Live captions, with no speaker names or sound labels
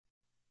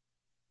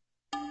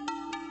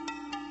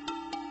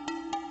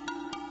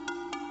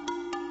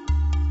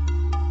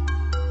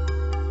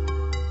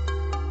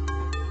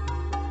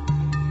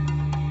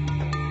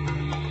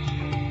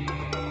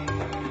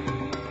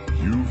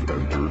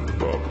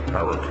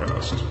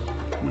Paracast,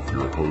 with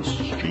your hosts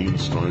Gene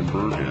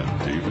Steinberg and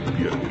David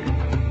Biedny.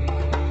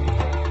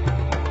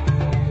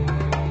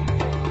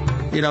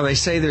 You know, they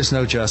say there's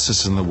no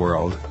justice in the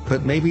world,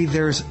 but maybe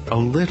there's a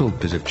little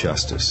bit of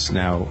justice.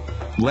 Now,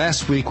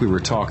 last week we were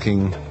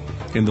talking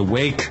in the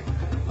wake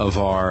of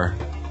our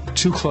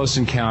too close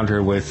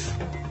encounter with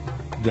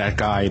that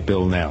guy,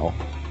 Bill Nell.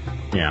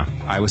 Yeah.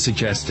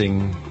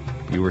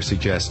 You were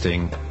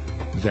suggesting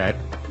that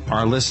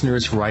our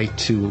listeners write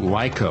to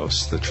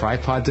Lycos, the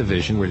tripod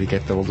division, where they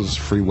get all those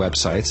free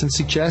websites, and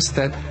suggest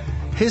that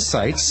his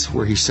sites,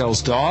 where he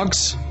sells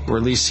dogs, or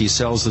at least he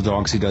sells the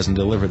dogs, he doesn't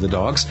deliver the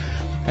dogs,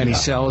 and he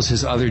sells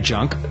his other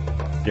junk,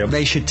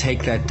 they should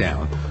take that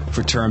down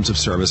for terms of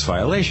service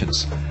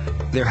violations.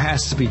 There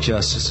has to be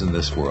justice in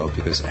this world,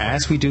 because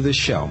as we do this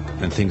show,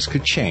 and things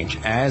could change,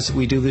 as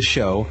we do the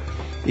show,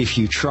 if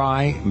you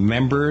try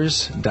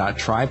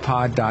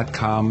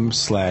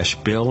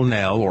members.tripod.com/Bill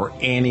Nell or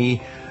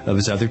any of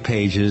his other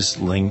pages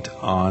linked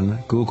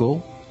on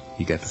Google,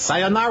 you get the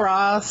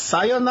sayonara.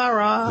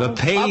 The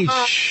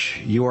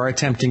page you are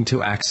attempting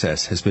to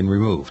access has been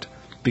removed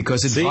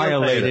because it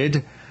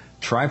violated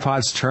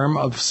Tripod's term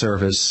of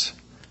service.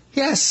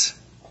 Yes.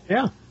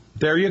 Yeah.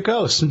 There you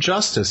go. Some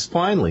justice,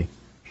 finally.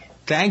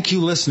 Thank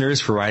you,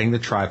 listeners, for writing the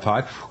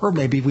Tripod. Or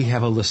maybe we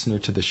have a listener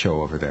to the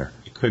show over there.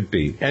 It could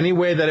be. Any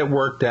way that it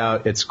worked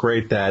out, it's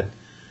great that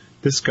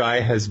this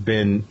guy has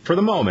been, for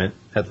the moment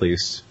at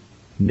least,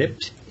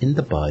 nipped in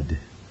the bud.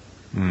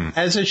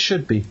 As it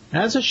should be.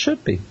 As it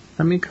should be.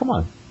 I mean, come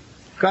on.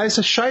 Guy's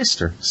a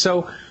shyster.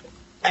 So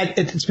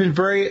it's been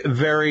very,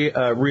 very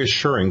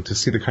reassuring to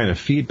see the kind of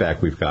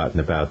feedback we've gotten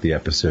about the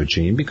episode,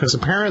 Gene, because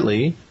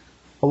apparently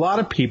a lot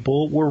of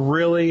people were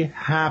really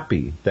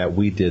happy that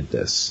we did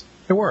this.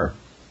 They were.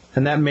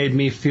 And that made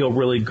me feel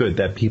really good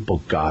that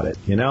people got it,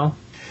 you know?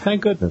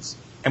 Thank goodness.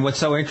 And what's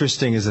so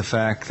interesting is the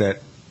fact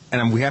that,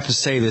 and we have to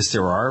say this,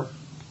 there are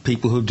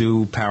people who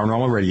do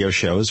paranormal radio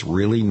shows,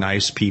 really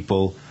nice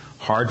people,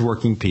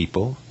 hardworking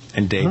people,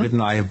 and David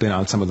and I have been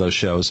on some of those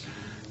shows.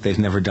 They've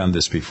never done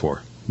this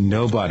before.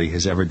 Nobody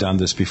has ever done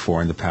this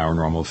before in the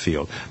paranormal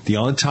field. The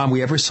only time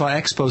we ever saw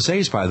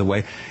exposés, by the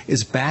way,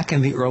 is back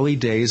in the early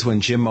days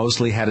when Jim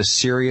Moseley had a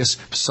serious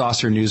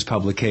saucer news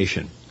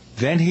publication.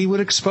 Then he would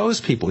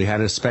expose people. He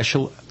had a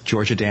special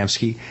George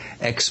Adamski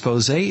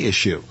expose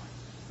issue.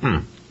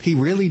 He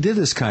really did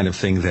this kind of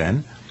thing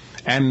then.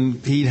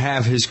 And he'd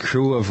have his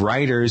crew of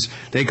writers.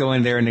 They go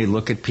in there and they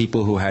look at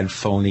people who had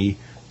phony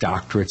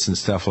doctorates and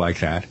stuff like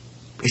that.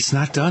 It's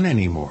not done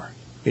anymore.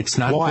 It's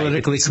not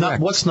politically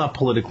correct. What's not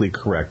politically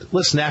correct?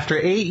 Listen, after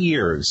 8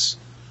 years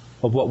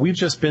of what we've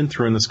just been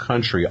through in this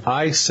country,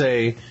 I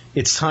say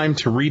it's time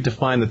to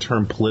redefine the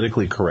term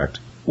politically correct.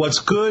 What's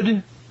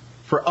good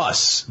for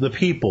us, the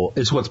people,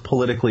 is what's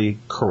politically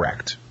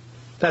correct.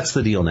 That's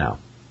the deal now.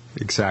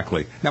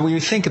 Exactly. Now, when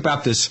you think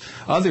about this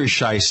other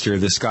shyster,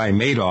 this guy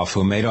Madoff,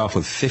 who made off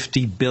with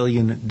 $50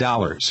 billion.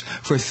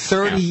 For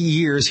 30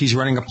 years, he's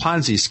running a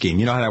Ponzi scheme.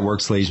 You know how that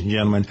works, ladies and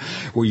gentlemen,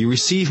 where you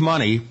receive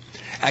money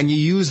and you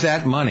use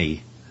that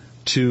money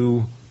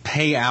to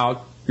pay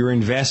out your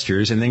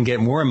investors and then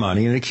get more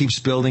money, and it keeps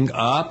building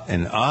up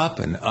and up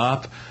and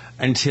up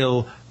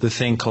until the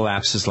thing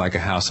collapses like a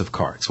house of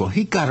cards. Well,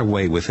 he got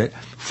away with it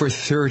for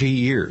 30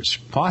 years,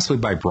 possibly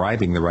by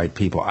bribing the right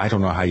people. I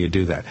don't know how you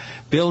do that.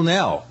 Bill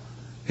Nell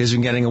has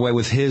been getting away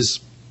with his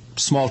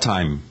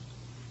small-time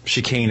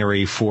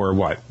chicanery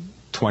for,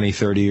 20,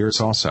 30 years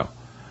also.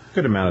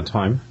 Good amount of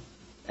time.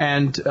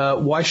 And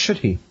why should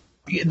he?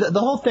 The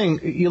whole thing,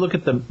 you look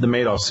at the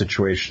Madoff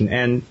situation,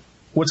 and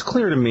what's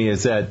clear to me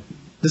is that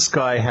this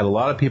guy had a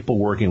lot of people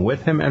working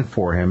with him and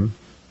for him.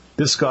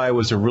 This guy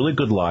was a really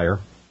good liar,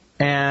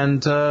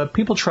 and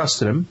people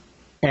trusted him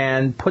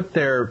and put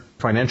their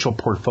financial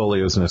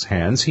portfolios in his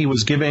hands. He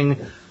was giving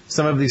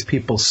some of these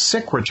people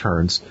sick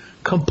returns,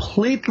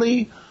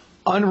 completely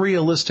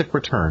unrealistic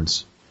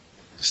returns,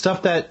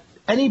 stuff that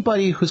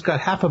anybody who's got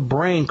half a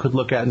brain could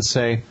look at and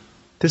say,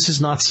 this is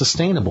not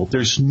sustainable.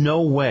 There's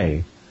no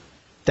way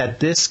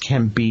that this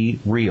can be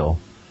real.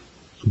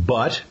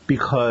 But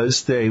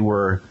because they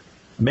were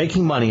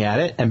making money at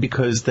it and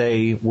because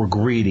they were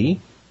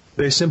greedy,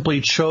 they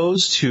simply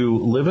chose to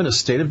live in a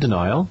state of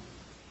denial.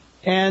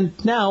 And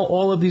now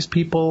all of these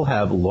people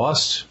have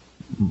lost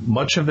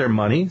much of their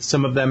money.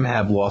 Some of them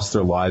have lost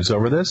their lives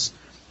over this.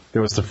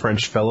 There was the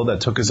French fellow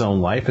that took his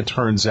own life. It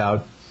turns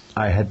out,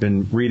 I had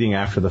been reading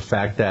after the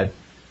fact, that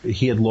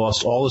he had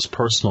lost all his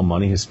personal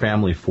money. His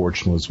family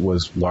fortune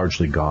was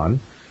largely gone.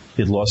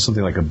 He had lost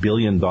something like $1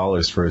 billion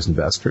for his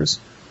investors.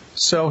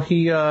 So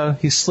he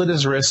slit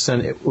his wrists,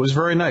 and it was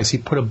very nice. He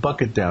put a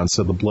bucket down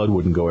so the blood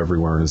wouldn't go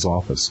everywhere in his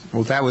office.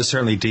 Well, that was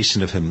certainly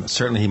decent of him.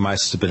 Certainly he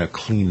must have been a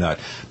clean nut.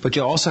 But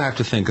you also have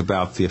to think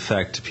about the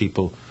effect to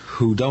people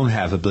who don't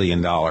have $1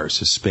 billion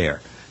to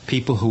spare.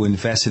 People who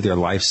invested their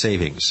life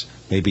savings,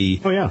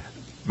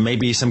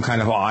 maybe some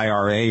kind of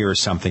IRA or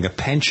something, a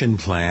pension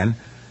plan,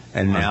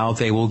 and now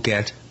they will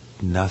get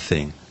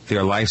nothing.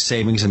 Their life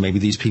savings, and maybe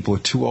these people are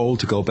too old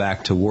to go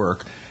back to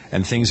work,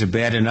 and things are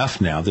bad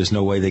enough now. There's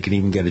no way they can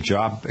even get a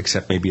job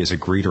except maybe as a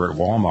greeter at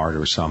Walmart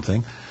or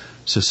something.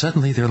 So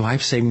suddenly their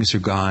life savings are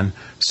gone.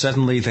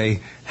 Suddenly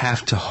they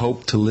have to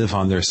hope to live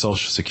on their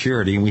Social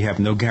Security, and we have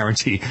no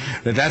guarantee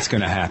that that's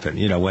going to happen.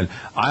 You know, when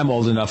I'm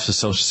old enough for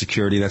Social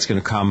Security, that's going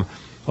to come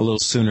a little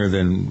sooner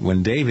than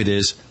when David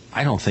is.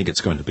 I don't think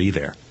it's going to be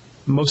there.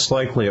 Most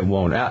likely it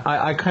won't.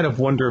 I kind of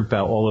wonder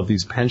about all of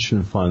these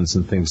pension funds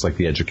and things like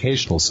the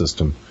educational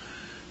system,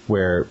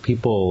 where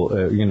people,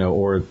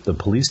 or the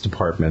police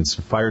departments,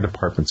 fire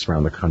departments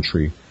around the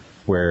country,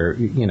 where,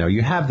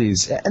 you have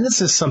these, and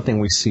this is something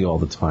we see all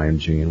the time,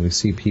 Gene. We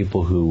see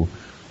people who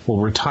will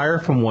retire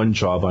from one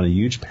job on a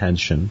huge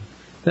pension,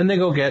 then they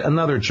go get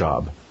another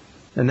job.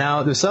 And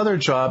now this other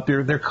job,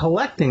 they're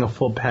collecting a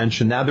full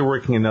pension, now they're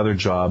working another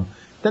job,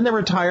 then they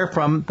retire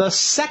from the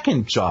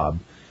second job,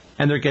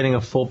 and they're getting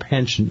a full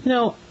pension.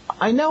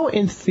 I know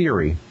in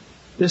theory,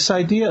 this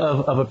idea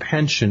of a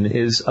pension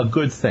is a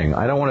good thing.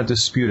 I don't want to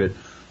dispute it.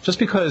 Just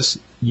because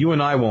you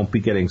and I won't be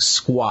getting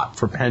squat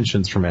for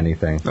pensions from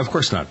anything. Of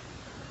course not.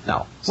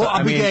 No. So,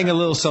 I'll be getting a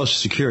little Social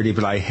Security,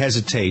 but I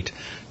hesitate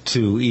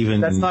to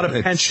even... That's not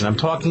a pension. I'm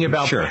talking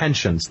about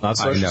pensions, not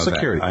Social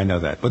Security. I know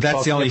that. But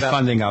that's the only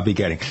funding I'll be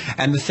getting.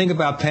 And the thing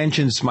about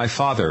pensions, my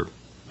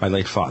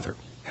late father,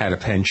 had a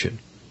pension.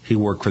 He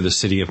worked for the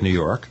city of New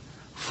York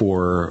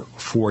for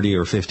 40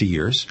 or 50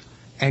 years,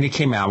 and he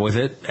came out with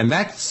it. And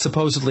that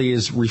supposedly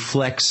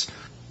reflects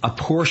a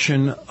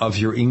portion of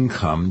your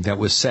income that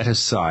was set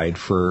aside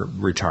for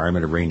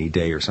retirement, a rainy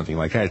day or something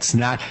like that. It's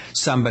not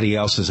somebody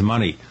else's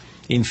money.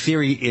 In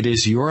theory, it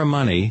is your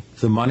money,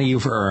 the money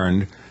you've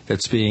earned,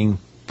 that's being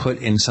put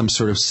in some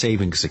sort of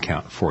savings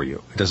account for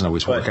you. It doesn't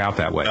always work out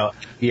that way.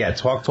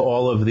 Talk to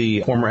all of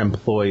the former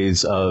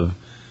employees of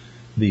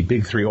the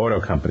big three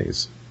auto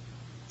companies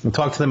and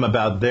talk to them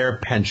about their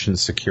pension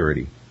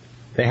security.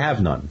 They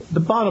have none. The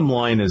bottom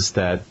line is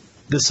that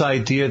this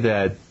idea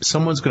that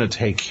someone's going to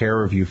take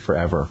care of you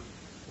forever,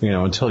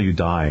 until you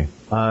die,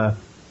 I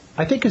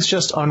think it's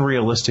just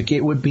unrealistic.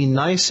 It would be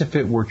nice if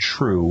it were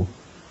true,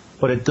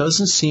 but it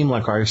doesn't seem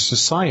like our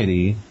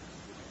society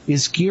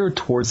is geared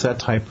towards that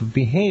type of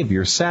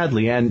behavior,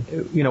 sadly. And,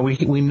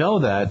 we know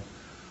that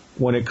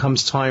when it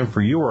comes time for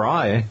you or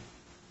I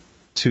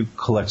to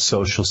collect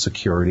Social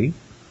Security,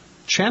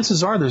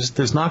 chances are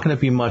there's not going to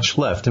be much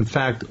left. In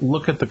fact,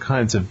 look at the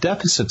kinds of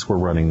deficits we're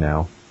running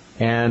now.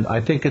 And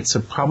I think it's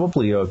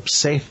probably a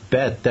safe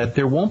bet that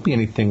there won't be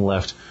anything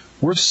left.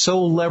 We're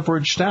so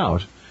leveraged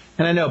out.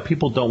 And I know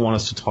people don't want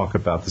us to talk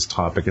about this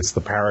topic. It's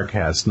the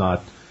Paracast,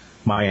 not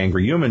My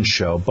Angry Human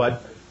show.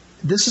 But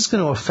this is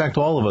going to affect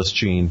all of us,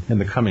 Gene, in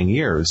the coming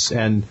years.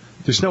 And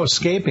there's no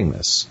escaping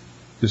this.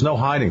 There's no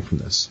hiding from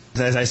this.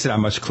 As I said,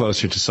 I'm much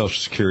closer to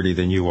Social Security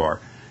than you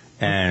are.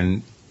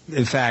 And,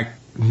 in fact,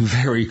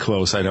 very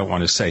close, I don't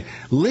want to say.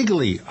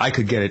 Legally, I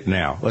could get it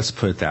now. Let's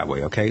put it that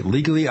way, okay?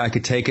 Legally, I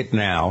could take it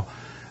now,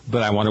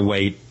 but I want to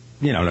wait,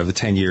 another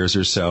 10 years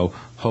or so.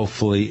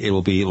 Hopefully, it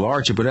will be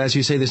larger. But as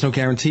you say, there's no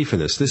guarantee for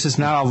this. This is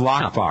not a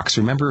lockbox.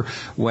 Remember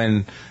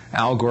when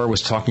Al Gore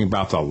was talking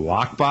about the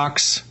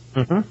lockbox?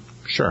 Mm-hmm.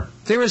 Sure.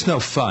 There is no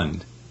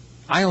fund.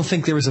 I don't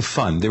think there is a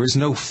fund. There is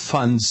no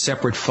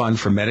separate fund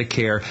for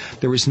Medicare.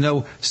 There is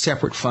no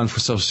separate fund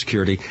for Social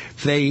Security.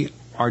 They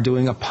are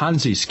doing a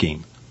Ponzi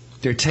scheme.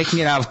 They're taking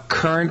it out of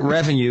current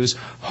revenues,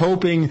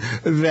 hoping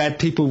that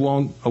people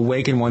won't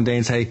awaken one day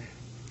and say,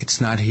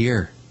 it's not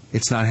here.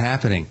 It's not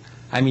happening.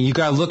 I mean, you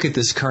got to look at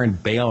this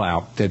current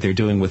bailout that they're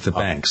doing with the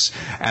banks.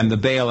 And the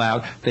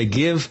bailout, they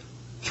give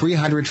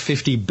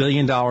 $350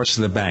 billion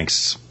to the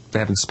banks. They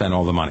haven't spent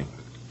all the money.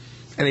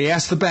 And they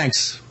ask the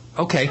banks,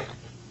 okay,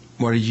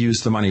 what did you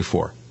use the money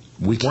for?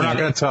 We're not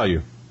going to tell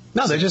you.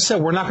 No, they just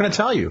said, we're not going to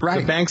tell you.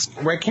 Right. The banks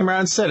came around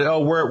and said,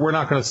 we're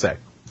not going to say.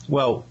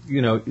 Well,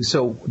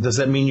 so does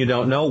that mean you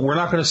don't know? We're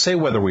not going to say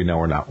whether we know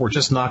or not. We're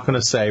just not going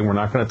to say. We're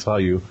not going to tell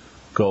you.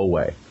 Go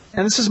away.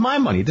 And this is my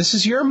money. This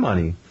is your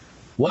money.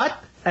 What?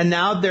 And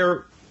now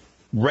they're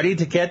ready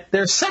to get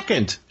their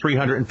second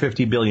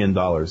 $350 billion.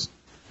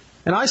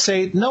 And I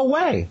say, no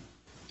way.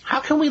 How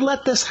can we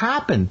let this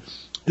happen?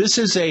 This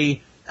is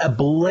a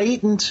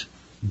blatant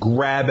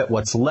grab at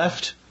what's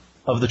left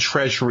of the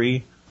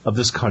treasury of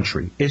this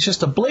country. It's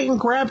just a blatant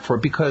grab for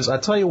it because I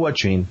tell you what,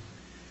 Gene,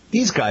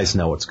 these guys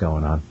know what's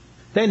going on.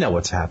 They know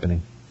what's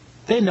happening.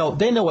 They know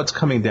what's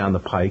coming down the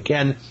pike.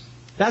 And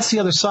that's the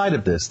other side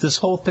of this. This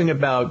whole thing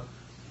about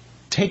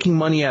taking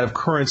money out of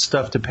current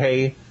stuff to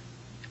pay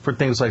for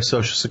things like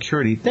Social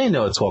Security, they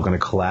know it's all going to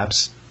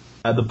collapse.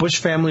 The Bush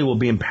family will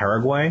be in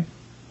Paraguay.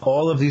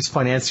 All of these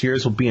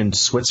financiers will be in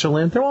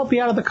Switzerland. They'll all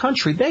be out of the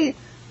country. They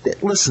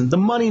listen, the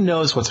money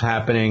knows what's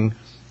happening,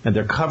 and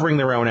they're covering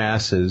their own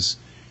asses.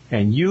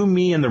 And you,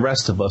 me, and the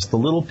rest of us, the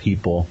little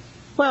people,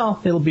 well,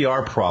 it'll be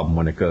our problem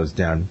when it goes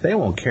down. They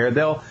won't care.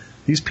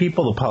 These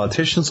people, the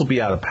politicians, will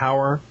be out of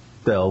power.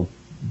 They'll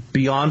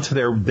be on to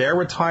their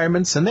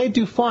retirements, and they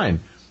do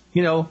fine.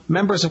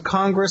 Members of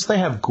Congress, they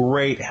have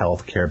great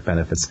health care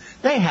benefits.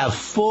 They have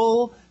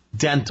full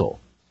dental.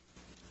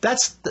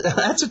 That's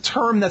a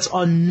term that's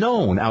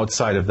unknown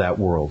outside of that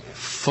world.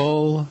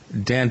 Full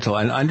dental.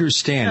 And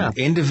understand,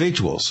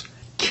 individuals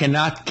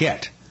cannot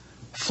get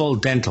full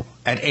dental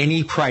at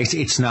any price.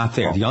 It's not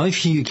there. The only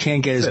thing you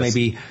can get is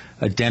maybe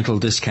a dental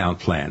discount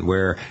plan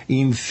where,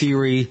 in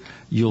theory,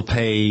 you'll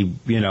pay,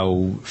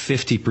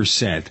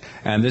 50%.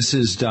 And this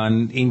is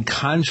done in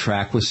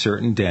contract with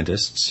certain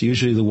dentists,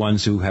 usually the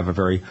ones who have a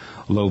very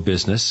low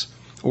business,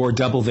 or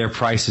double their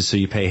prices so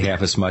you pay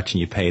half as much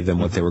and you pay them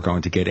what they were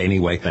going to get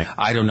anyway.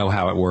 I don't know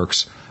how it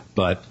works,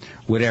 but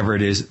whatever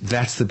it is,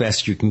 that's the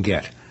best you can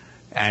get.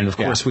 And, of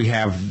course, we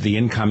have the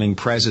incoming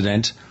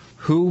president,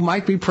 who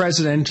might be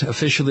president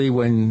officially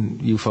when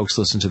you folks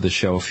listen to the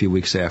show a few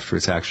weeks after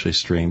it's actually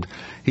streamed.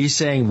 He's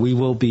saying we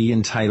will be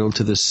entitled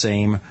to the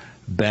same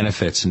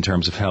benefits in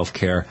terms of health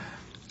care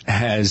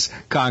as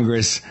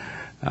Congress.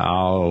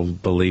 I'll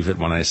believe it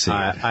when I see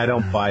it. I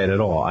don't buy it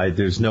at all.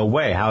 There's no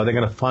way. How are they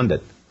going to fund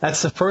it?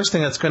 That's the first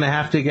thing that's going to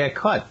have to get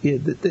cut.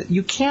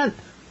 You can't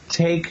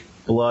take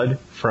blood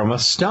from a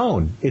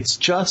stone. It's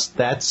just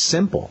that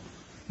simple.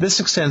 This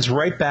extends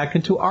right back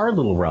into our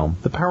little realm,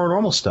 the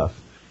paranormal stuff.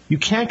 You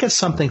can't get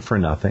something for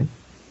nothing.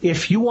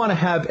 If you want to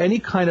have any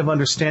kind of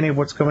understanding of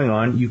what's going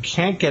on, you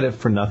can't get it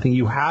for nothing.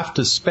 You have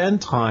to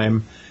spend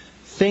time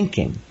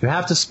thinking. You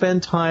have to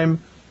spend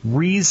time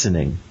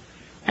reasoning.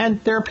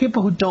 And there are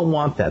people who don't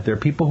want that. There are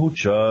people who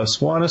just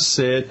want to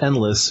sit and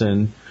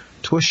listen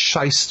to a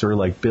shyster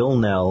like Bill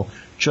Nell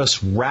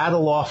just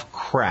rattle off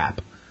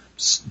crap.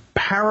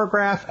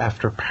 Paragraph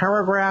after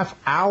paragraph,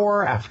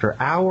 hour after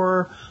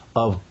hour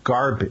of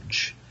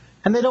garbage.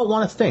 And they don't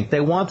want to think. They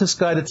want this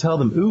guy to tell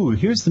them, ooh,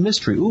 here's the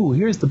mystery. Ooh,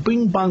 here's the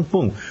bing, bong,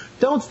 boom.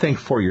 Don't think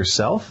for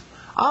yourself.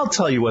 I'll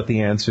tell you what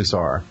the answers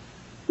are.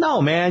 No,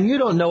 man, you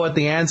don't know what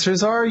the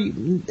answers are.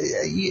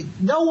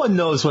 No one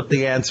knows what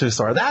the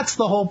answers are. That's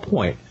the whole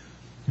point.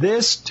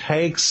 This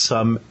takes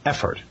some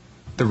effort.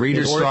 The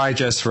Reader's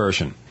Digest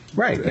version.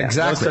 Right. Yeah,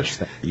 exactly. No such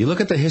thing. You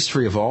look at the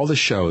history of all the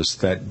shows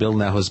that Bill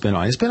Nell has been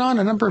on. He's been on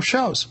a number of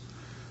shows,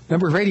 a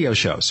number of radio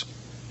shows.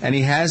 And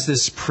he has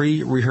this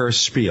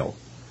pre-rehearsed spiel.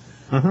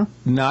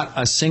 Mm-hmm. Not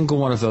a single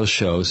one of those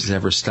shows has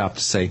ever stopped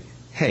to say,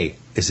 hey,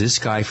 is this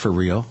guy for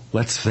real?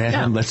 Let's vet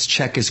him. Let's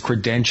check his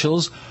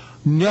credentials.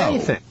 No.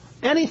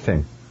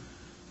 Anything.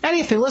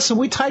 Listen,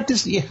 we typed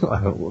his...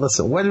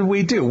 Listen, what did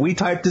we do? We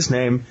typed his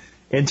name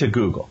into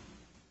Google.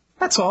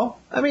 That's all.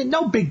 I mean,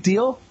 no big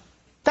deal.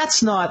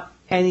 That's not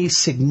any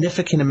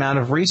significant amount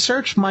of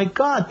research. My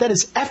God, that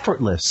is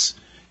effortless.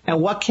 And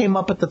what came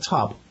up at the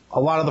top? A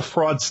lot of the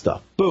fraud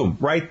stuff. Boom,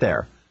 right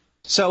there.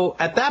 So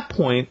at that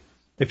point,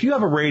 if you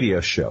have a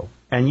radio show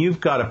and you've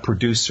got a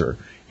producer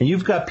and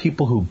you've got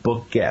people who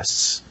book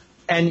guests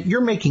and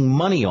you're making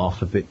money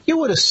off of it, you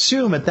would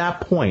assume at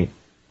that point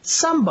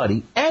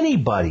somebody,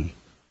 anybody,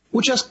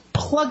 would just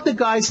plug the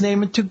guy's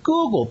name into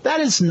Google. That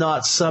is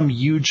not some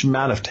huge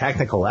amount of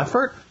technical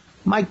effort.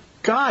 My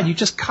God, you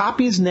just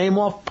copy his name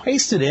off,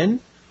 paste it in,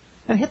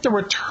 and hit the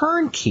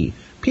return key.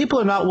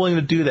 People are not willing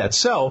to do that.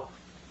 So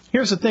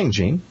here's the thing,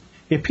 Gene.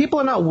 If people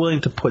are not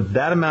willing to put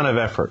that amount of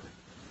effort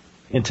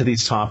into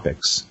these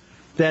topics,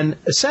 then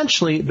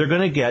essentially they're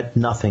going to get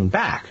nothing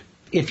back.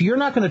 If you're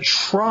not going to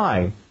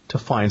try to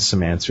find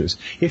some answers,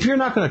 if you're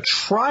not going to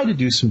try to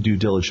do some due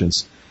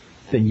diligence,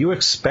 then you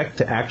expect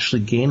to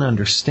actually gain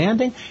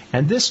understanding.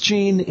 And this,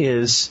 Gene,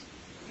 it's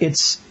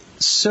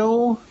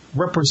so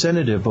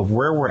representative of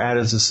where we're at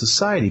as a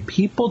society.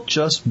 People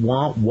just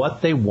want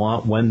what they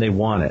want when they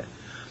want it.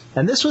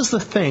 And this was the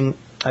thing,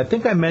 I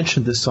think I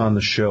mentioned this on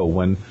the show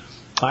when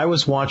I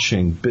was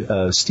watching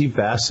Steve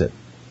Bassett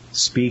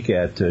speak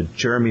at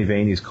Jeremy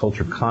Vaney's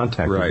Culture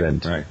Contact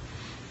event.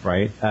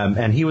 Right.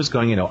 And he was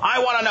going, I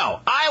want to know.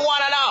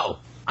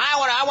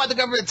 I want the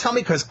government to tell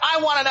me because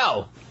I want to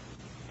know.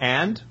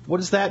 And what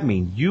does that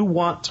mean? You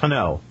want to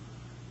know.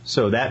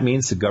 So that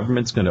means the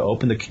government's going to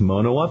open the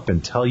kimono up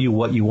and tell you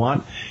what you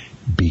want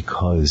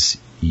because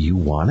you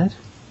want it?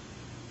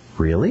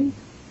 Really?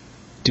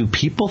 Do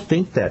people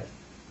think that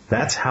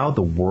that's how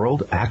the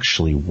world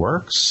actually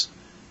works?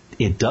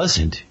 It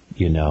doesn't,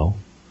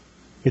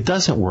 It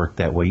doesn't work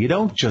that way. You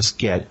don't just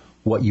get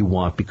what you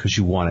want because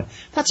you want it.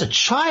 That's a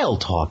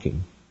child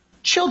talking.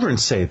 Children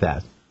say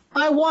that.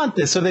 I want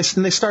this. So they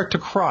start to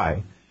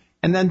cry.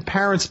 And then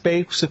parents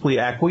basically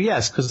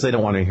acquiesce because they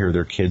don't want to hear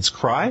their kids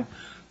cry.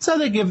 So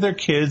they give their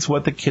kids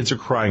what the kids are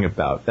crying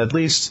about. At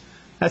least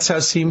that's how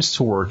it seems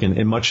to work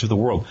in much of the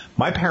world.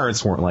 My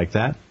parents weren't like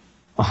that.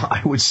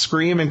 I would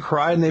scream and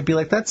cry, and they'd be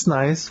like, that's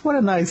nice. What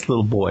a nice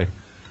little boy.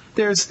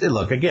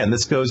 Look, again,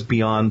 this goes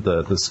beyond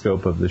the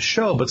scope of the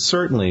show, but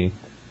certainly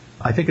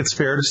I think it's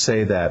fair to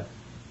say that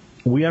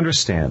we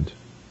understand.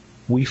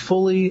 We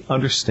fully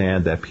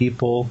understand that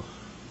people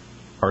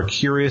are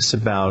curious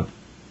about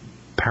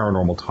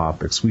paranormal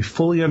topics. We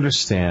fully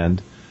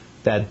understand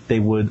that they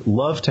would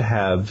love to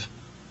have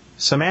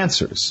some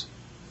answers.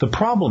 The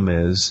problem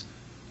is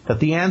that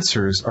the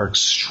answers are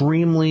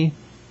extremely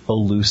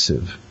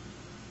elusive.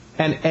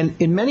 And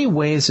in many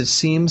ways, it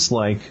seems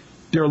like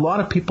there are a lot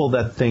of people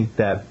that think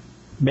that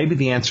maybe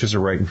the answers are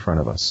right in front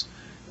of us.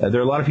 There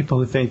are a lot of people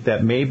who think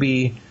that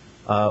maybe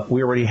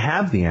we already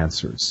have the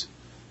answers,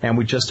 and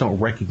we just don't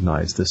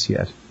recognize this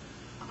yet.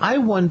 I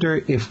wonder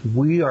if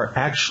we are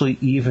actually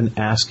even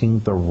asking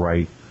the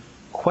right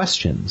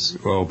questions.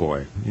 Oh,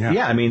 boy. Yeah.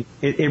 Yeah, I mean,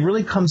 it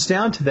really comes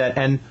down to that.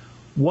 And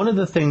one of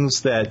the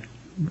things that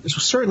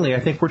certainly I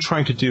think we're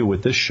trying to do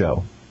with this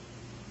show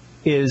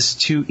is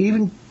to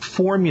even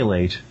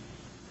formulate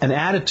an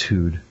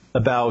attitude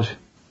about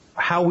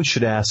how we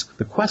should ask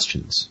the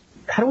questions.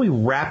 How do we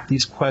wrap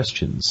these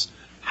questions?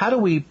 How do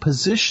we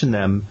position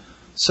them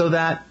so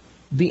that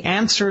the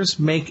answers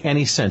make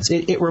any sense?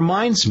 It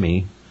reminds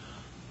me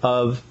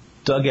of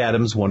Doug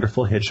Adams'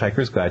 wonderful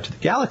Hitchhiker's Guide to the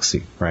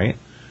Galaxy, right?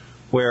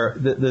 Where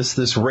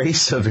this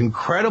race of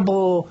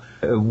incredible,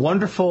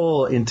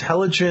 wonderful,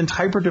 intelligent,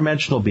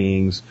 hyperdimensional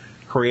beings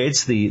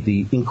creates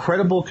the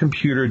incredible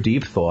computer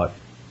Deep Thought.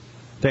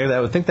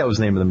 I would think that was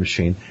the name of the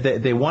machine.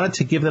 They wanted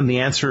to give them the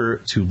answer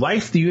to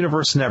life, the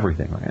universe, and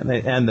everything.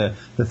 Right? And the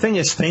thing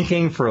is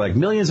thinking for like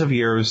millions of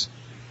years,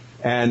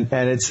 and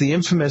it's the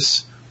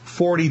infamous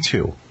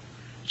 42.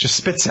 Just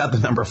spits out the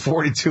number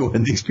 42,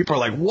 and these people are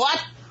like,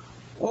 what?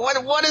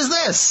 What is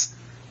this?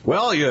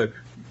 Well, you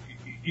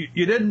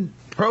didn't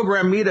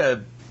program me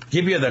to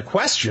give you the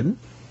question.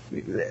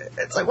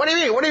 It's like, what do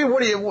you mean? What do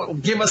you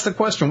give us the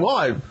question?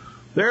 Well,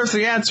 there's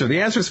the answer.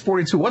 The answer is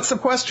 42. What's the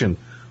question?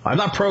 I'm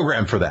not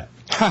programmed for that.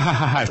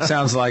 It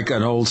sounds like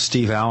an old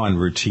Steve Allen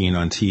routine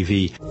on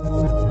TV.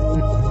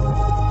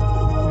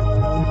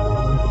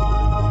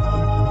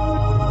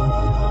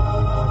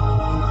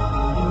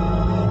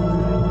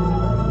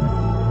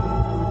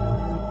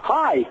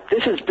 Hi,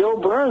 this is Bill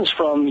Burns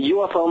from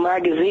UFO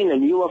Magazine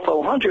and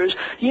UFO Hunters.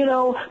 You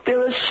know,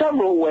 there are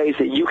several ways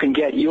that you can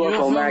get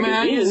UFO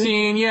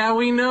Magazine. Yeah,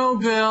 we know,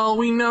 Bill.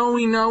 We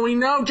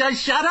know.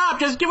 Just shut up.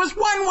 Just give us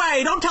one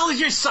way. Don't tell us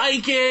you're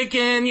psychic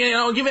and,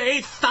 give it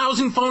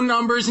 8,000 phone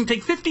numbers and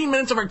take 15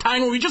 minutes of our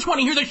time when we just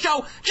want to hear the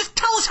show. Just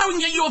tell us how we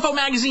can get UFO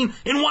Magazine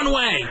in one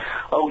way.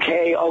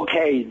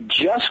 Okay.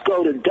 Just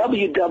go to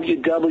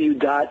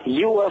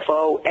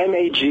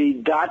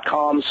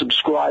www.ufomag.com,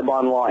 subscribe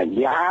online.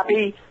 You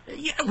happy?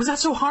 Yeah, was that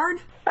so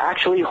hard?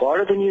 Actually,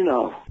 harder than you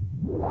know.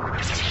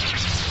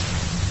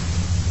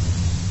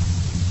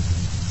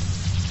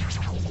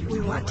 We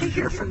want to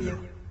hear from you.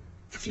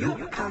 If you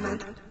have a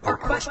comment or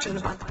question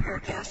about the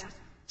Paracast,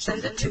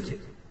 send it to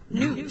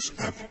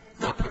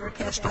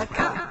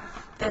news@theparacast.com.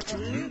 That's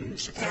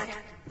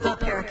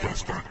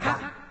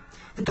news@theparacast.com.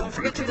 And don't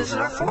forget to visit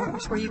our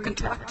forums where you can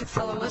talk to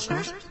fellow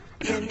listeners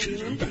and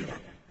Gene and Data.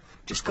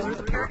 Just go to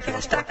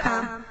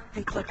theparacast.com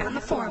and click on the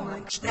forum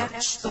links.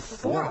 That's the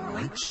forum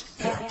links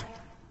at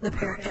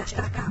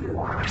theparacast.com.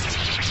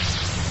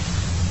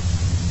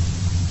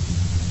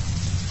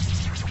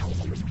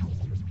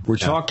 We're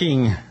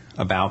talking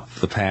about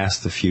the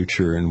past, the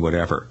future, and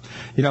whatever.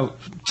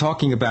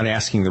 Talking about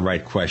asking the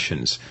right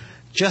questions.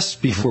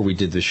 Just before we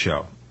did the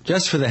show,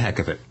 just for the heck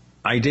of it,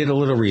 I did a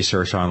little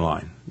research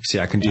online. See,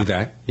 I can do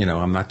that.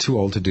 I'm not too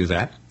old to do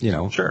that.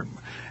 Sure.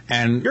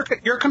 And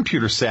you're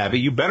computer savvy.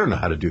 You better know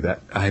how to do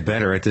that. I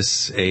better at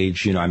this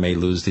age. I may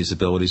lose these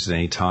abilities at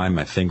any time.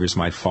 My fingers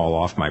might fall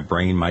off. My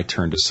brain might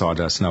turn to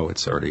sawdust. No,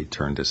 it's already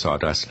turned to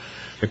sawdust. I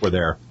think we're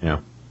there. Yeah.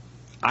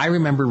 I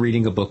remember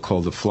reading a book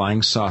called The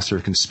Flying Saucer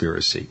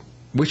Conspiracy,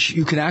 which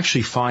you can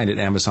actually find at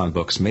Amazon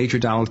Books. Major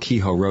Donald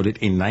Kehoe wrote it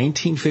in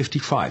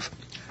 1955.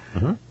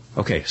 Mm-hmm.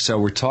 Okay, so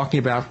we're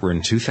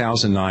in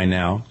 2009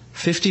 now.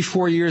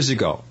 54 years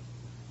ago,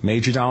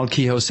 Major Donald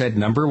Kehoe said,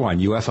 number one,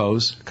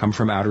 UFOs come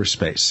from outer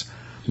space.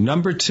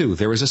 Number two,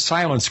 there is a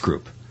silence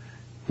group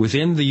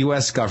within the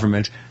U.S.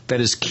 government that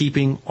is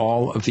keeping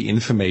all of the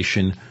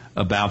information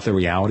about the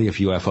reality of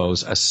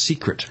UFOs a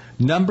secret.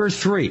 Number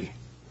three,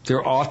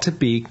 there ought to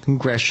be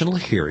congressional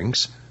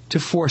hearings to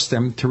force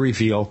them to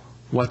reveal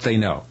what they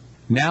know.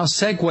 Now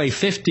segue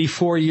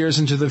 54 years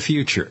into the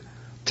future.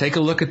 Take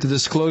a look at the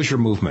disclosure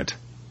movement.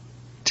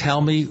 Tell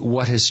me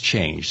what has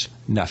changed.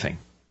 Nothing.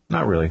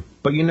 Not really.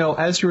 But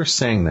as you were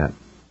saying that,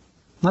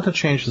 not to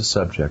change the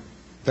subject.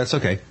 That's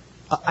okay.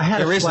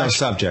 There is no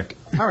subject.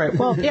 All right.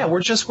 Well, yeah,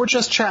 we're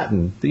just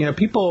chatting.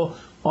 People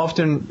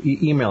often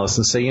email us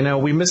and say,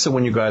 we miss it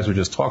when you guys would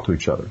just talk to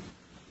each other.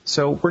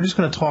 So we're just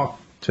going to talk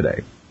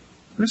today.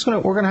 We're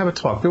going to have a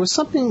talk. There was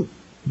something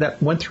that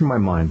went through my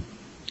mind.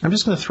 I'm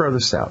just going to throw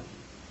this out.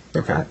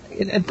 Okay.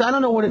 I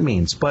don't know what it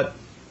means, but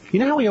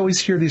how we always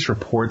hear these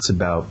reports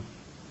about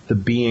the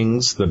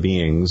beings, the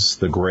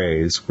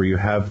grays, where you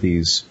have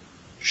these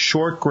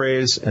short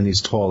grays and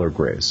these taller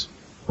grays,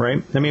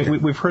 right? I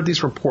mean, we've heard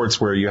these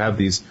reports where you have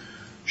these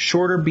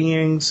shorter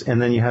beings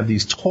and then you have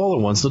these taller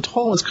ones. The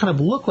taller ones kind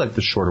of look like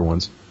the shorter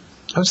ones.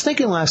 I was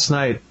thinking last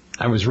night,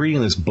 I was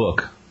reading this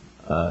book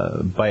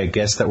by a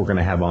guest that we're going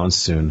to have on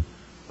soon,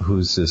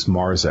 who's this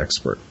Mars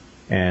expert.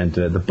 And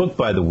the book,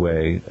 by the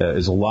way,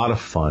 is a lot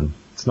of fun.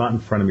 It's not in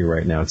front of me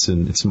right now. It's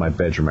in my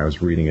bedroom. I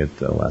was reading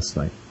it last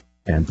night.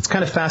 And it's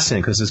kind of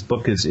fascinating because this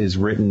book is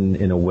written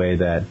in a way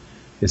that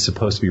is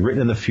supposed to be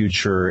written in the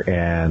future,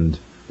 and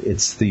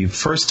it's the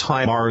first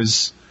time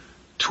Mars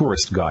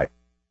tourist guide.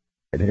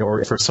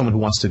 Or for someone who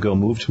wants to go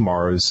move to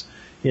Mars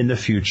in the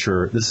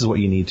future, this is what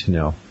you need to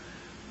know.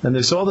 And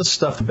there's all this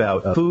stuff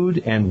about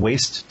food and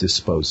waste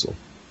disposal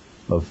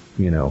of,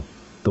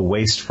 the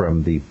waste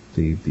from the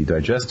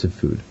digested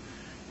food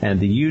and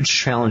the huge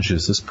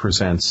challenges this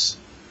presents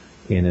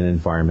in an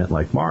environment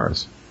like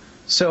Mars.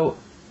 So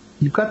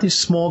you've got these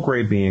small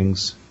gray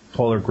beings,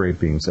 taller gray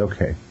beings.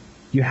 Okay.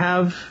 You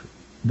have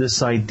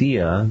this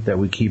idea that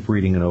we keep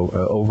reading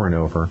over and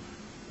over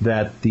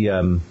that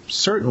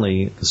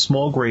certainly the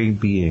small gray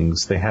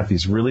beings, they have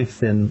these really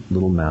thin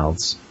little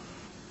mouths.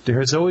 There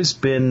has always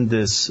been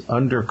this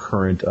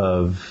undercurrent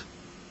of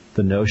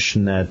the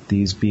notion that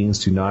these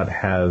beings do not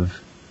have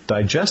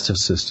digestive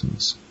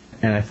systems.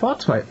 And I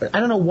thought to I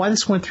don't know why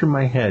this went through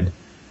my head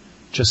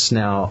just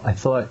now. I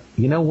thought,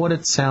 you know what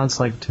it sounds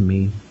like to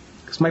me?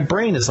 Because my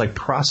brain is like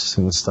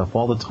processing this stuff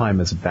all the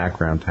time as a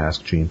background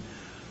task, Gene.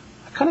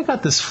 I kind of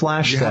got this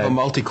flash you have a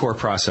multi-core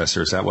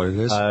processor, is that what it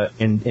is?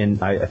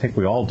 And I think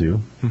we all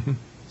do.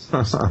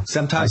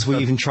 Sometimes we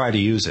even try to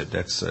use it.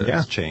 That's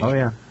changed. Oh,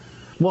 yeah.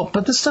 Well,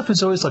 but this stuff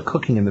is always like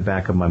cooking in the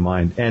back of my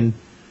mind. And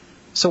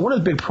so one of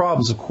the big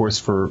problems, of course,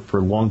 for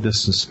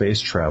long-distance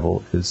space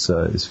travel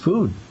is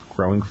food,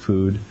 growing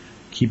food,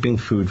 keeping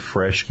food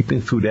fresh,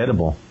 keeping food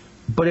edible.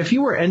 But if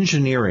you were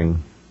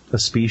engineering a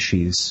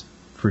species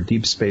for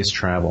deep space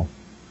travel,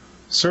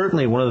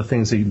 certainly one of the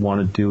things that you'd want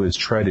to do is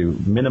try to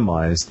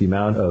minimize the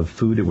amount of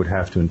food it would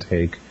have to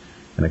intake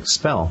and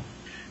expel.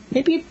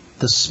 Maybe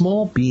the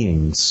small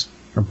beings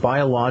are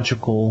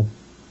biological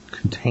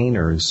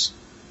containers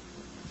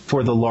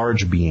for the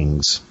large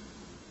beings.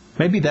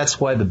 Maybe that's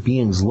why the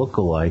beings look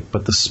alike,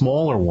 but the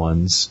smaller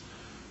ones,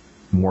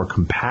 more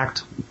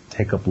compact,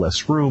 take up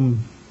less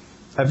room.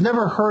 I've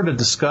never heard a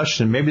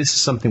discussion, maybe this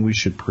is something we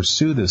should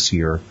pursue this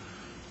year,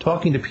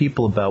 talking to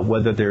people about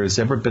whether there has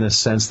ever been a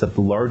sense that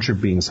the larger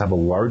beings have a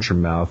larger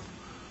mouth,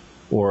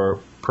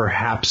 or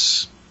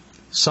perhaps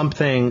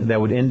something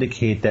that would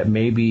indicate that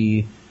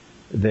maybe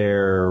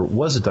there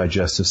was a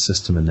digestive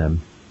system in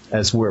them.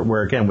 As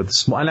where again, with the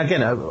small, and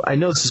again, I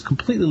know this is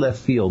completely left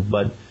field,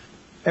 but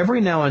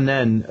every now and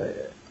then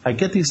I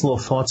get these little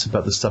thoughts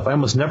about this stuff. I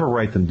almost never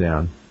write them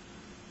down.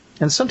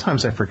 And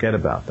sometimes I forget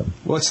about them.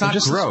 Well, it's not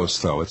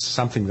gross, though. It's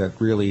something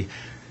that really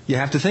you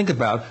have to think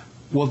about.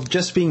 Well,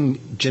 just being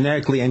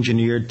genetically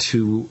engineered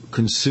to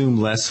consume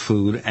less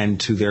food and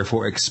to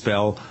therefore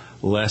expel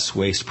less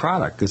waste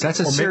product, because that's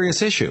a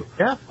serious issue.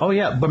 Yeah. Oh,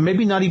 yeah. But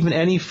maybe not even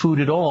any food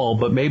at all,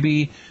 but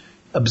maybe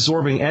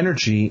absorbing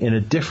energy in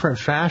a different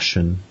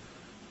fashion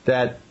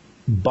that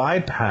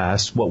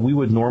bypass what we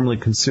would normally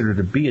consider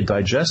to be a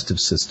digestive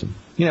system.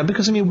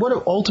 Because,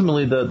 what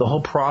ultimately the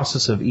whole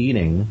process of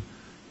eating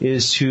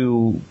is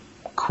to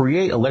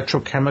create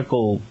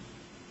electrochemical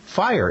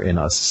fire in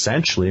us,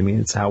 essentially.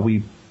 It's how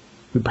we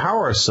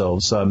power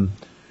ourselves.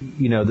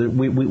 We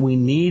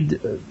need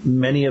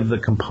many of the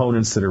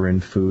components that are in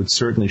food.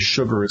 Certainly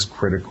sugar is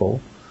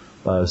critical.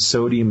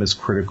 Sodium is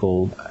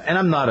critical. And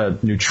I'm not a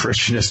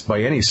nutritionist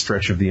by any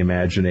stretch of the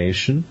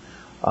imagination.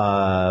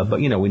 But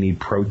we need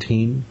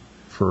protein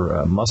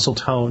for muscle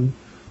tone.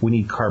 We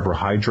need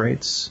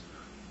carbohydrates.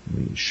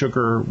 We need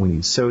sugar. We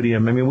need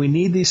sodium. We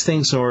need these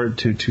things in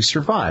order to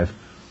survive.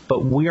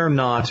 But we are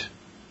not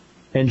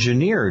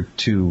engineered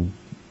to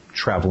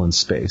travel in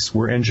space.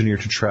 We're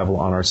engineered to travel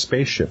on our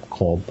spaceship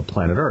called the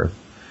planet Earth.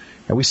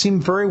 And we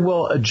seem very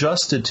well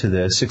adjusted to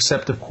this,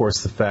 except, of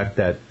course, the fact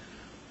that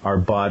our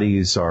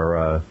bodies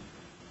are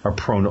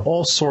prone to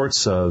all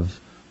sorts of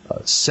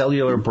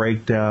cellular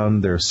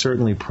breakdown. They're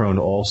certainly prone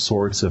to all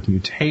sorts of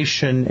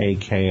mutation,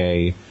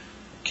 a.k.a.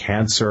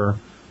 cancer.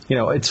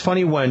 It's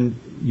funny when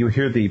you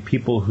hear the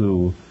people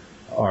who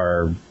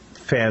are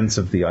fans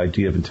of the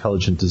idea of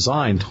intelligent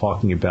design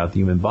talking about the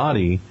human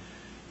body.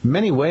 In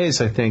many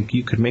ways, I think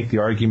you could make the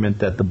argument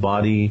that the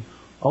body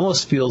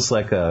almost feels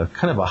like a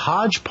kind of a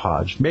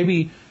hodgepodge,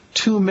 maybe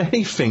too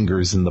many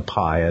fingers in the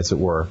pie, as it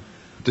were.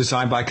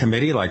 Designed by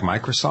committee like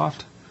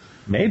Microsoft?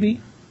 Maybe.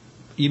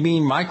 You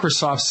mean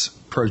Microsoft's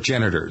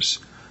progenitors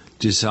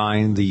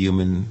designed the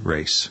human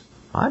race?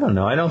 I don't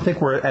know. I don't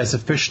think we're as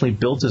efficiently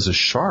built as a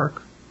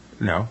shark.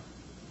 No.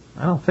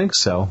 I don't think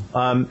so.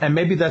 And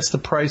maybe that's the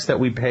price that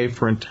we pay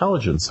for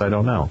intelligence. I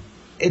don't know.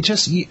 It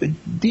just,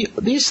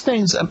 these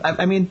things,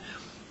 and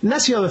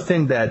that's the other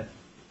thing that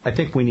I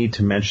think we need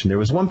to mention. There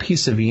was one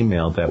piece of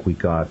email that we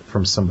got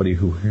from somebody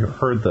who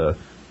heard the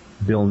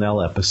Bill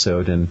Nell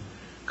episode and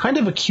kind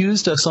of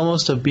accused us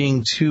almost of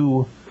being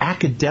too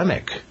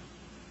academic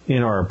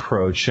in our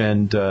approach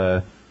and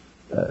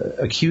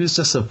accused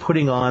us of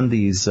putting on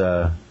these,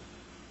 what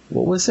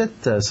was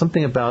it?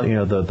 Something about,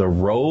 the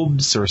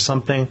robes or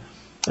something,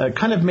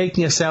 kind of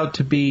making us out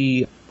to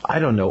be, I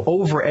don't know,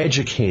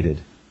 overeducated.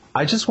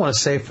 I just want to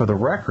say for the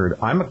record,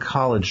 I'm a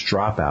college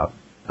dropout.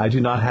 I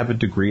do not have a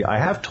degree. I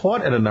have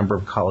taught at a number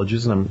of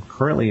colleges, and I'm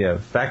currently a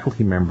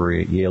faculty member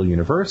at Yale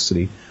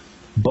University,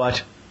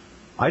 but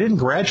I didn't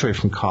graduate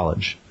from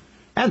college.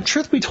 And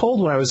truth be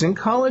told, when I was in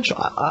college,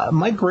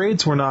 my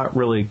grades were not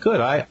really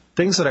good.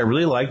 Things that I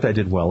really liked, I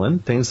did well in.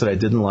 Things that I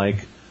didn't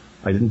like,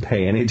 I didn't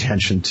pay any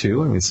attention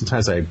to.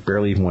 Sometimes I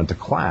barely even went to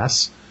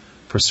class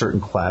for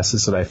certain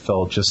classes that I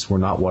felt just were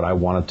not what I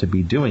wanted to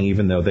be doing,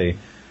 even though they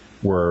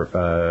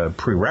were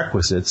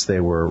prerequisites. They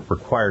were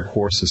required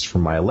courses for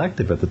my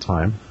elective at the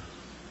time.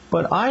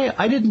 But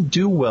I didn't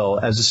do well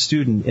as a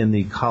student in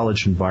the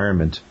college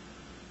environment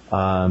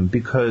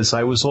because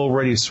I was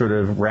already sort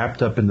of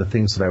wrapped up in the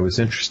things that I was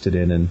interested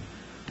in and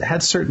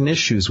had certain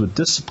issues with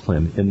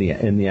discipline in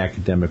the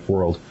academic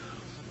world.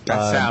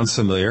 That sounds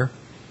familiar.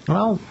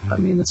 Well, I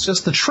mean, it's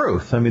just the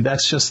truth. I mean,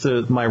 that's just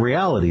my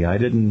reality. I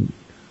didn't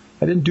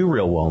do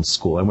real well in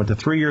school. I went to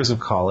 3 years of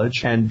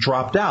college and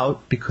dropped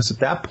out because at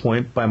that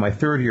point, by my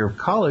third year of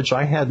college,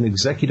 I had an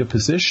executive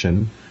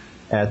position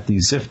at the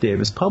Ziff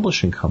Davis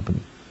Publishing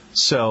Company.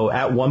 So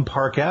at One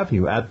Park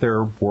Avenue, at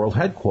their world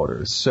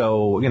headquarters.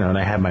 So, and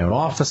I had my own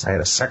office. I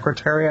had a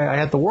secretary. I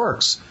had the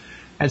works.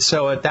 And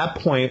so at that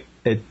point,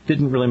 it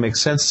didn't really make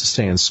sense to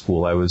stay in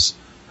school. I was,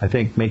 I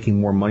think, making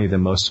more money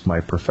than most of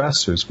my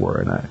professors were.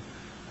 And I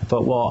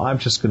thought, well, I'm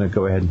just going to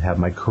go ahead and have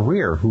my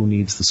career. Who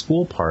needs the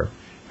school part?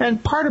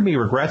 And part of me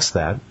regrets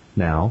that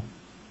now.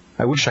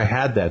 I wish I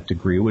had that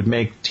degree. It would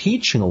make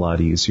teaching a lot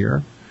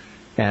easier.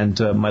 And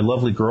my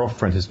lovely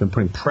girlfriend has been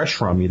putting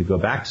pressure on me to go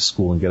back to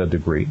school and get a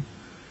degree.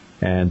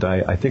 And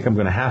I think I'm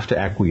going to have to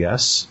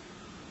acquiesce.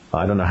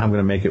 I don't know how I'm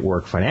going to make it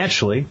work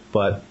financially,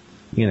 but,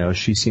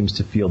 she seems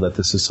to feel that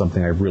this is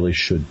something I really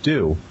should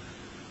do.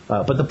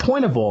 But the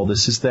point of all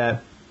this is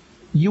that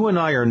you and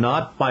I are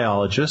not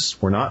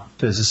biologists, we're not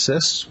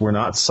physicists, we're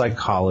not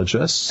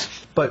psychologists,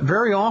 but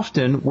very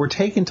often we're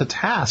taken to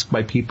task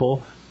by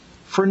people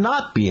for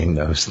not being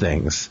those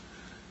things.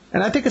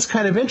 And I think it's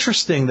kind of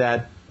interesting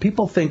that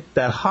people think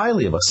that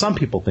highly of us. Some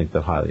people think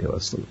that highly of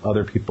us.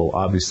 Other people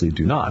obviously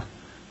do not.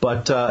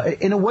 But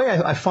in a way,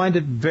 I find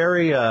it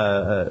very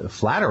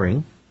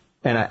flattering,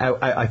 and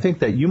I think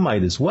that you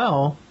might as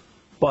well.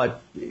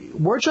 But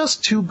we're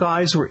just two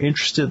guys who are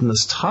interested in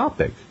this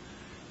topic.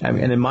 I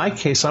mean, and in my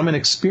case, I'm an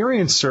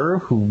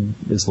experiencer who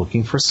is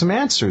looking for some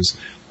answers.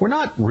 We're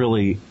not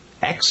really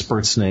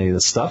experts in any of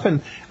this stuff,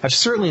 and I've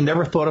certainly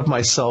never thought of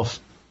myself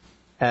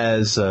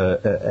as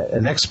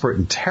an expert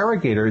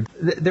interrogator.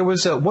 There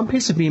was one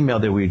piece of email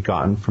that we had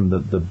gotten from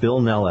the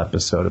Bill Nell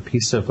episode, a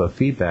piece of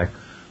feedback,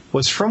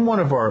 was from one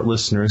of our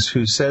listeners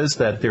who says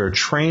that they're a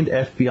trained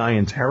FBI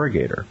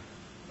interrogator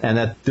and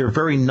that they're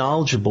very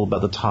knowledgeable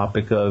about the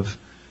topic of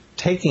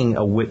taking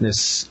a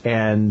witness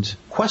and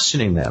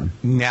questioning them.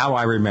 Now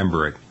I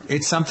remember it.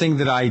 It's something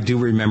that I do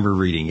remember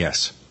reading,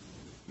 yes.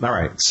 All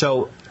right.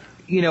 So,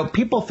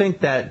 people think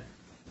that,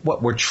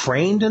 we're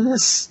trained in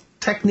this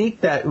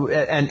technique that,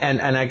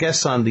 and I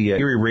guess on the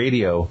Erie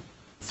Radio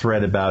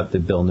thread about the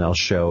Bill Nell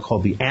show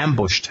called the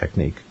ambush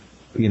technique,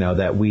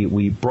 that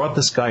we brought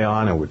this guy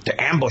on and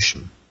to ambush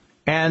him.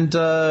 And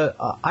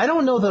I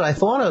don't know that I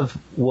thought of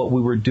what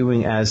we were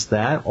doing as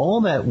that.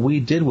 All that we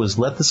did was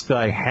let this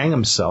guy hang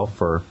himself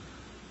for,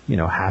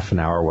 half an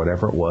hour or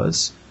whatever it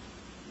was,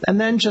 and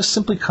then just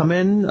simply come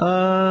in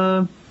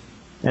and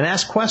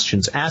ask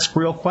questions, ask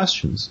real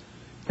questions.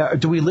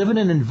 Do we live in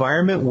an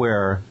environment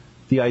where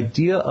the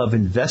idea of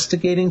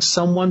investigating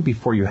someone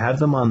before you have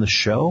them on the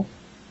show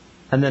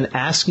and then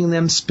asking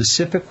them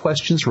specific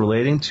questions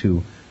relating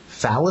to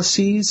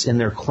fallacies in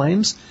their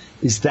claims,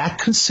 is that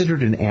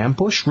considered an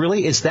ambush?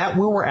 Really? Is that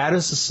where we're at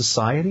as a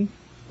society?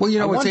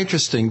 Well, it's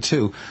interesting,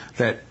 too,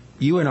 that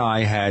you and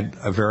I had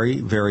a very,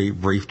 very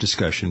brief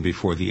discussion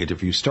before the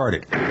interview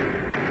started.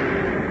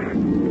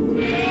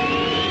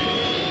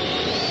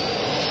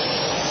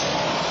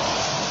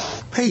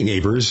 Hey,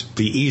 neighbors,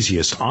 the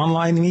easiest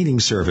online meeting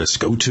service,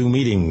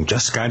 GoToMeeting,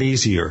 just got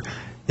easier.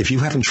 If you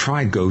haven't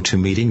tried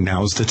GoToMeeting,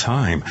 now's the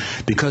time,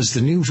 because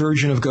the new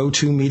version of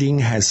GoToMeeting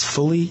has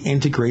fully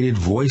integrated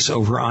voice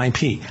over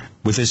IP.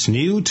 With this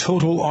new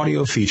total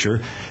audio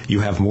feature,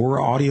 you have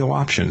more audio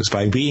options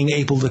by being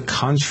able to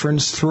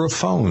conference through a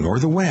phone or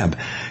the web,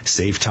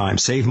 save time,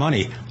 save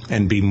money,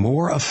 and be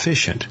more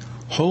efficient.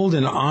 Hold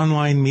an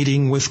online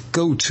meeting with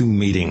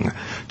GoToMeeting.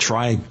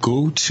 Try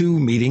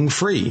GoToMeeting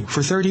free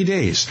for 30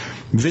 days.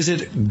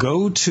 Visit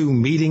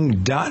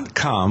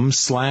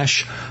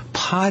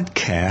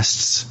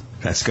gotomeeting.com/podcasts.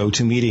 That's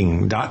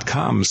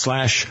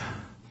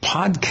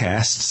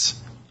gotomeeting.com/podcasts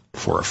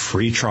for a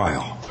free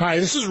trial. Hi,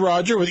 this is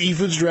Roger with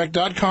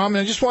eFoodsDirect.com,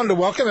 and I just wanted to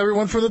welcome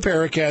everyone from the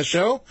Paracast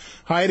Show.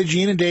 Hi to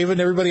Gene and David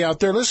and everybody out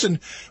there. Listen,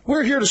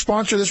 we're here to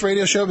sponsor this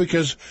radio show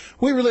because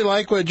we really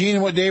like what Gene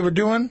and what Dave are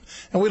doing,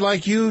 and we'd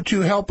like you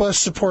to help us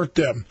support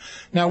them.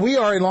 Now, we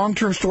are a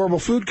long-term storable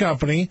food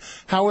company.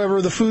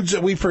 However, the foods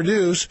that we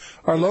produce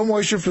are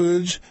low-moisture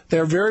foods.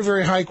 They're very,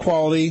 very high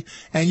quality,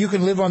 and you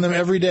can live on them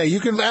every day. You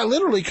can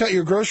literally cut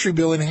your grocery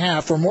bill in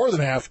half or more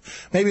than half,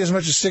 maybe as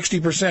much as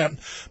 60%,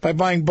 by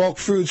buying bulk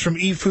foods from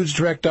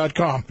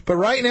eFoodsDirect.com. But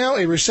right now,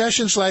 a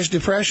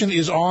recession/depression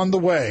is on the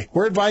way.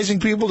 We're advising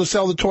people to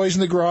sell the toys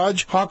in the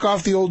garage, hawk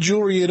off the old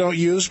jewelry you don't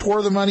use,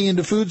 pour the money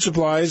into food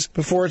supplies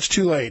before it's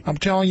too late. I'm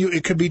telling you,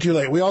 it could be too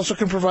late. We also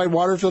can provide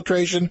water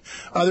filtration,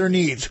 other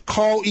needs.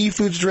 Call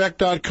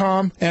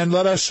eFoodsDirect.com and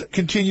let us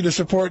continue to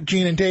support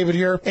Gene and David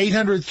here.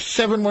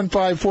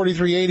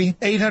 800-715-4380,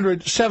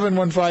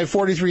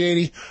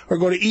 800-715-4380, or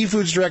go to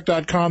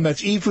eFoodsDirect.com.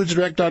 That's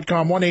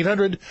eFoodsDirect.com,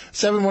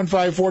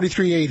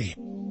 1-800-715-4380.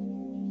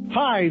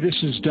 Hi, this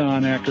is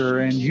Don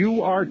Ecker, and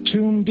you are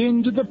tuned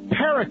into the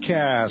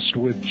Paracast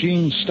with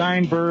Gene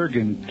Steinberg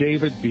and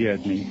David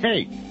Biedney.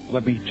 Hey,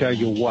 let me tell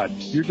you what,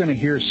 you're going to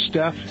hear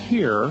stuff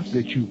here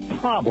that you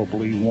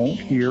probably won't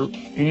hear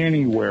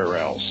anywhere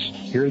else.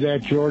 Hear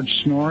that, George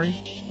Snorri?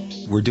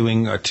 We're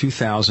doing a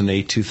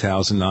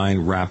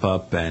 2008-2009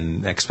 wrap-up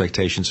and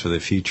expectations for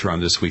the future on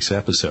this week's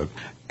episode.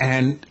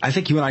 And I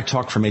think you and I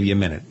talked for maybe a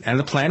minute. And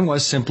the plan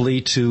was simply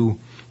to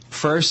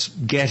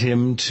first get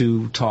him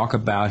to talk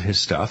about his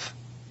stuff,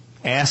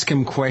 ask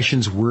him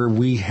questions where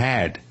we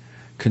had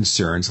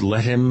concerns,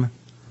 let him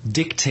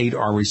dictate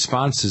our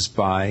responses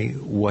by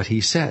what he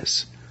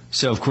says.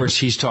 So, of course,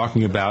 he's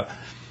talking about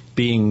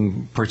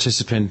being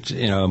participant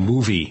in a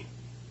movie,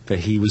 that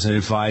he was an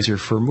advisor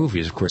for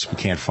movies. Of course, we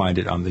can't find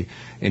it on the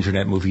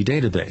Internet Movie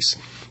Database.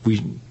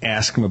 We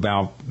ask him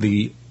about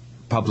the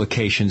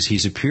publications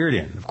he's appeared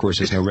in. Of course,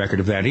 there's no record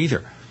of that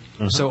either.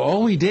 So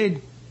all we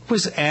did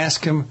was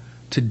ask him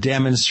to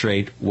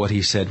demonstrate what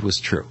he said was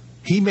true.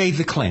 He made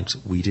the claims.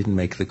 We didn't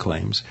make the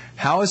claims.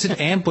 How is it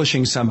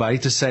ambushing somebody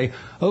to say,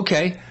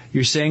 okay,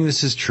 you're saying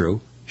this is true,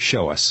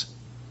 show us?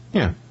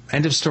 Yeah.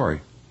 End of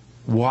story.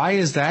 Why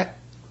is that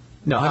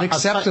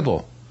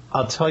unacceptable?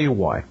 I'll tell you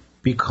why.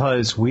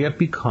 Because we have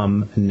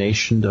become a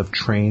nation of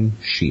trained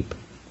sheep.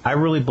 I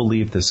really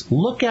believe this.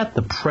 Look at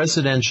the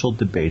presidential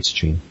debates,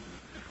 Gene,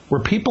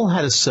 where people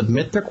had to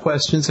submit their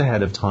questions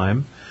ahead of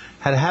time,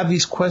 had to have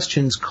these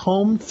questions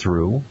combed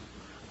through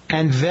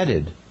and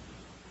vetted.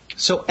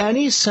 So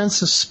any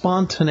sense of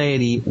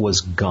spontaneity was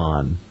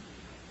gone.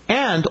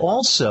 And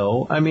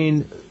also, I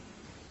mean,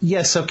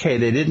 yes, okay,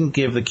 they didn't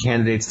give the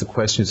candidates the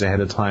questions ahead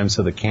of time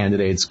so the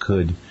candidates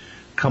could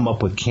come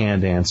up with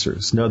canned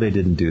answers. No, they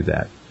didn't do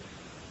that.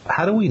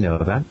 How do we know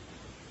that?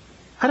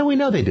 How do we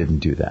know they didn't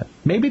do that?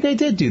 Maybe they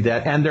did do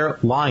that and they're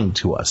lying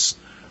to us.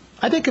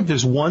 I think if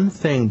there's one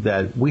thing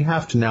that we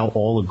have to now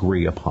all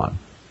agree upon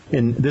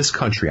in this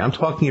country, I'm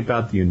talking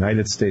about the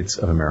United States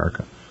of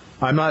America.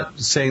 I'm not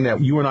saying that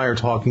you and I are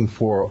talking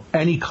for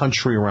any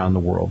country around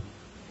the world,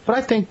 but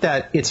I think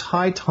that it's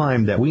high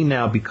time that we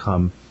now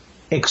become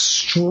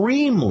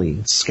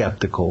extremely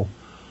skeptical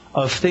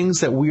of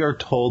things that we are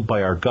told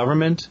by our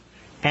government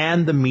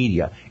and the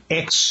media.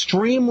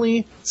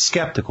 Extremely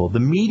skeptical. The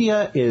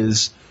media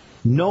is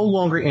no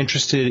longer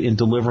interested in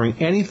delivering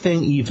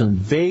anything even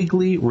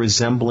vaguely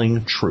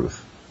resembling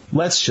truth.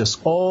 Let's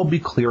just all be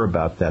clear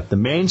about that. The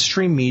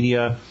mainstream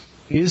media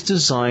is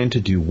designed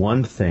to do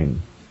one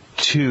thing: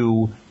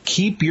 to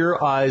keep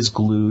your eyes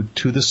glued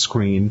to the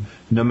screen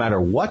no matter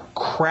what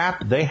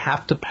crap they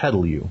have to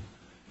peddle you.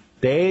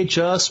 They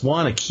just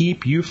want to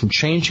keep you from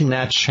changing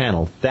that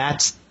channel.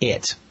 That's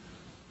it.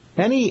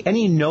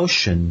 Any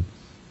notion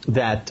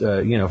that,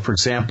 for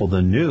example,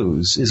 the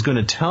news is going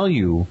to tell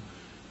you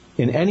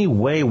in any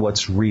way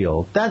what's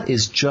real, that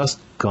is just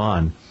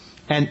gone.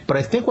 But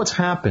I think what's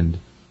happened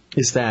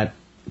is that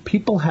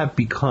people have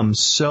become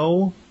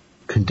so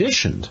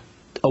conditioned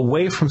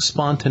away from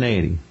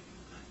spontaneity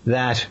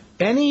that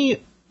any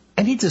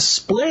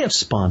display of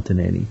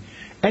spontaneity,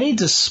 any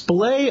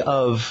display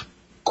of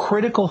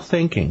critical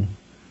thinking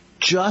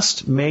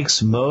just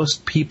makes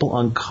most people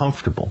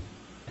uncomfortable.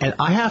 And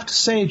I have to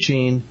say,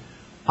 Gene,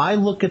 I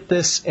look at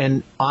this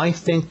and I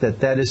think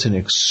that is an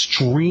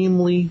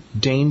extremely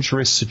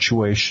dangerous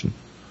situation.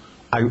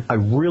 I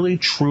really,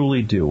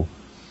 truly do.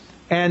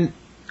 And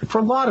for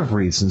a lot of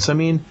reasons. I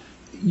mean,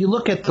 you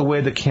look at the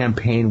way the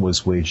campaign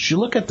was waged. You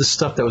look at the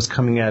stuff that was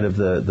coming out of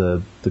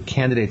the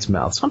candidates'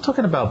 mouths. I'm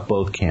talking about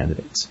both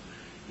candidates.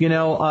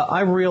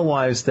 I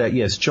realized that,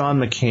 yes, John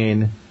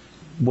McCain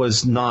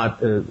was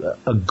not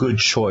a good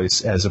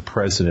choice as a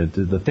president.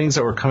 The things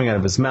that were coming out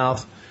of his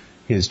mouth,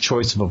 his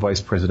choice of a vice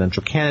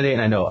presidential candidate,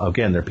 and I know,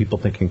 again, there are people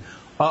thinking,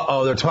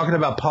 they're talking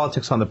about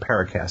politics on the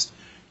Paracast.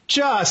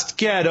 Just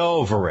get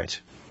over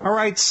it. All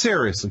right,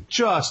 seriously,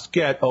 just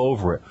get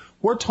over it.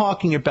 We're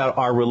talking about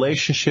our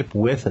relationship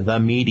with the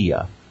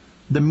media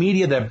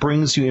that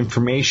brings you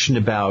information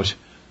about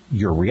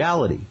your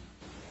reality,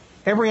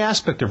 every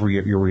aspect of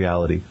your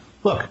reality.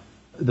 Look,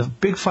 the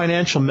big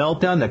financial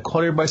meltdown that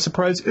caught everybody by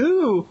surprise.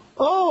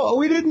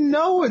 We didn't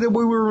know that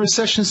we were in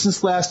recession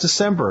since last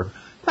December.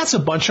 That's a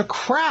bunch of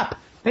crap.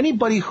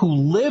 Anybody who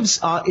lives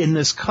in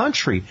this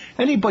country,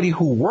 anybody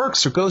who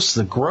works or goes to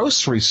the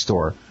grocery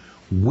store,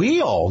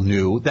 we all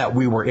knew that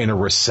we were in a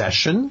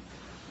recession.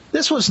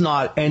 This was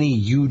not any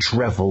huge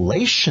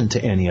revelation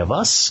to any of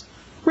us.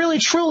 Really,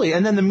 truly.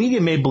 And then the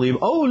media made believe,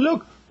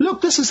 look,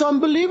 this is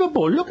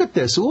unbelievable. Look at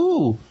this.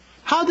 Ooh,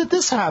 how did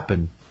this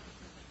happen?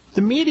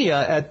 The media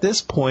at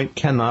this point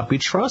cannot be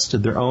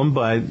trusted. They're owned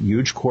by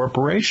huge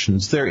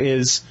corporations. There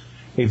is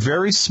a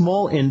very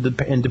small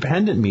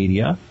independent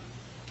media,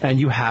 and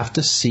you have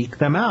to seek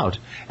them out.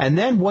 And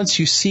then once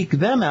you seek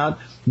them out,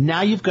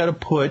 now you've got to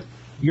put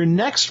your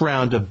next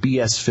round of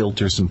BS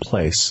filters in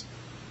place,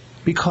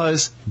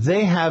 because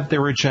they have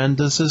their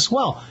agendas as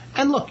well.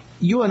 And look,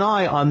 you and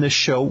I on this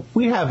show,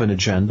 we have an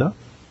agenda.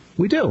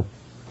 We do.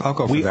 I'll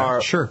go for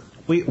that. Sure.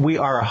 We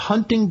are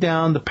hunting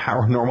down the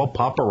paranormal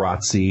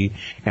paparazzi,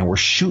 and we're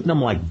shooting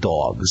them like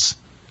dogs.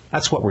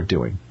 That's what we're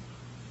doing.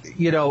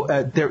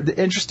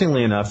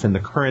 Interestingly enough, in the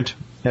current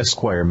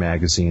Esquire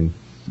magazine,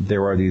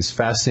 there are these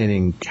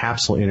fascinating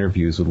capsule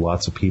interviews with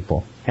lots of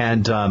people.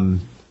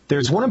 And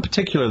there's one in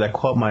particular that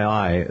caught my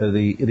eye,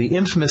 the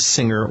infamous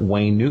singer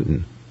Wayne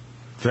Newton.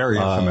 Very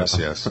infamous,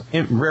 yes.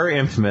 Very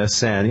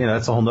infamous, and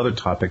that's a whole other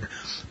topic.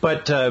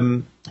 But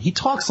he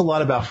talks a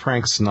lot about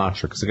Frank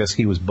Sinatra, because I guess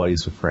he was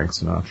buddies with Frank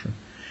Sinatra.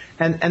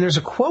 And there's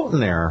a quote in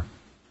there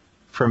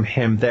from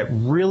him that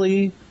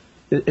really,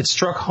 it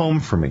struck home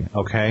for me,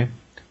 okay?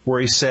 Where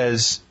he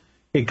says,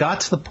 it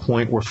got to the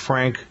point where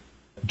Frank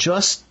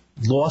just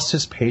lost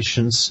his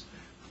patience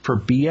for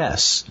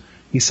BS.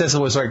 He says it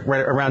was like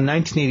right around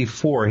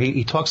 1984.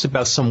 He talks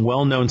about some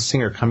well-known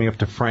singer coming up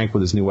to Frank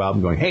with his new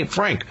album going, hey,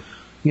 Frank,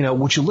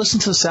 would you listen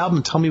to this album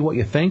and tell me what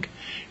you think?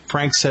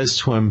 Frank says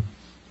to him,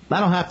 I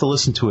don't have to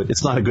listen to it.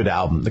 It's not a good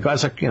album. The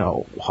guy's like,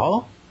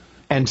 huh?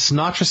 And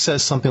Sinatra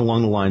says something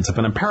along the lines of,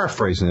 and I'm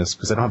paraphrasing this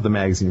because I don't have the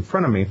magazine in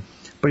front of me,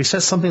 but he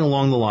says something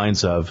along the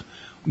lines of,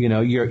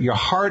 your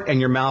heart and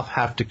your mouth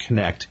have to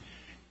connect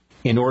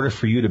in order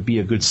for you to be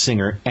a good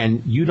singer,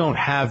 and you don't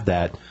have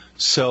that.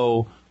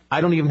 So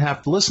I don't even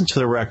have to listen to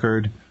the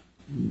record.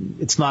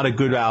 It's not a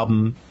good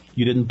album.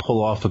 You didn't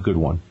pull off a good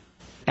one.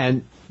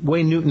 And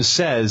Wayne Newton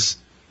says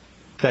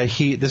that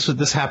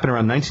this happened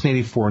around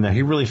 1984. Now,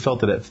 he really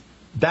felt that at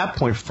that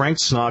point, Frank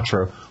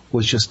Sinatra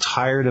was just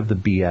tired of the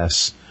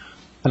BS.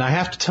 And I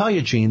have to tell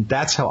you, Gene,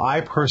 that's how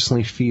I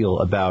personally feel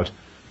about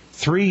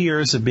 3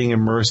 years of being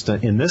immersed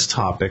in this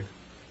topic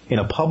in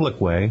a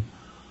public way.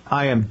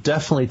 I am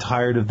definitely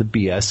tired of the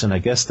BS, and I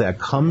guess that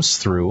comes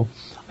through.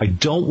 I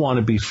don't want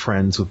to be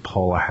friends with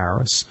Paula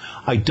Harris.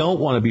 I don't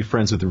want to be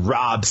friends with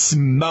Rob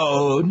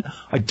Simone.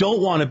 I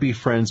don't want to be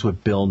friends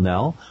with Bill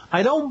Nell.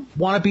 I don't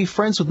want to be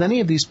friends with any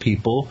of these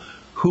people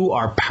who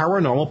are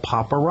paranormal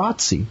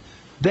paparazzi.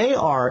 They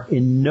are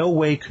in no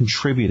way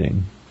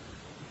contributing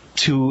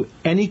to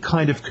any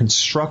kind of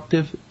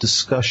constructive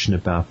discussion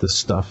about this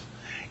stuff.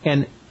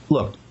 And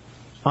look,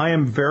 I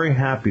am very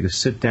happy to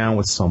sit down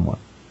with someone.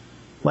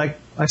 Like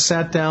I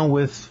sat down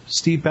with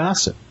Steve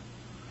Bassett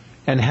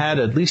and had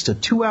at least a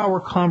 2-hour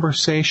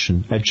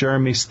conversation at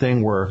Jeremy's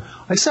thing where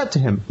I said to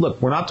him,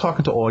 look, we're not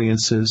talking to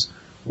audiences.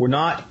 We're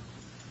not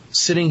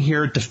sitting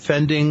here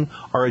defending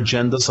our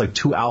agendas like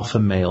two alpha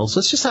males.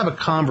 Let's just have a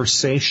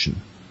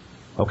conversation,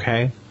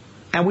 okay?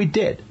 And we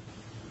did.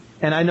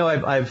 And I know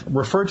I've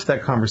referred to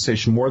that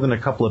conversation more than a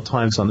couple of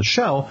times on the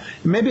show.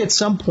 And maybe at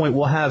some point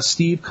we'll have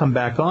Steve come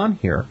back on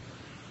here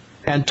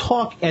and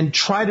talk and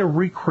try to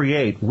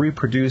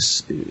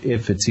reproduce,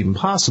 if it's even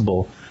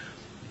possible,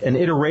 an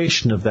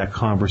iteration of that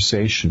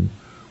conversation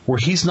where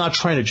he's not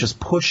trying to just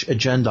push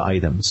agenda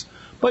items.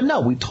 But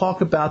no, we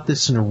talk about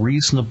this in a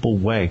reasonable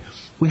way.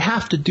 We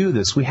have to do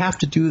this. We have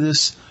to do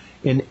this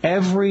in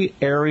every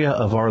area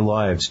of our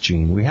lives,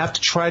 Gene. We have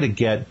to try to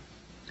get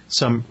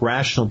some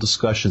rational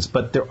discussions.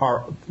 But there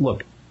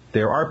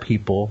are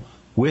people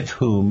with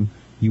whom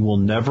you will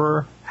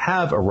never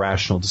have a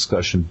rational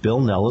discussion. Bill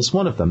Nell is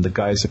one of them. The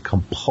guy is a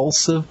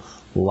compulsive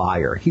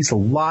liar. He's a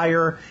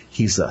liar.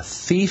 He's a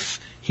thief.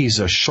 He's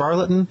a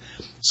charlatan.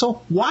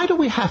 So why do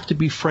we have to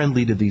be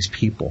friendly to these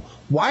people?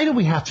 Why do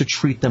we have to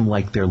treat them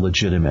like they're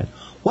legitimate?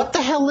 What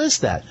the hell is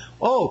that?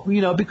 Oh,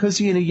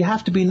 because you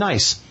have to be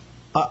nice.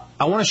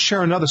 I want to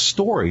share another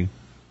story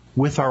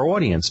with our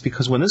audience,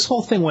 because when this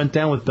whole thing went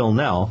down with Bill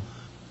Nell,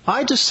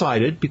 I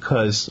decided,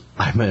 because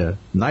I'm a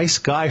nice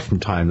guy from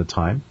time to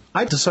time,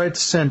 I decided to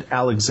send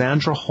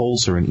Alexandra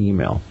Holzer an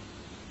email,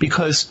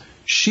 because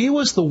she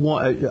was the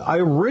one. I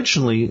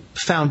originally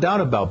found out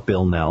about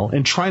Bill Nell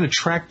and trying to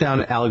track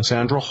down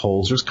Alexandra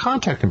Holzer's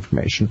contact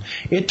information.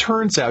 It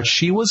turns out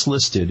she was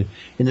listed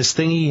in this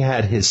thing he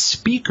had, his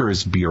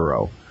speakers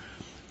bureau.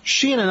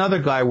 She and another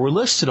guy were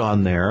listed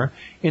on there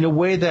in a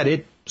way that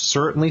it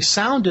certainly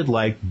sounded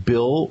like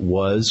Bill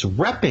was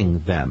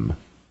repping them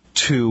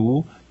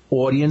to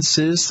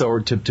audiences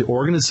or to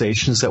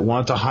organizations that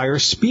wanted to hire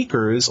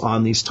speakers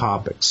on these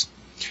topics.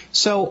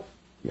 So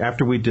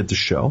after we did the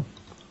show,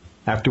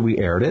 after we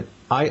aired it,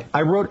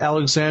 I wrote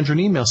Alexandra an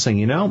email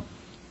saying,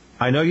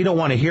 I know you don't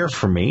want to hear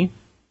from me,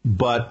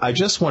 but I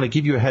just want to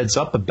give you a heads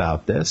up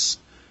about this,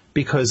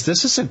 because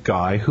this is a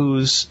guy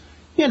who's,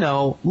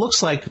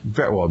 looks like,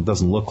 it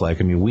doesn't look like,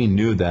 we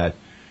knew that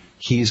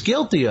he's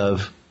guilty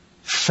of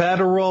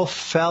federal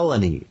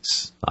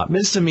felonies, not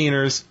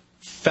misdemeanors,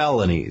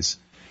 felonies.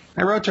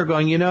 I wrote to her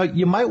going,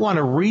 you might want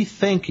to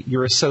rethink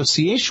your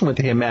association with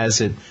him,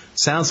 as it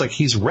sounds like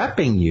he's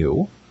repping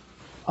you.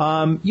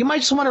 You might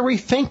just want to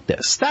rethink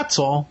this. That's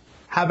all.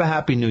 Have a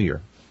happy New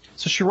Year.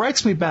 So she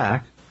writes me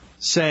back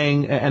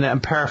saying, and I'm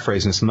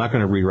paraphrasing this, I'm not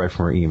going to rewrite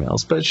from her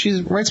emails, but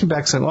she writes me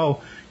back saying,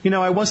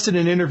 I once did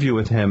an interview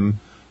with him.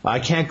 I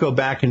can't go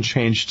back and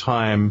change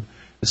time,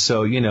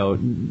 so,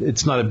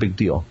 it's not a big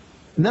deal.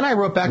 And then I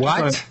wrote back to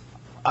her.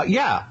 What?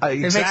 Yeah,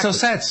 exactly. It makes no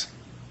sense.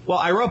 Well,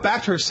 I wrote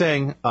back to her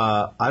saying,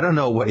 I don't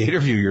know what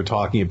interview you're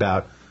talking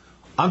about.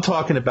 I'm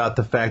talking about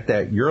the fact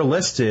that you're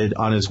listed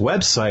on his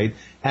website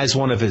as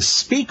one of his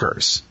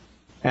speakers.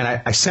 And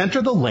I sent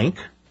her the link,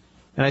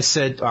 and I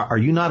said, are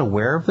you not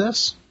aware of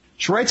this?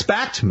 She writes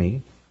back to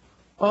me,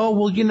 oh,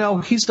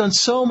 well, he's done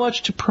so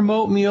much to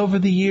promote me over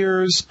the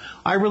years.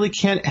 I really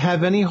can't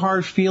have any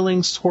hard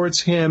feelings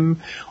towards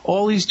him.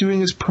 All he's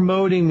doing is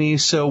promoting me.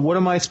 So what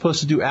am I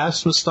supposed to do?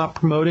 Ask him to stop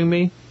promoting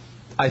me?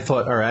 I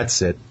thought, all right,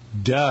 that's it.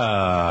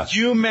 Duh.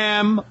 You,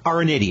 ma'am, are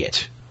an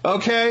idiot.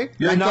 Okay?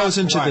 That goes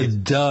into the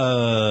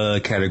duh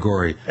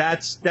category.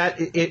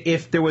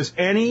 If there was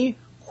any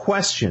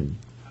question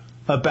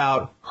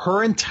about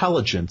her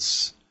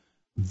intelligence,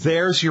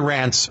 there's your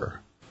answer.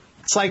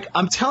 It's like,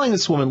 I'm telling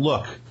this woman,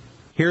 look,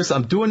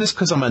 I'm doing this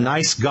because I'm a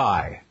nice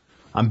guy.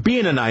 I'm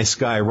being a nice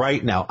guy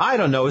right now. I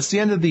don't know. It's the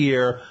end of the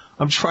year.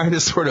 I'm trying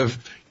to sort of,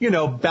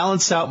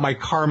 balance out my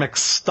karmic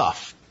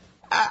stuff.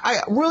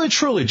 I really,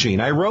 truly, Gene,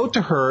 I wrote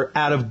to her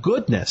out of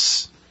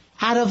goodness,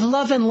 out of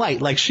love and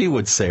light, like she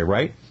would say,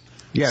 right?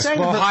 Yes,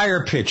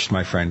 higher pitched,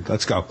 my friend.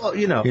 Let's go.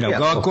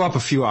 Well, go up a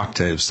few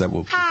octaves. That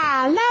will.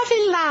 Love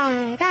and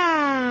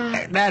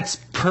light. That's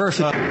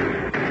perfect.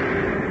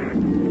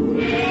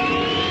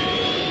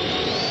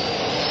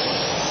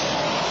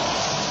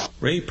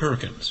 Ray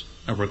Perkins,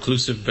 a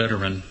reclusive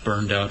veteran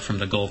burned out from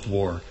the Gulf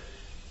War,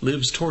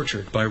 lives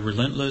tortured by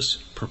relentless,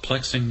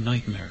 perplexing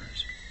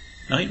nightmares.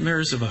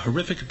 Nightmares of a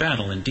horrific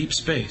battle in deep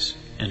space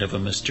and of a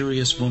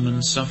mysterious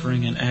woman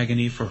suffering in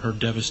agony for her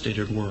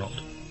devastated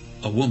world.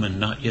 A woman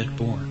not yet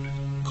born,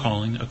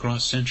 calling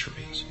across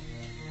centuries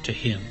to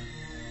him.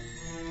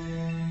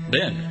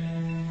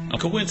 Then, a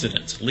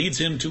coincidence leads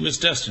him to his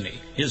destiny,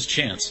 his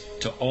chance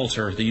to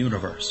alter the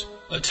universe.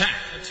 Attack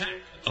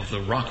of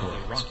the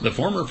Rockoids. The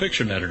former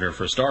fiction editor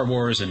for Star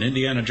Wars and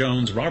Indiana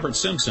Jones, Robert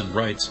Simpson,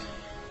 writes,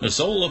 "The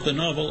soul of the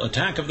novel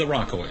Attack of the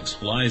Rockoids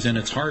lies in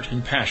its heart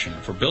and passion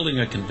for building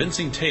a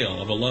convincing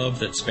tale of a love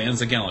that spans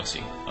the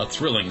galaxy. A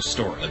thrilling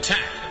story.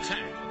 Attack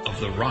of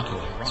the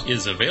Rockoids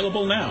is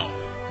available now.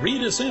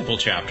 Read a sample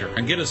chapter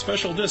and get a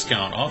special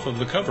discount off of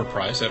the cover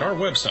price at our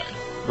website,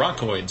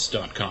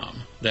 rockoids.com.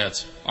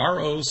 That's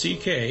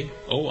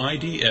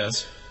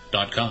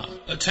ROCKOIDS.com.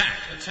 Attack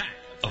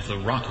of the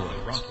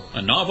Rockoids,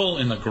 a novel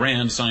in the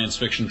grand science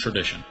fiction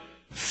tradition."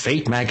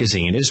 Fate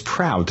magazine is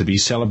proud to be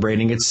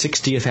celebrating its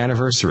 60th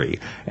anniversary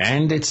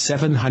and its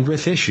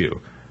 700th issue.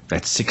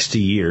 That's 60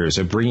 years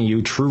of bringing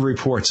you true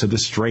reports of the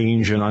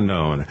strange and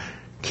unknown.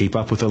 Keep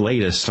up with the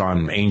latest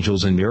on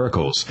angels and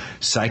miracles,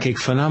 psychic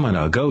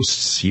phenomena,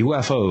 ghosts,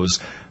 UFOs,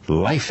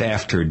 life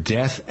after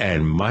death,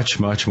 and much,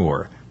 much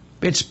more.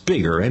 It's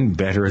bigger and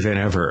better than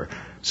ever.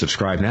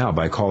 Subscribe now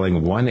by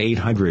calling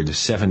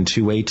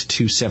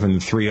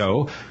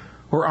 1-800-728-2730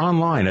 or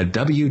online at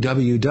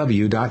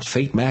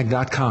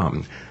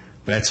www.fatemag.com.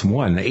 That's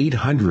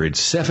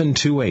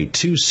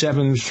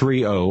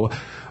 1-800-728-2730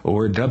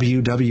 or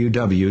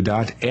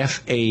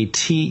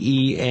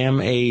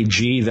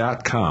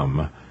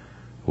www.fatemag.com.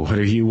 What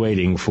are you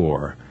waiting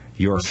for?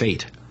 Your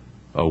fate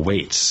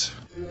awaits.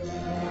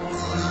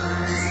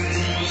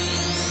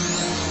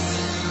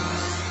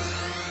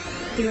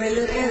 You're in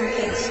the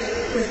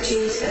Paracast with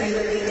Gene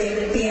Steinberg and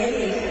David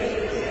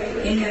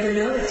Biedney. You never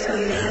know what's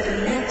going to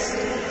happen next.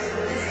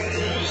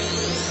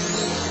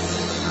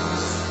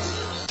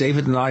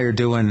 David and I are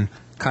doing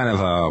kind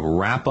of a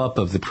wrap-up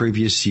of the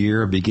previous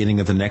year, beginning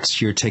of the next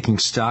year, taking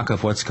stock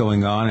of what's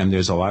going on, and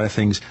there's a lot of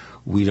things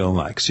we don't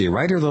like. So you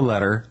write her the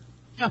letter,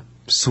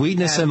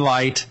 sweetness and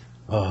light,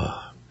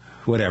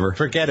 whatever.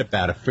 Forget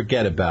about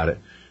it.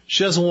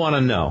 She doesn't want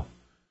to know.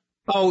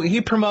 Oh,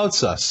 he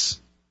promotes us.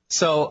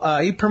 So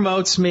he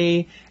promotes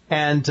me,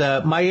 and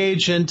my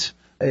agent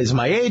is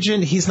my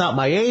agent. He's not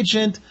my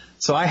agent,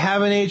 so I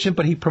have an agent,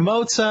 but he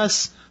promotes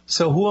us.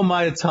 So who am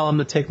I to tell him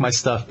to take my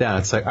stuff down?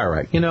 It's like, all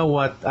right, you know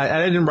what?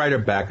 I didn't write her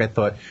back. I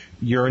thought,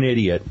 you're an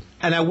idiot.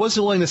 And I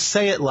wasn't willing to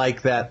say it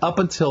like that up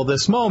until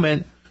this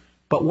moment.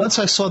 But once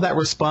I saw that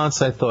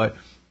response, I thought,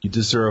 you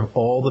deserve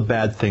all the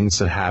bad things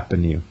that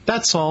happen to you.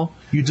 That's all.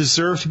 You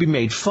deserve to be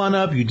made fun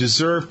of. You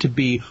deserve to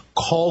be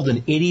called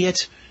an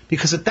idiot.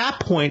 Because at that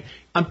point,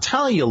 I'm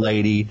telling you,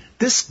 lady,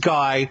 this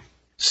guy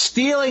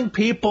stealing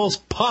people's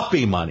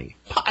puppy money.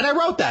 And I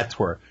wrote that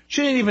to her.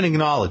 She didn't even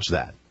acknowledge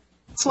that.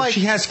 It's like,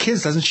 she has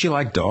kids. Doesn't she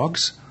like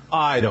dogs?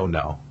 I don't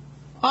know.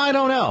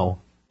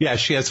 Yeah,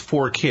 she has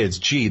 4 kids.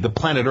 Gee, the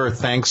planet Earth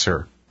thanks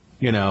her.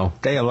 You know.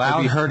 They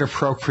allowed her to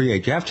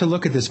procreate. You have to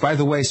look at this. By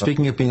the way,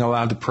 speaking of being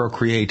allowed to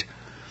procreate,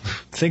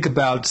 think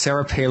about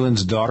Sarah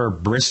Palin's daughter,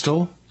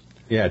 Bristol.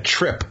 Yeah,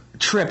 Trip.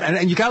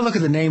 And you got to look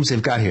at the names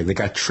they've got here. They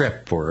got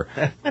Trip or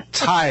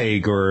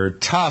Tig or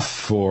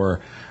Tough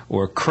or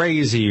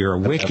Crazy or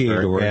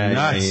Wicked or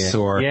Nuts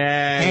or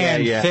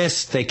Hand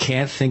Fist. They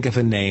can't think of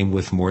a name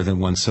with more than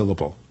one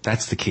syllable.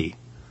 That's the key.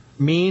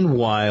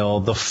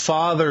 Meanwhile, the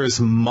father's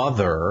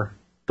mother,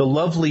 the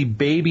lovely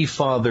baby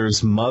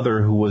father's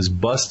mother who was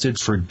busted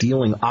for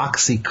dealing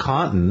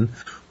OxyContin,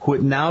 who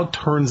it now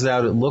turns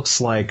out it looks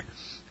like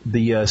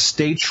the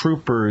state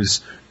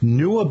troopers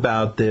knew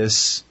about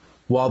this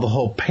while the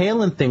whole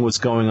Palin thing was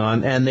going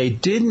on, and they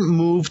didn't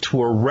move to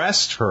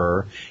arrest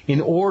her in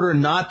order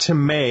not to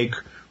make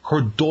her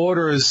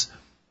daughter's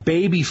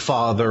baby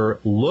father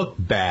look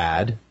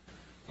bad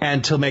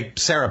and to make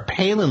Sarah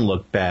Palin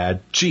look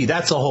bad. Gee,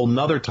 that's a whole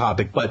nother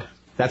topic. But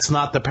That's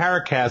not the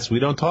Paracast. We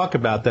don't talk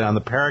about that on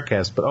the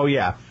Paracast. But, oh,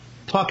 yeah,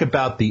 talk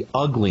about the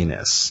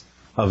ugliness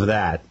of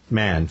that.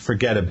 Man,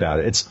 forget about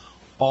it. It's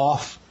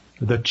off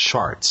the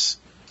charts.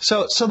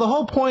 So the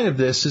whole point of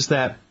this is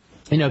that,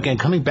 again,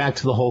 coming back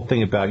to the whole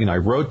thing about, I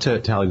wrote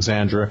to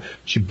Alexandra.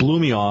 She blew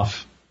me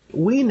off.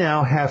 We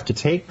now have to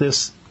take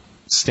this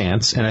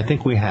stance, and I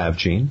think we have,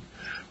 Gene,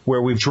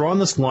 where we've drawn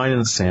this line in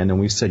the sand and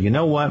we've said, you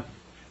know what?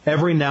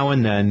 Every now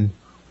and then,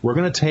 we're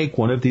going to take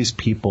one of these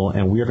people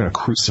and we are going to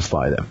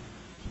crucify them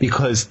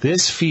because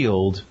this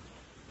field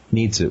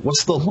needs it.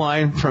 What's the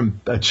line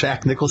from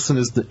Jack Nicholson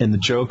in the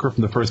Joker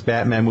from the first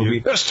Batman movie?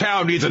 This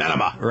town needs an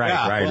enema. Right.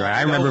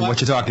 I remember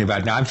what you're talking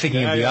about. Now, I'm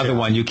thinking of the other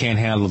one, You Can't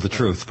Handle the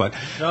Truth, but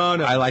no,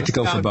 I like to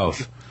go for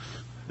both.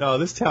 No,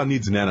 this town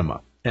needs an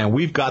enema. And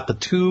we've got the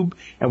tube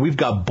and we've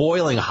got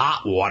boiling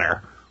hot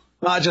water.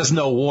 Not just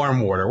no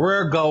warm water.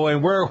 We're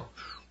going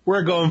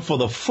for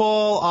the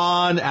full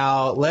on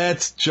out.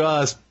 Let's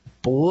just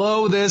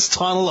blow this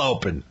tunnel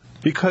open.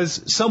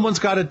 Because someone's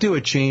got to do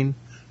it, Gene.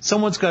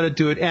 Someone's got to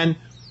do it. And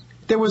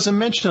there was a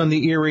mention on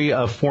the Erie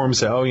forums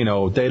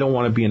that, they don't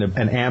want to be in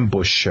an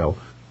ambush show.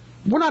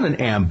 We're not an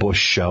ambush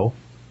show.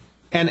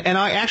 And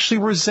I actually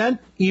resent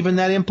even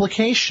that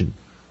implication.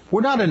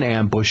 We're not an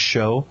ambush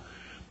show.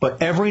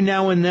 But every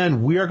now and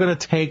then, we are going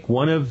to take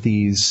one of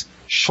these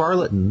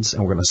charlatans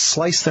and we're going to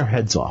slice their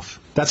heads off.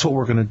 That's what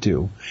we're going to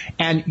do.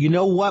 And you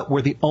know what?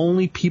 We're the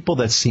only people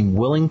that seem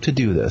willing to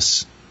do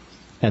this.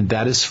 And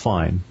that is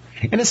fine.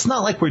 And it's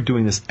not like we're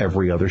doing this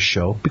every other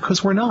show,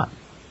 because we're not.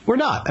 We're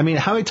not. I mean,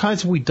 how many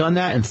times have we done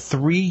that in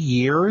 3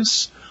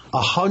 years?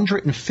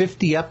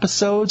 150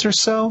 episodes or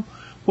so?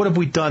 What have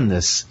we done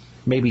this?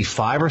 Maybe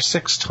 5 or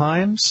 6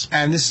 times?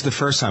 And this is the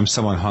first time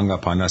someone hung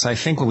up on us. I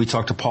think when we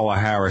talked to Paula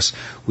Harris,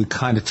 we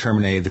kind of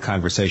terminated the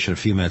conversation a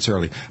few minutes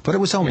early. But it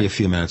was only a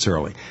few minutes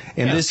early.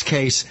 In this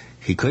case,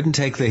 he couldn't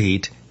take the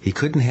heat. He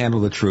couldn't handle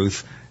the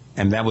truth.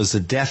 And that was the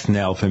death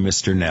knell for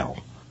Mr. Nell.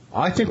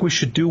 I think we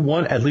should do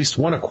at least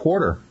one a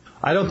quarter.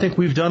 I don't think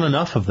we've done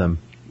enough of them.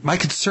 My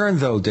concern,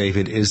 though,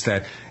 David, is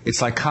that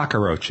it's like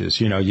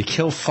cockroaches. You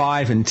kill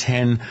 5 and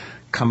 10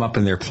 come up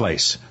in their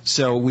place.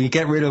 So we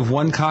get rid of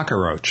 1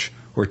 cockroach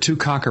or 2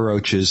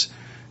 cockroaches,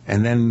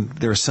 and then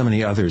there are so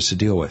many others to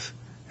deal with.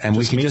 And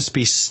we can just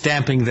be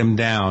stamping them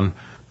down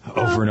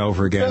over and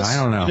over again. I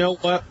don't know. You know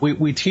what?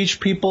 We teach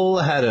people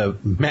how to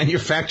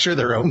manufacture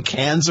their own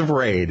cans of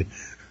Raid.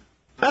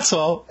 That's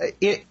all.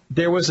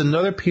 There was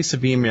another piece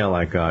of email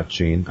I got,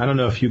 Gene. I don't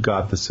know if you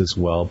got this as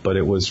well, but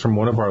it was from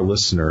one of our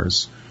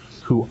listeners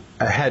who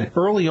had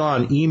early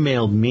on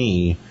emailed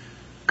me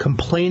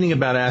complaining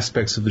about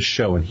aspects of the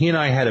show. And he and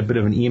I had a bit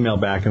of an email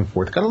back and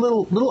forth. Got a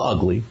little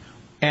ugly.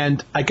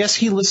 And I guess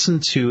he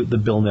listened to the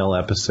Bill Nell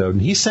episode,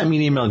 and he sent me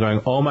an email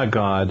going, oh, my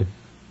God,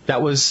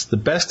 that was the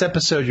best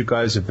episode you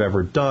guys have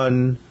ever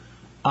done.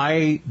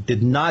 I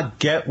did not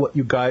get what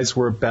you guys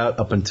were about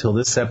up until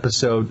this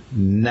episode.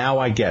 Now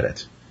I get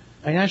it.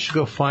 I should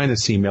go find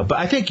this email. But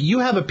I think you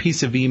have a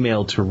piece of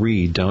email to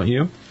read, don't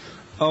you?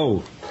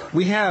 Oh,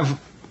 we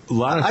have a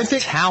lot of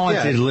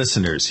talented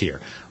listeners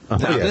here. Now,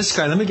 this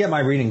guy, let me get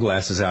my reading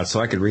glasses out so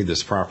I could read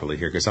this properly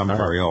here, because I'm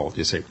very old,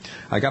 you see.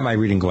 I got my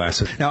reading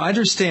glasses. Now, I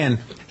understand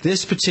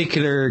this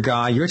particular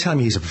guy, you're telling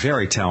me he's a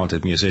very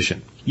talented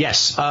musician.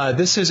 Yes.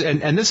 This is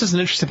an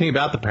interesting thing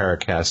about the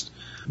Paracast.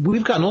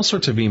 We've gotten all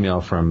sorts of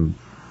email from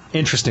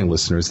interesting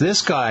listeners.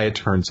 This guy, it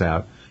turns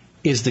out,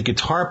 is the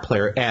guitar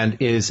player and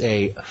is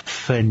a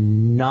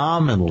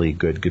phenomenally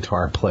good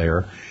guitar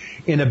player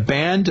in a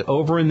band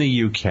over in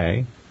the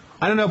UK.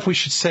 I don't know if we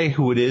should say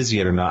who it is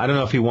yet or not. I don't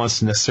know if he wants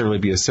to necessarily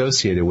be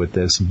associated with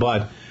this,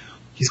 but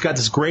he's got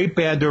this great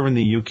band over in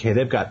the UK.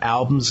 They've got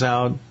albums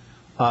out.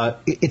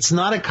 It's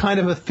not a kind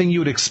of a thing you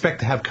would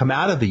expect to have come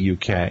out of the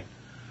UK.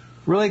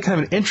 Really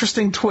kind of an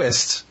interesting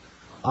twist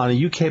on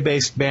a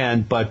UK-based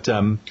band, but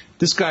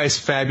this guy is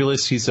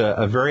fabulous. He's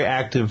a very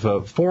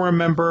active forum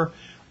member,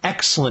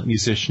 excellent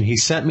musician. He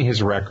sent me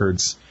his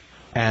records,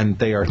 and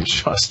they are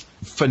just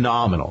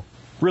phenomenal.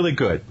 Really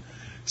good.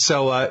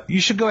 So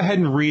you should go ahead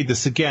and read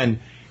this.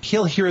 Again,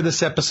 he'll hear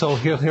this episode.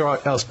 He'll hear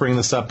us bring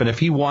this up, and if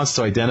he wants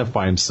to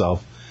identify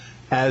himself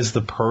as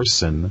the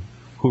person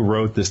who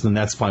wrote this, then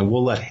that's fine.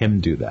 We'll let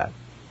him do that.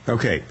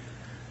 Okay.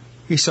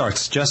 He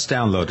starts, just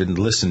downloaded and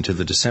listened to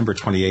the December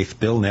 28th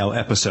Bill Nell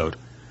episode.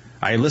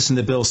 I listened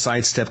to Bill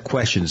sidestep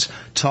questions,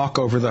 talk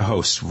over the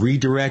host,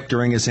 redirect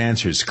during his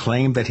answers,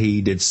 claim that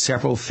he did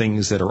several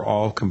things that are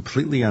all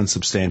completely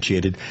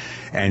unsubstantiated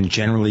and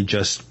generally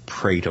just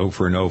prate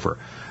over and over.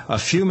 A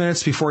few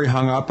minutes before he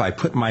hung up, I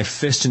put my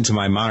fist into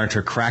my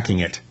monitor, cracking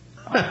it.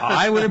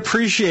 I would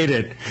appreciate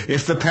it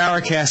if the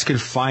Paracast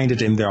could find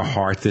it in their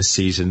heart this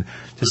season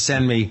to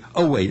send me,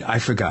 oh wait, I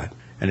forgot.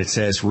 And it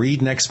says,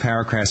 read next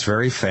Paracast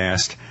very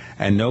fast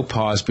and no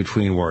pause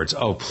between words.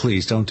 Oh,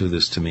 please don't do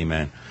this to me,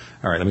 man.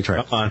 All right, let me try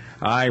it.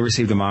 I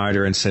received a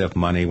monitor instead of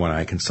money when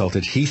I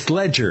consulted Heath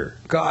Ledger.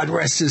 God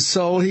rest his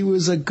soul. He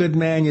was a good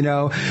man,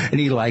 and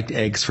he liked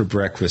eggs for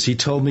breakfast. He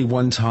told me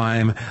one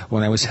time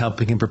when I was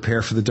helping him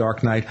prepare for The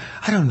Dark Knight,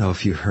 I don't know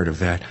if you heard of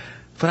that,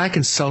 But I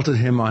consulted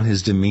him on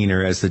his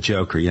demeanor as the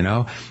Joker, you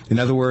know? In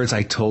other words,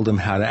 I told him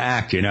how to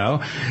act, you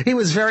know? He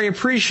was very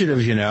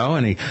appreciative, you know,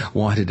 and he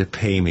wanted to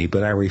pay me,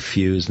 but I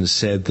refused and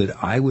said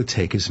that I would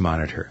take his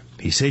monitor.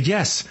 He said,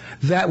 yes,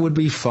 that would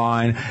be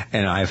fine,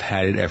 and I've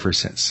had it ever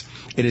since.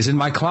 It is in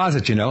my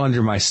closet, you know,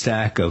 under my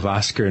stack of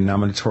Oscar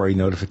nominatory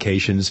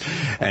notifications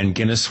and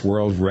Guinness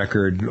World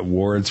Record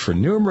awards for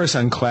numerous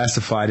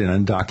unclassified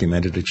and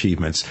undocumented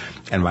achievements,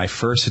 and my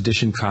first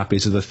edition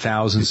copies of the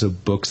thousands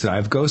of books that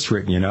I've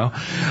ghostwritten, you know.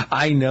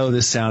 I know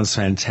this sounds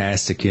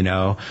fantastic, you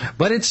know,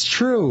 but it's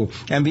true,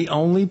 and the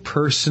only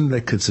person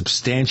that could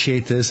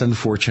substantiate this,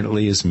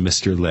 unfortunately, is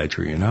Mr.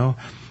 Ledger, you know.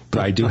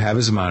 But I do have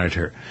his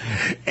monitor,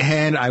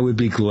 and I would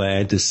be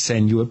glad to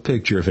send you a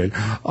picture of it,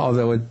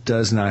 although it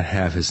does not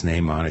have his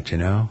name on it, you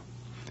know.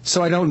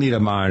 So I don't need a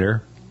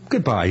monitor.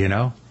 Goodbye, you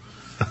know.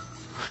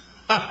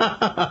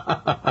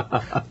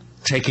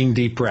 Taking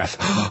deep breath.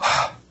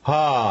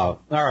 All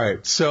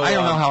right. So I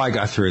don't know how I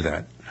got through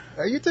that.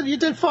 You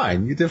did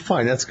fine. You did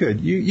fine. That's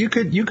good. You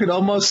could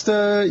almost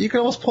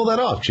pull that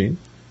off, Gene.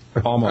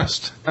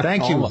 Almost.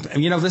 Thank you. Almost.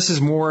 You know, this is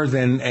more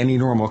than any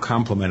normal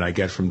compliment I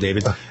get from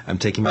David. I'm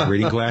taking my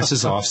reading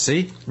glasses off.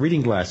 See?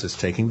 Reading glasses,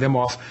 taking them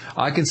off.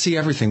 I can see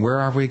everything. Where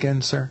are we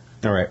again, sir?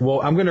 All right.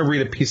 Well, I'm going to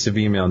read a piece of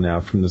email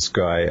now from this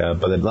guy.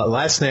 By the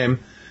last name,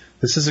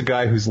 this is a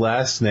guy whose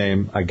last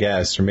name, I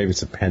guess, or maybe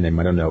it's a pen name,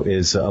 I don't know,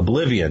 is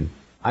Oblivion.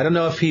 I don't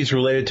know if he's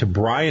related to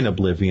Brian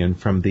Oblivion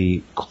from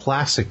the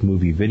classic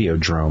movie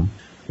Videodrome.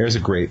 There's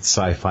a great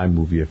sci-fi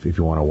movie if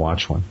you want to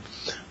watch one.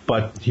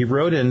 But he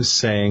wrote in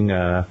saying,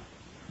 the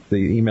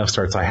email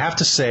starts, I have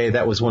to say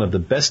that was one of the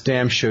best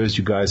damn shows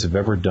you guys have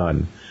ever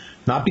done.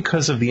 Not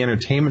because of the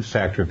entertainment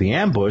factor of the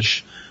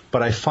ambush,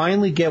 but I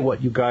finally get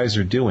what you guys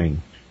are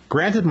doing.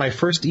 Granted, my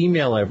first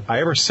email I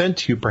ever sent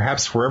to you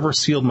perhaps forever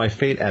sealed my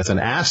fate as an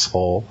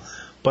asshole,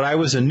 but I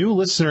was a new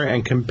listener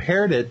and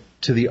compared it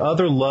to the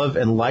other love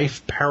and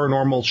life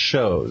paranormal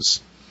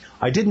shows.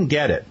 I didn't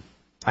get it.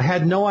 I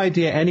had no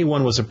idea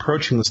anyone was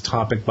approaching this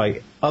topic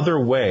by other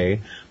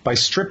way, by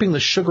stripping the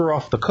sugar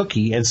off the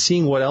cookie and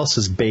seeing what else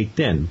is baked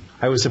in.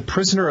 I was a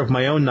prisoner of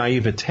my own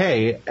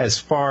naivete as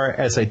far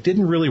as I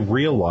didn't really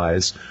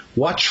realize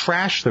what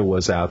trash there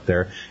was out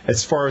there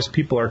as far as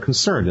people are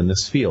concerned in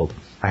this field.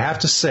 I have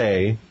to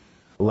say,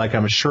 like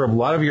I'm sure of a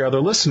lot of your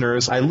other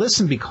listeners, I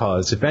listen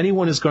because if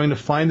anyone is going to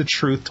find the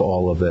truth to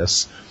all of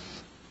this,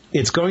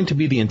 it's going to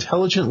be the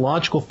intelligent,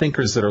 logical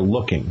thinkers that are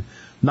looking,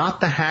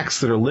 not the hacks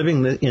that are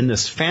living in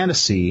this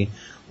fantasy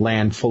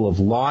land full of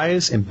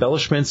lies,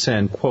 embellishments,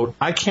 and, quote,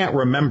 I can't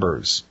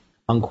remembers,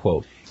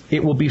 unquote.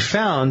 It will be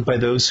found by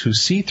those who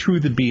see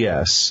through the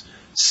BS,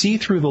 see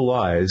through the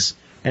lies,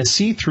 and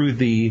see through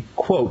the,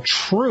 quote,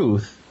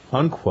 truth,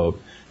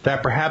 unquote,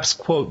 that perhaps,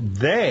 quote,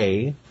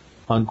 they,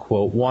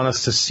 unquote, want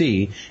us to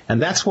see.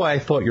 And that's why I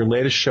thought your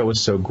latest show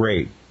was so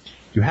great.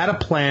 You had a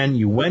plan,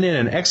 you went in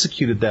and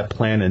executed that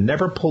plan and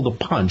never pulled a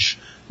punch,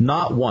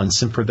 not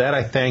once, and for that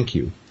I thank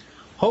you.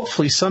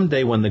 Hopefully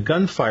someday when the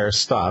gunfire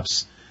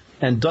stops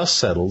and dust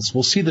settles,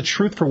 we'll see the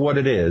truth for what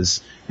it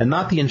is and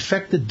not the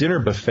infected dinner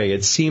buffet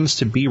it seems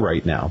to be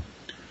right now.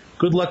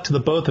 Good luck to the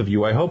both of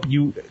you. I hope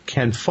you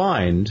can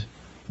find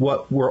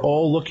what we're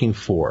all looking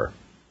for,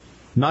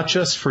 not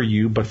just for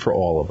you, but for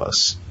all of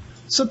us.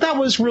 So that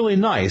was really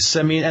nice.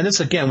 I mean, and this,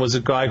 again, was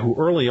a guy who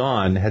early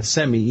on had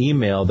sent me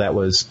email that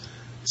was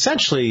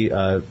essentially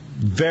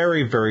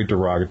very, very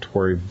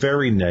derogatory,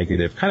 very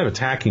negative, kind of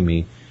attacking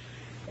me.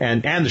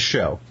 And the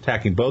show,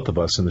 attacking both of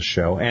us in the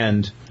show.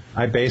 And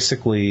I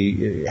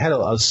basically had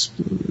a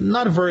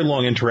not a very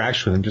long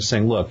interaction with him, just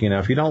saying, look,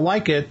 if you don't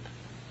like it,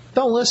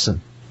 don't listen.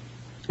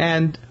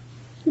 And,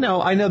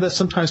 I know that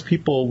sometimes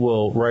people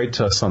will write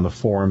to us on the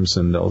forums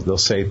and they'll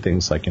say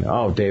things like,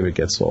 oh, David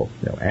gets all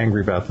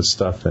angry about this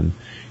stuff and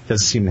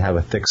doesn't seem to have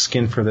a thick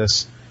skin for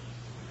this.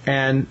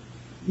 And,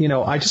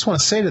 I just want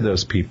to say to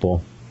those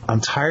people,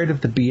 I'm tired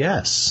of the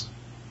BS.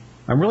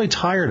 I'm really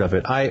tired of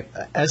it.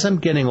 As I'm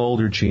getting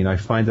older, Gene, I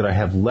find that I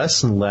have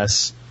less and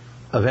less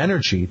of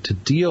energy to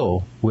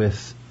deal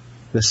with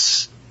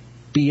this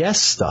BS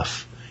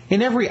stuff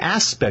in every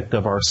aspect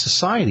of our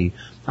society.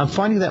 I'm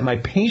finding that my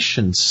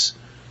patience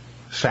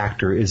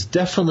factor is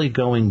definitely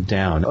going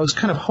down. I was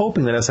kind of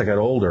hoping that as I got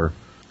older,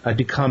 I'd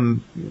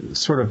become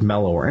sort of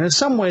mellower. And in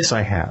some ways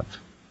I have.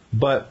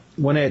 But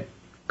when it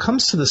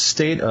comes to the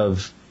state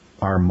of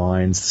our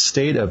minds, the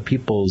state of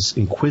people's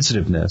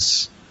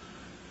inquisitiveness,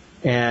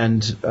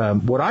 and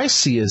what I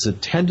see is a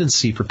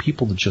tendency for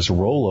people to just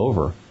roll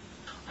over,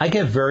 I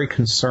get very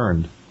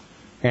concerned.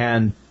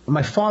 And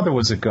my father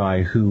was a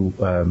guy who,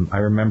 I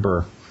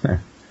remember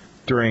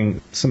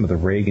during some of the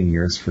Reagan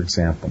years, for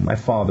example, my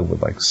father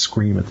would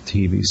scream at the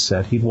TV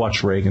set. He'd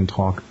watch Reagan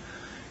talk.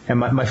 And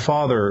my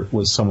father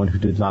was someone who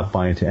did not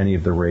buy into any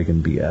of the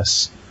Reagan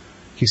BS.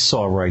 He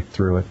saw right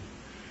through it.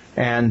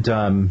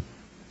 And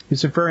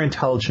he's a very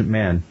intelligent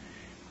man.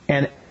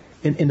 And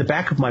in the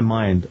back of my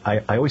mind,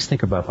 I always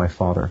think about my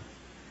father.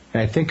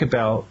 And I think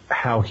about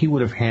how he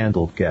would have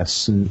handled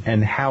guests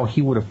and how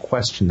he would have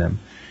questioned them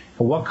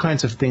and what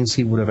kinds of things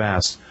he would have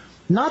asked.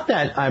 Not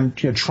that I'm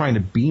trying to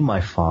be my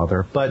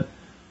father, but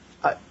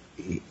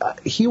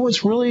he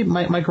was really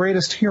my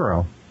greatest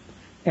hero.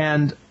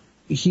 And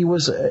he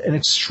was an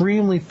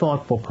extremely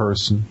thoughtful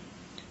person.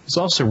 He's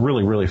also a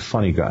really, really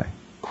funny guy.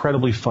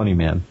 Incredibly funny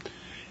man.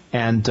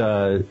 And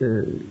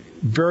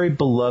very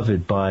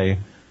beloved by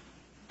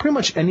pretty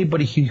much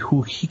anybody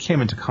who he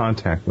came into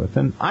contact with.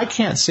 And I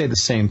can't say the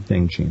same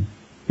thing, Gene.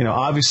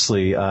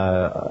 Obviously,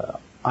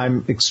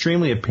 I'm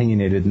extremely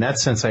opinionated. In that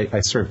sense,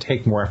 I sort of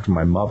take more after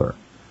my mother.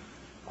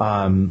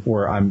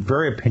 Where I'm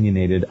very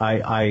opinionated.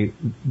 I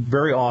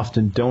very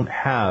often don't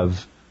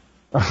have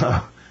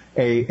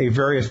a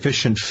very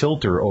efficient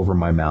filter over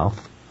my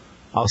mouth.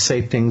 I'll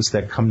say things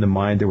that come to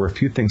mind. There were a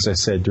few things I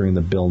said during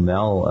the Bill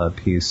Nell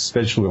piece,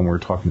 especially when we were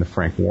talking to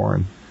Frank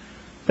Warren,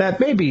 that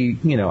maybe,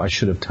 I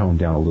should have toned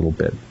down a little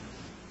bit.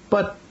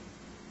 But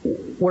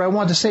what I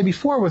wanted to say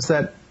before was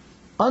that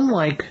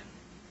unlike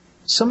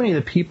so many of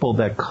the people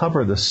that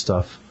cover this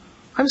stuff,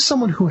 I'm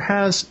someone who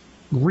has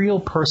real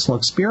personal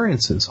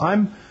experiences.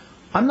 I'm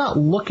not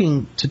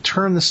looking to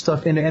turn this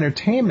stuff into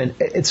entertainment.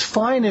 It's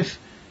fine if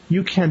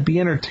you can be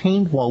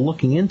entertained while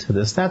looking into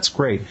this. That's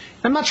great.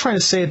 I'm not trying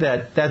to say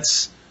that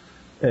that's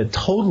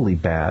totally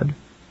bad.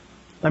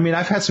 I mean,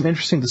 I've had some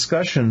interesting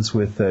discussions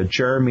with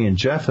Jeremy and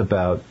Jeff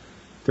about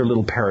their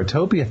little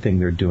Paratopia thing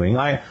they're doing.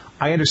 I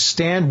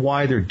understand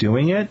why they're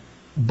doing it,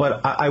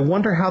 but I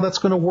wonder how that's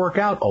going to work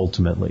out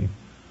ultimately.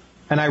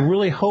 And I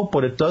really hope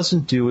what it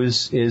doesn't do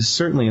is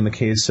certainly in the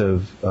case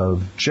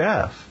of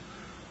Jeff,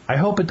 I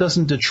hope it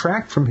doesn't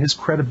detract from his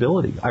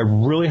credibility. I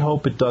really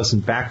hope it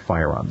doesn't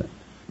backfire on them.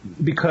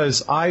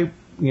 Because I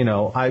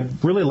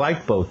really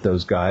like both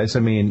those guys. I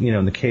mean,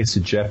 in the case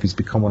of Jeff, he's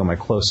become one of my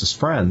closest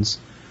friends.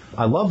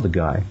 I love the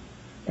guy.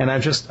 And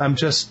I'm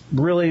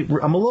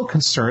a little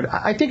concerned.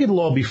 I think it'll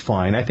all be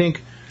fine. I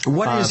think.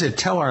 What is it?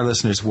 Tell our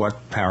listeners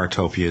what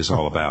Paratopia is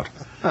all about.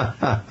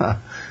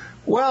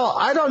 Well,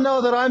 I don't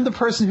know that I'm the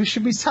person who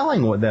should be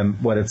telling them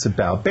what it's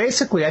about.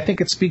 Basically, I think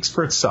it speaks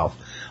for itself.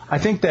 I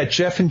think that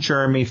Jeff and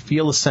Jeremy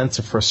feel a sense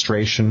of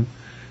frustration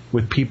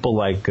with people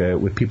like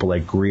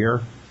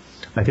Greer.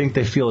 I think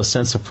they feel a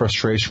sense of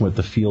frustration with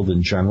the field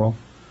in general.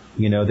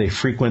 They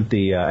frequent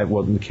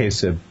in the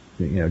case of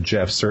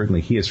Jeff,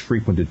 certainly he has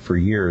frequented for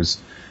years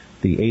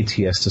the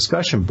ATS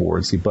discussion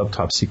boards, the above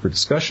top secret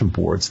discussion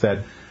boards that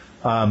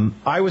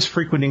I was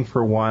frequenting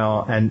for a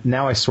while, and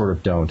now I sort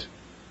of don't.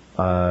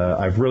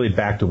 I've really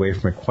backed away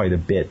from it quite a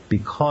bit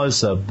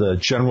because of the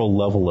general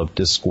level of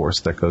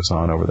discourse that goes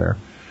on over there.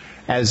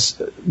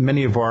 As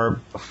many of our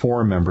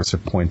forum members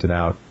have pointed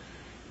out,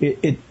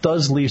 it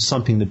does leave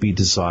something to be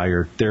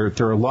desired. There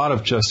are a lot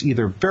of just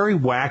either very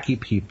wacky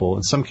people,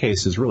 in some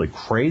cases really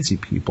crazy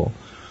people,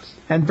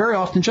 and very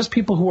often just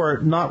people who are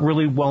not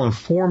really well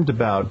informed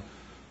about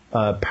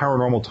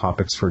paranormal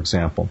topics, for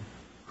example,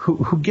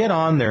 who get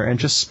on there and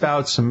just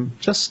spout some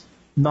just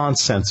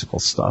nonsensical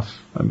stuff.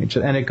 I mean,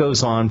 and it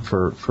goes on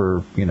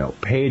for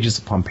pages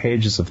upon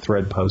pages of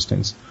thread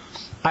postings.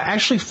 I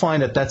actually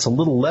find that that's a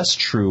little less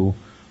true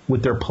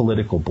with their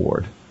political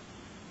board.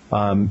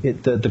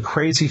 The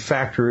crazy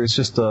factor is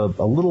just a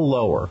little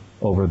lower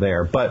over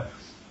there. But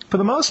for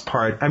the most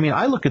part, I mean,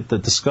 I look at the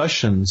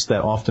discussions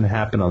that often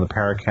happen on the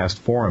Paracast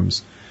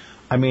forums.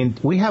 I mean,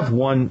 we have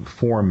one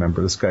forum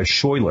member, this guy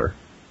Schuyler.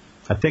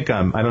 I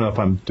don't know if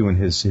I'm doing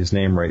his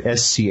name right,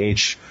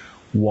 SCHUYLER.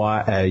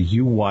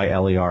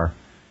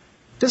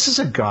 This is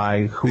a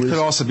guy who could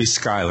also be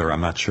Schuyler,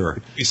 I'm not sure.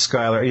 Be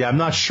Schuyler. Yeah, I'm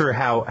not sure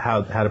how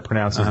to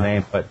pronounce his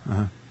name, but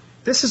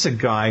this is a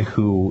guy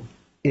who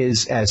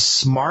is as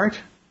smart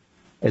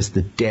as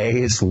the day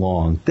is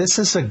long. This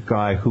is a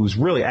guy who's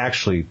really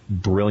actually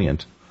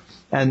brilliant.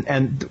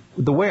 And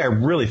the way I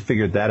really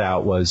figured that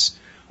out was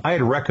I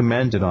had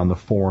recommended on the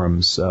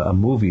forums a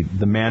movie,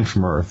 The Man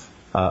from Earth,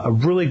 a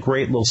really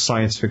great little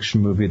science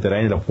fiction movie that I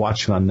ended up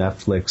watching on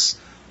Netflix.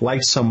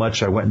 Liked so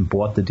much I went and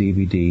bought the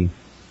DVD,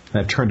 and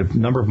I've turned a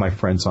number of my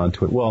friends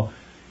onto it. Well,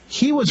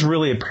 he was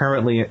really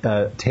apparently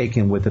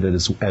taken with it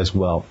as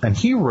well, and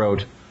he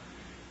wrote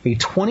a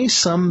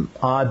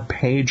 20-some-odd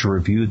page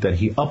review that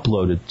he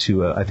uploaded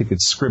to, I think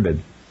it's Scribd,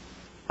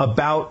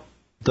 about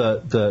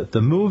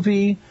the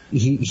movie.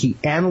 He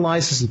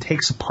analyzes and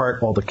takes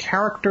apart all the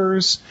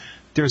characters.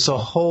 There's a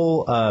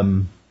whole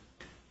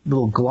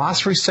little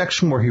glossary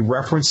section where he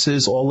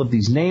references all of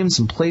these names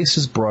and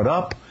places brought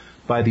up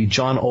by the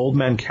John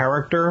Oldman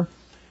character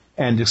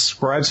and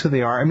describes who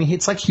they are. I mean,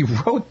 it's like he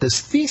wrote this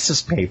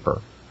thesis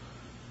paper.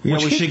 We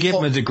should give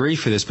him a degree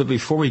for this, but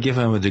before we give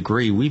him a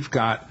degree, we've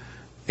got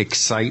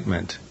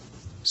excitement,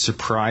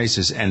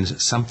 surprises, and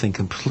something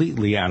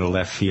completely out of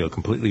left field,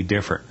 completely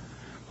different.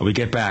 When we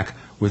get back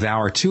with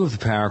hour 2 of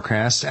the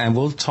Paracast, and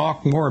we'll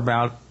talk more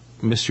about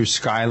Mr.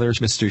 Schuyler,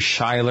 Mr.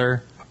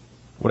 Schuyler,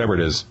 whatever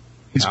it is.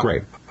 He's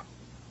great.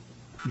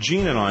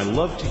 Gene and I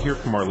love to hear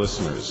from our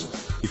listeners.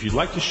 If you'd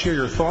like to share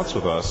your thoughts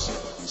with us,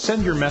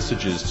 send your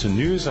messages to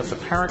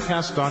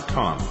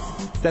news@theparacast.com.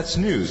 That's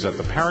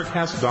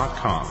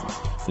news@theparacast.com.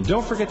 And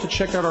don't forget to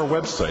check out our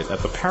website at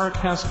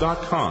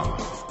theparacast.com,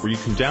 where you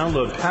can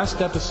download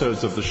past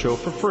episodes of the show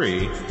for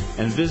free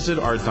and visit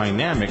our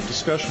dynamic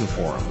discussion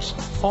forums.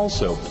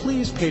 Also,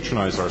 please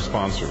patronize our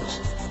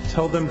sponsors.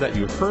 Tell them that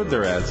you heard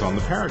their ads on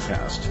the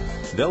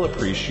Paracast. They'll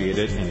appreciate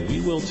it, and we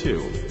will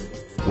too.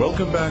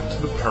 Welcome back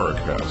to the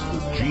Paracast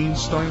with Gene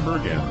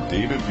Steinberg and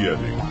David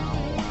Biedny.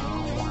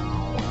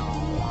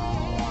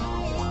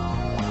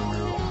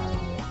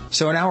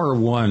 So in hour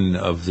one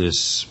of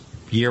this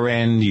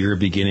year-end,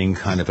 year-beginning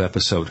kind of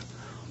episode,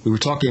 we were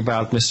talking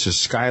about Mr.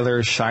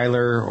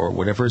 Schuyler, or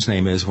whatever his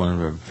name is, one of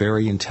the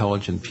very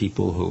intelligent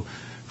people who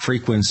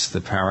frequents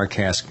the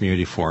Paracast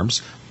community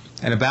forums,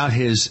 and about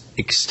his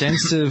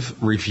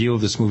extensive review of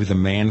this movie, The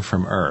Man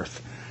from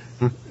Earth.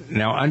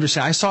 Now,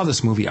 understand, I saw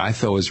this movie. I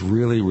thought it was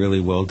really,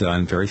 really well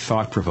done, very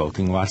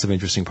thought-provoking, lots of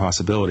interesting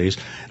possibilities.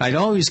 And I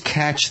don't always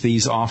catch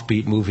these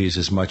offbeat movies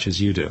as much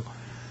as you do.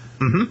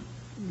 Mm-hmm.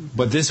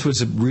 But this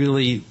was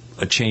really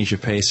a change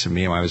of pace for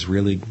me, and I was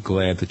really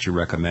glad that you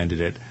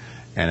recommended it,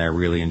 and I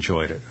really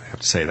enjoyed it. I have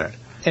to say that.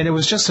 And it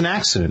was just an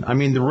accident. I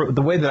mean,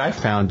 the way that I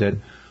found it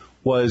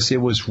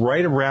was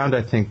right around,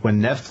 I think,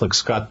 when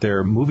Netflix got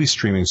their movie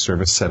streaming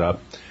service set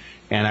up,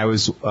 and I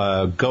was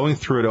going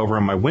through it over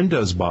on my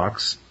Windows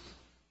box,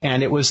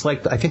 and it was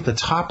like, I think, the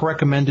top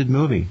recommended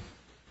movie.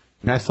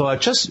 And I thought,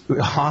 just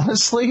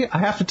honestly, I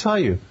have to tell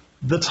you,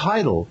 the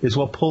title is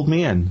what pulled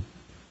me in.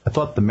 I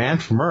thought, The Man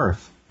from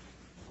Earth.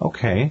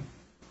 Okay,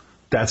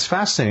 that's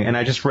fascinating. And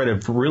I just read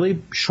a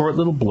really short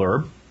little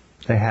blurb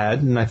they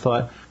had, and I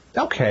thought,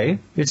 okay,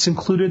 it's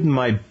included in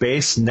my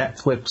base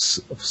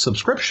Netflix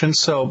subscription,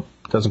 so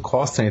it doesn't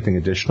cost anything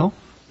additional.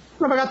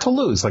 What have I got to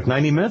lose? Like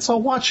 90 minutes?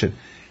 I'll watch it.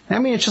 I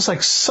mean, it just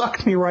like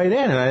sucked me right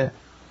in, and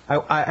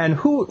and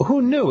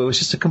who knew? It was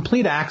just a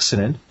complete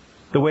accident,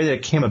 the way that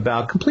it came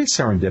about, complete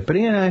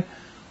serendipity. And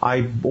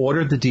I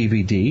ordered the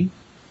DVD,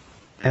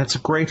 and it's a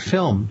great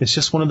film. It's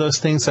just one of those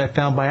things I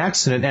found by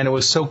accident, and it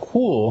was so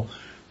cool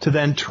to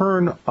then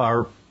turn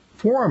our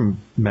forum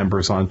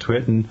members onto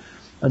it, and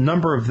a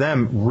number of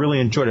them really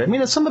enjoyed it. I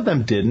mean, some of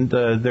them didn't.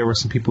 There were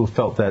some people who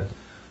felt that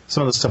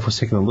some of the stuff was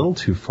taken a little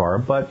too far,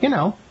 but,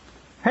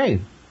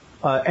 hey,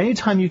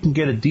 anytime you can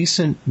get a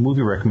decent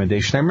movie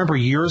recommendation. I remember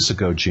years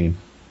ago, Gene,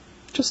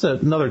 just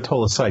another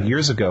total aside,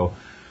 years ago,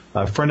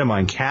 a friend of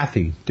mine,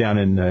 Kathy, down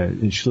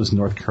in she lives in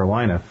North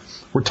Carolina,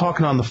 we're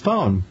talking on the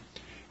phone,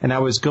 and I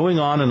was going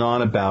on and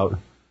on about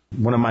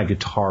one of my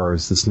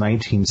guitars, this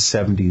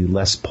 1970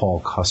 Les Paul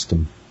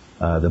Custom,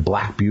 the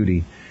Black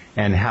Beauty,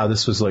 and how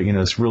this was like,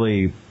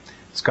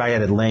 this guy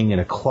had it laying in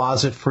a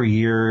closet for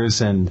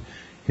years, and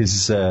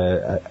his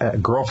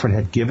girlfriend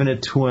had given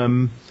it to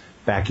him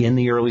back in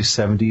the early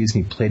 70s,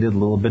 and he played it a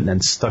little bit and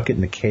then stuck it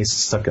in the case,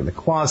 stuck it in the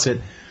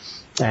closet.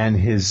 And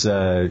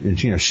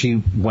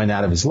she went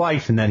out of his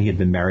life, and then he had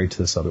been married to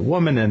this other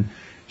woman, and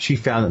she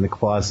found it in the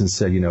closet and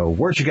said,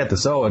 where'd you get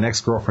this? Oh, an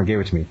ex-girlfriend gave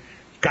it to me.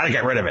 Got to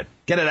get rid of it.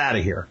 Get it out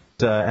of here.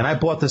 And I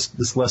bought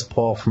this Les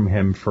Paul from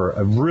him for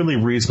a really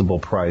reasonable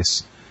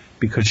price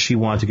because she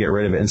wanted to get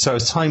rid of it. And so I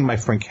was telling my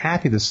friend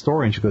Kathy this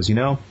story, and she goes,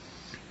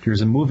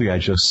 there's a movie I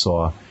just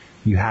saw.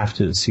 You have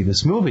to see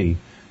this movie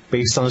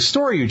based on the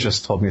story you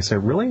just told me. I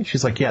said, really?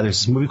 She's like, yeah,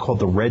 there's this movie called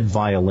The Red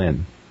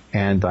Violin.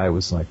 And I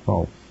was like,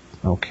 oh,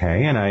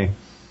 okay. And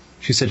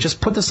she said,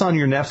 just put this on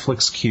your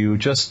Netflix queue.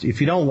 Just,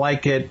 if you don't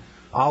like it,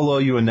 I'll owe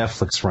you a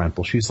Netflix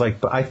rental. She's like,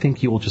 but I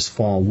think you will just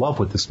fall in love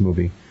with this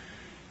movie.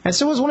 And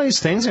so it was one of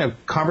these things, a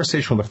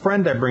conversation with a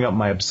friend. I bring up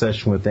my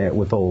obsession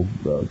with old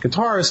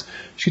guitars.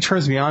 She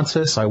turns me on to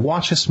this. I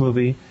watch this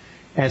movie,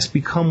 and it's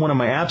become one of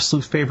my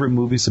absolute favorite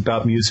movies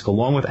about music,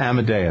 along with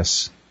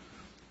Amadeus.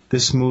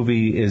 This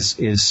movie is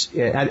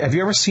have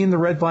you ever seen The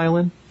Red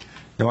Violin?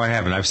 No, I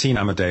haven't. I've seen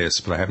Amadeus,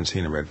 but I haven't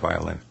seen The Red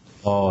Violin.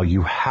 Oh,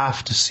 you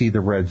have to see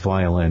The Red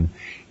Violin.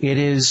 It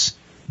is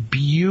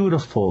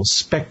beautiful,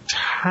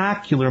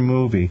 spectacular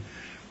movie.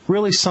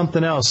 Really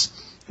something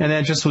else. And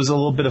that just was a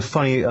little bit of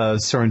funny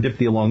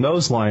serendipity along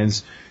those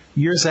lines.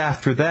 Years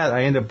after that,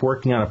 I ended up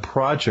working on a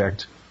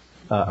project,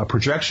 a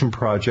projection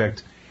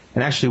project.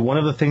 And actually, one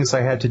of the things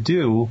I had to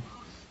do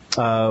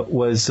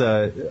was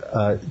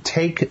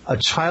take a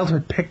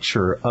childhood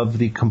picture of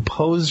the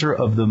composer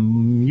of the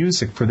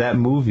music for that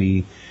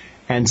movie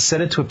and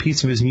set it to a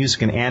piece of his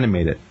music and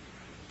animate it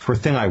for a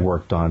thing I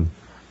worked on.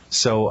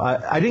 So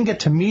I didn't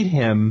get to meet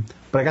him,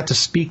 but I got to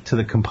speak to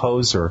the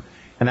composer.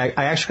 And I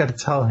actually got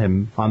to tell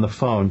him on the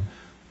phone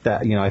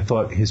that, I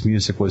thought his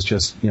music was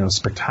just,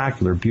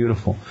 spectacular,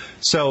 beautiful.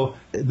 So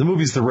the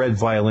movie's The Red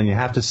Violin. You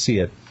have to see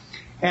it.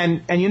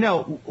 And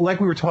like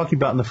we were talking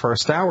about in the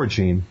first hour,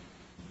 Gene,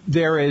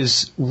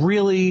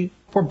 we're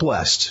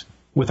blessed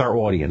with our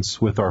audience,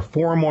 with our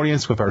forum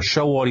audience, with our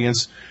show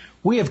audience.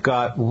 We have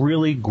got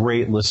really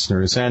great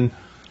listeners. And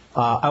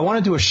I want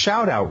to do a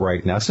shout out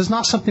right now. This is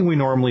not something we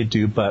normally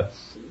do, but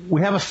we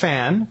have a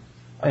fan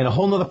in a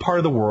whole other part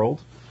of the world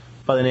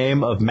by the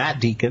name of Matt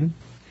Deacon.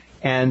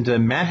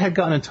 And Matt had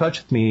gotten in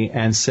touch with me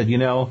and said,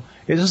 it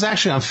was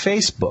actually on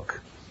Facebook.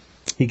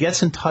 He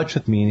gets in touch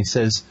with me and he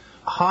says,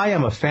 hi,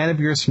 I'm a fan of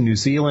yours from New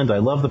Zealand. I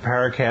love the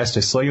Paracast. I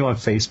saw you on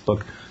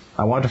Facebook.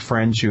 I want to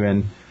friend you,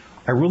 and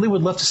I really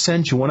would love to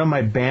send you one of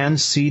my band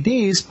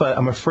CDs, but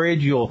I'm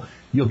afraid you'll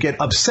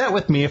get upset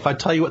with me if I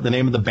tell you what the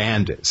name of the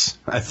band is.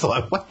 I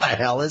thought, what the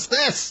hell is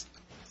this?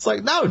 It's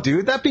like, no,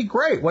 dude, that'd be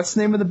great. What's the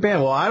name of the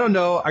band? Well, I don't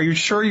know. Are you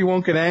sure you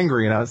won't get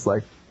angry? And I was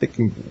like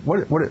thinking,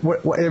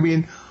 what I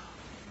mean,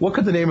 what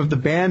could the name of the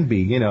band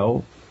be?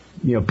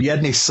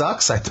 Biedny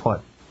Sucks? I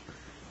thought,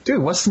 dude,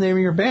 what's the name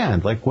of your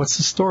band? Like, what's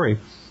the story?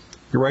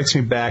 He writes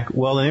me back,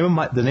 well,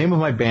 the name of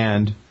my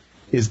band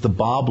is the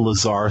Bob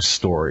Lazar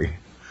Story.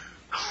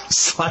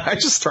 So I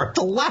just started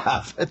to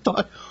laugh. I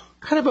thought, what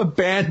kind of a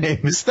band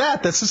name is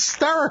that? That's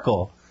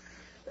hysterical.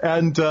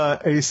 And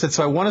he said,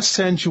 so I want to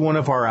send you one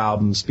of our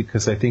albums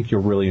because I think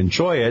you'll really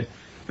enjoy it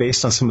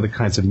based on some of the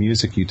kinds of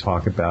music you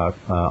talk about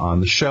on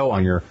the show,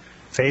 on your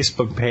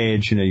Facebook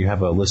page. You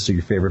have a list of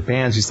your favorite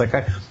bands. He's like,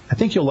 I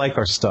think you'll like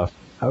our stuff.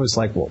 I was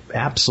like, well,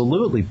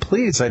 absolutely,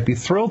 please. I'd be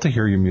thrilled to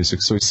hear your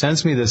music. So he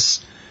sends me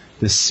this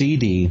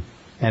CD,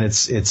 and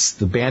it's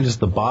the band is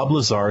the Bob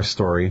Lazar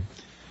Story.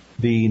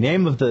 The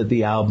name of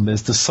the album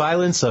is The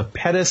Silence of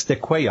Pérez de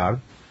Cuellar,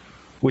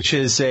 which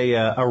is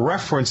a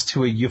reference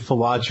to a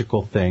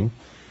ufological thing.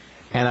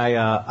 And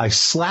I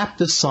slapped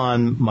this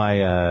on my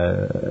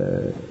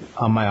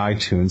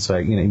iTunes. I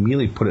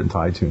immediately put it into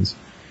iTunes,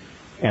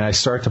 and I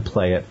start to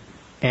play it.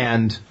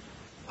 And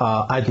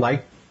I'd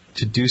like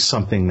to do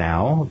something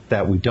now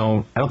that I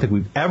don't think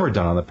we've ever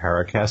done on the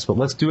Paracast, but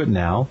let's do it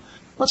now.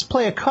 Let's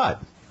play a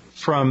cut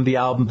from the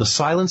album The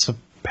Silence of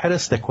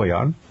Pérez de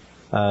Cuellar.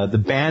 The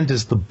band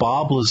is the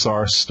Bob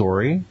Lazar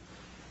Story.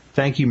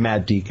 Thank you,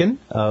 Matt Deacon,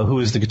 who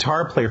is the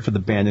guitar player for the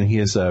band, and he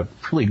is a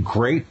really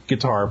great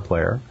guitar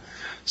player.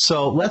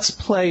 So let's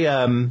play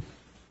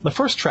the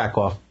first track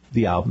off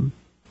the album.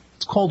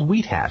 It's called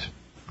Wheat Hat.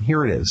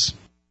 Here it is.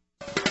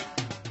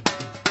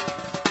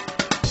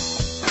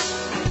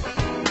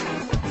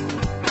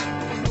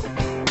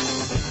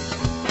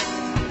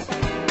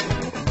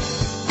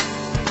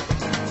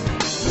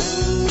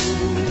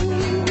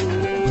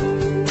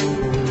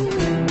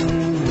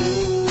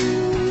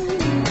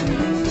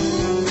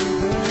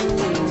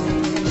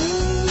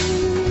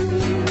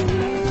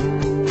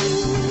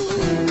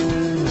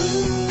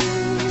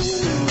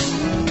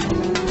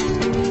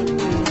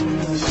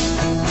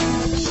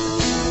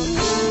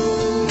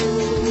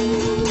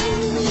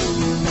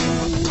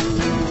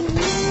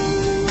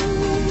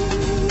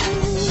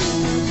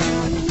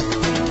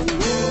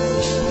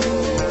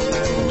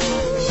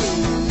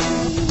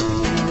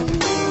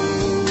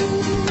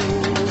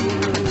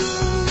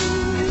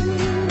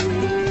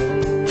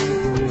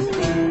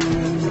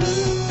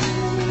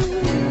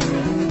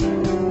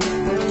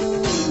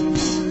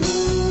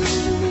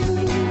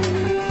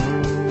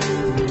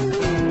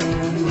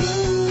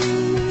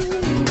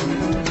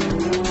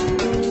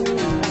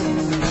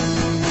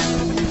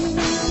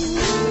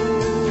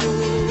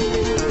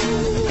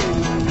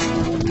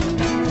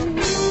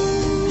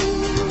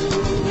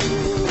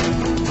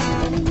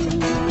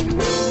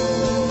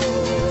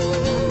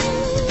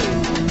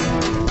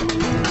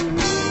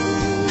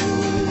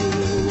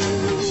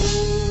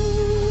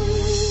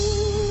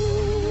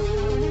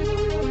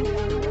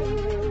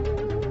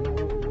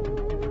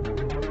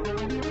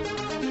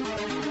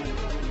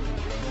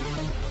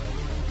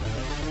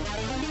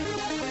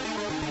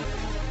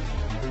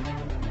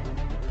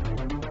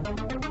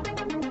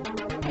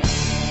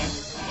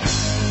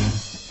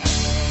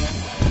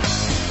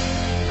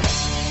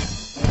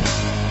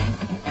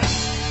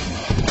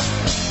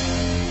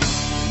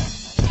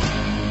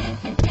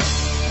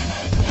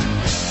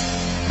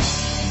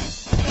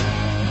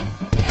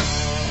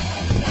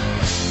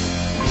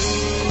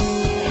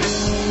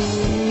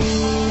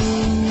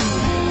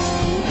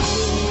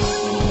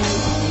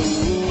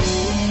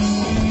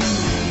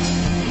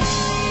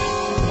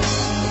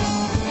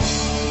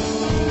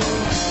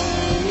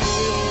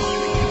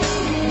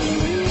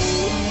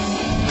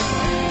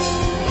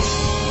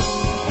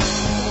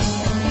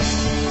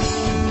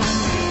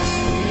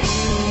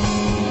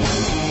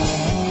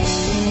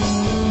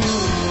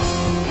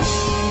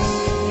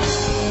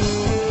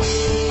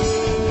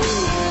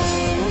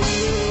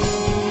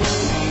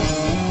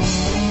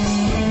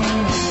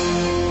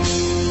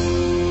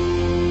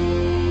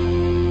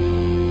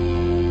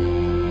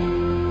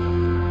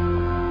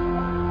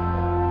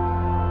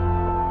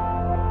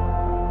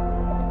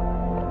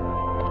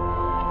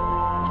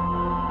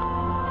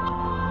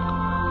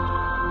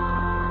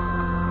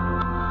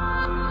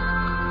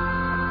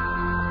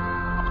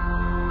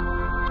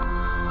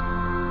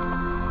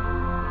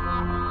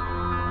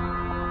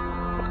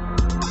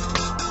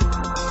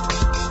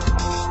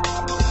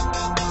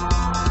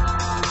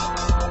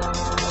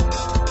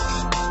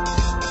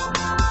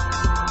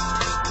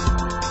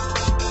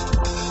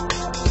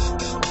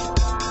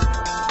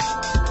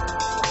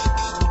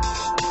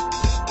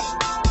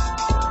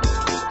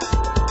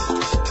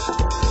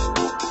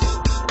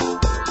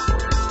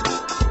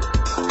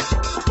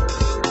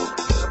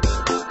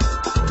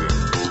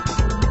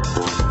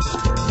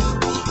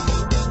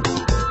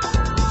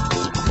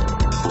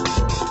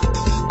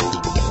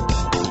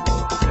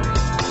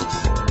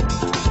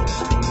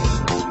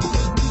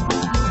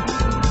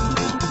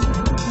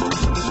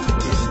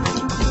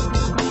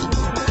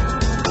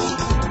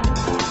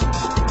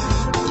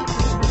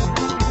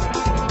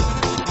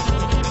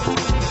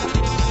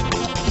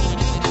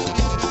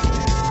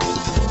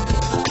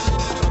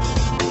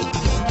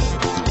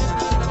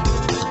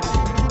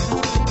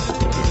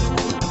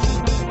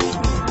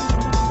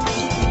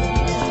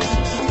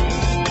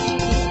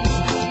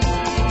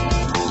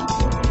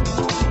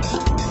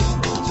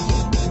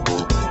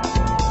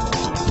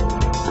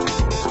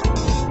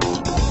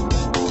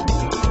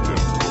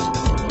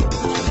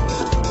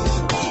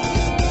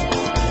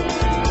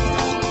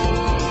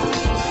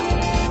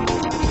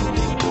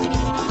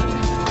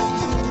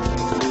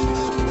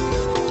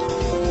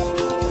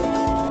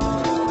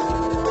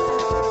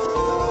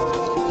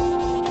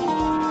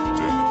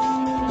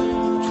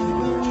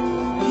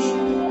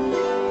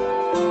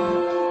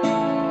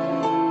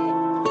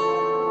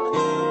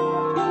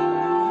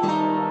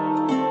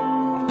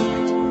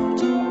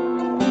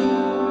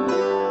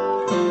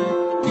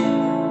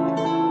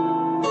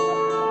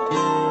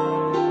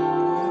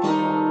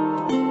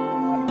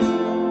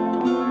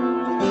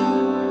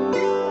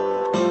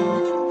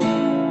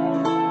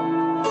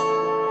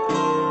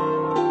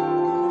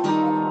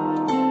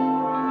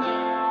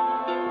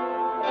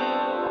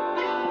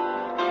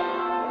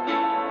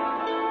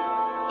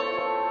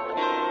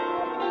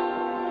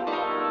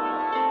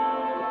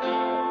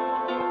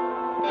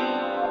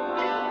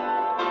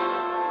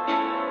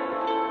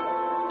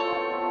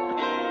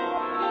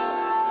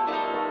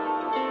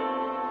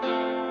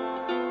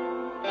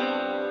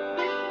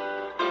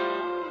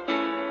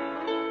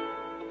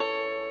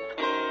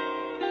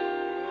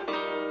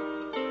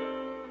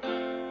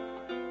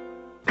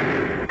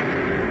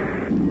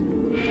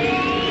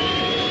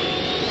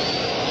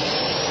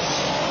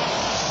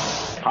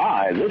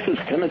 Hi, this is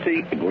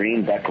Timothy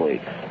Green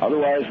Beckley,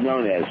 otherwise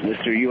known as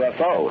Mr.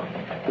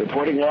 UFO,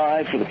 reporting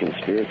live for the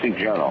Conspiracy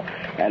Journal.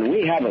 And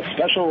we have a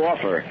special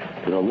offer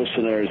to the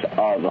listeners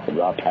of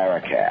the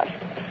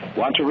Paracast.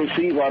 Want to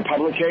receive our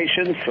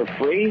publications for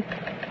free?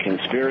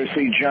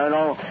 Conspiracy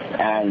Journal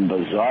and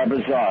Bizarre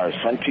Bazaar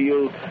sent to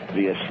you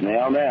via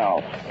snail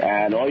mail.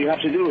 And all you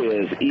have to do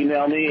is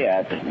email me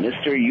at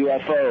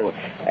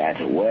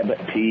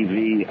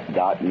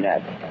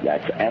mrufo@webtv.net.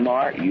 That's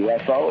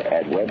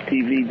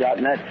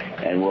mrufo@webtv.net,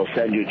 and we'll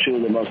send you two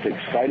of the most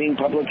exciting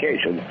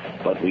publications.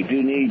 But we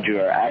do need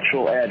your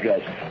actual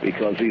address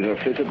because these are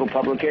physical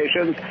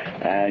publications,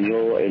 and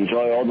you'll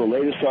enjoy all the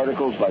latest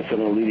articles by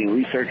some of the leading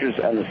researchers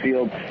in the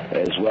field,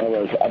 as well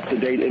as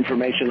up-to-date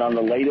information on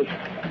the latest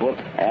book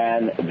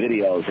and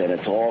videos, and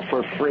it's all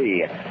for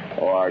free.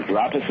 Or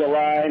drop us a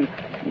line,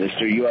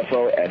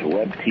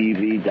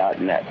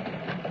 mrufo@webtv.net.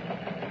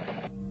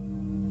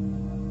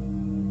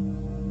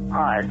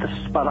 Hi, this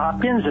is Bud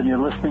Hopkins, and you're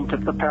listening to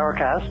the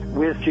Paracast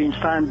with Gene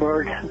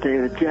Steinberg,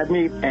 David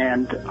Gedney,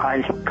 and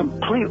I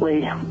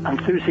completely,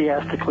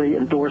 enthusiastically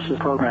endorse this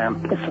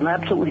program. It's an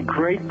absolutely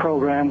great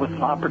program with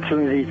an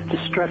opportunity to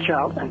stretch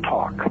out and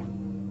talk.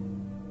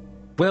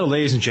 Well,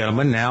 ladies and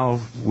gentlemen,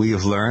 now we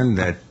have learned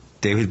that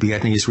David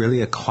Biedney is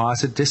really a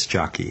closet disc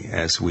jockey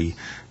as we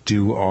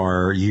do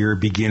our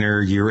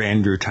year-beginner,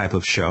 year-ender type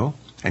of show.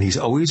 And he's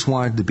always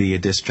wanted to be a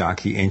disc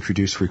jockey,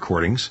 introduce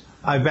recordings.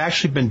 I've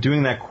actually been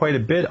doing that quite a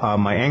bit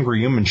on my Angry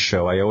Human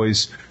show. I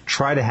always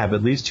try to have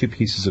at least two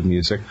pieces of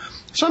music,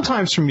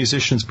 sometimes from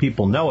musicians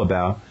people know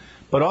about,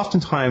 but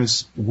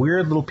oftentimes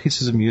weird little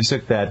pieces of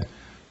music that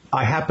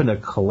I happen to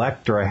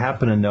collect or I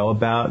happen to know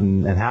about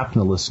and happen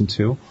to listen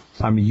to.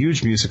 I'm a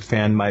huge music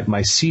fan.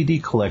 My CD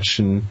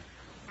collection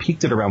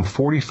peaked at around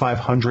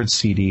 4,500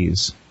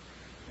 CDs,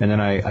 and then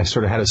I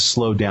sort of had to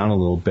slow down a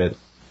little bit.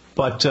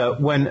 But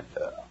when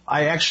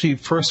I actually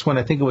first went,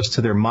 I think it was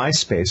to their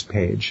MySpace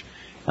page,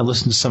 and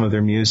listened to some of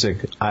their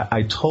music,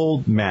 I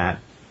told Matt,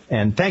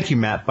 and thank you,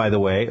 Matt, by the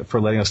way,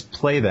 for letting us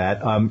play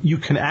that. You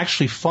can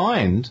actually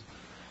find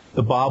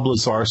the Bob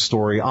Lazar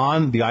story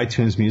on the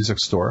iTunes Music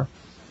Store,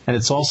 and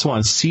it's also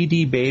on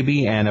CD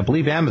Baby and I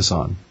believe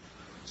Amazon.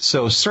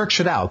 So search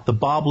it out, the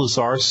Bob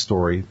Lazar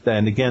story.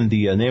 And again,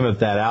 the name of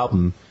that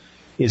album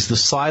is The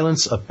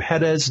Silence of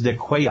Perez de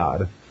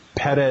Cuellar.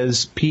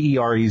 Perez,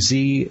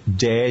 P-E-R-E-Z,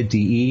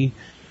 D-E,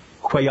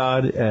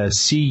 Cuellar,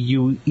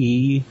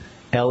 C-U-E-L-L-A-R.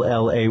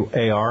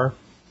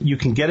 You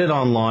can get it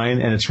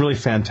online, and it's really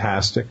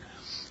fantastic.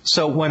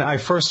 So when I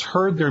first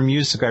heard their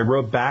music, I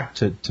wrote back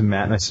to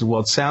Matt, and I said,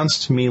 well, it sounds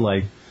to me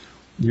like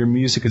your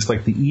music is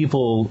like the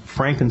evil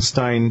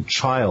Frankenstein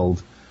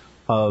child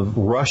of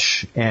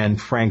Rush and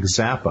Frank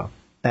Zappa,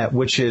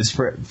 which is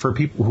for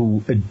people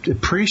who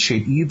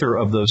appreciate either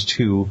of those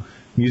two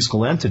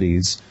musical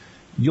entities,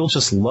 you'll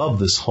just love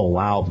this whole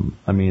album.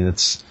 I mean,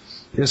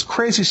 there's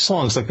crazy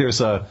songs. Like there's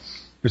a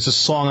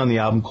song on the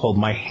album called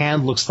My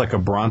Hand Looks Like a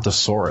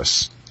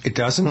Brontosaurus. It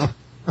doesn't?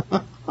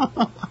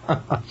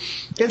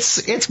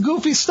 It's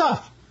goofy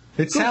stuff.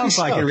 It sounds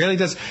like it really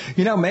does.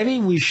 You know, maybe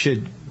we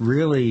should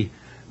really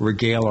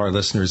regale our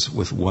listeners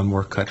with one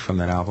more cut from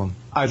that album.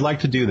 I'd like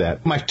to do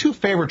that. My two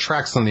favorite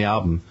tracks on the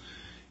album,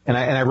 and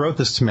I wrote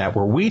this to Matt,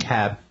 were Weed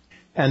Hat,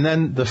 and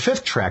then the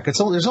fifth track. There's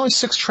only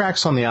 6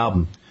 tracks on the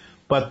album,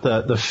 but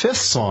the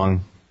fifth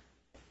song.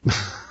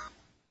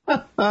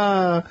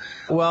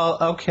 Well,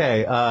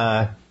 okay.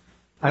 I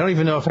don't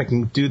even know if I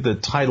can do the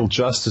title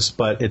justice,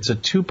 but it's a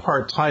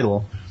 2-part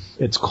title.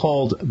 It's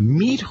called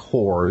Meat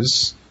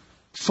Whores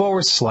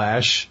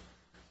 /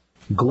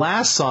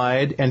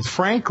 Glass-Eyed and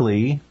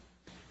Frankly,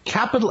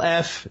 capital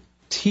F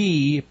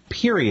T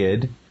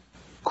period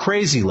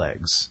Crazy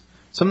Legs.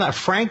 So I'm not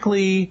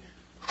frankly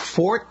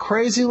Fort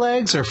Crazy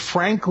Legs or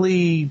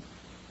frankly,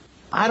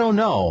 I don't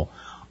know.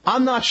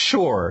 I'm not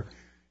sure.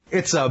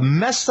 It's a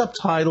messed up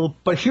title,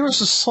 but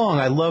here's a song.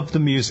 I love the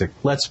music.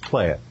 Let's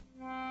play it.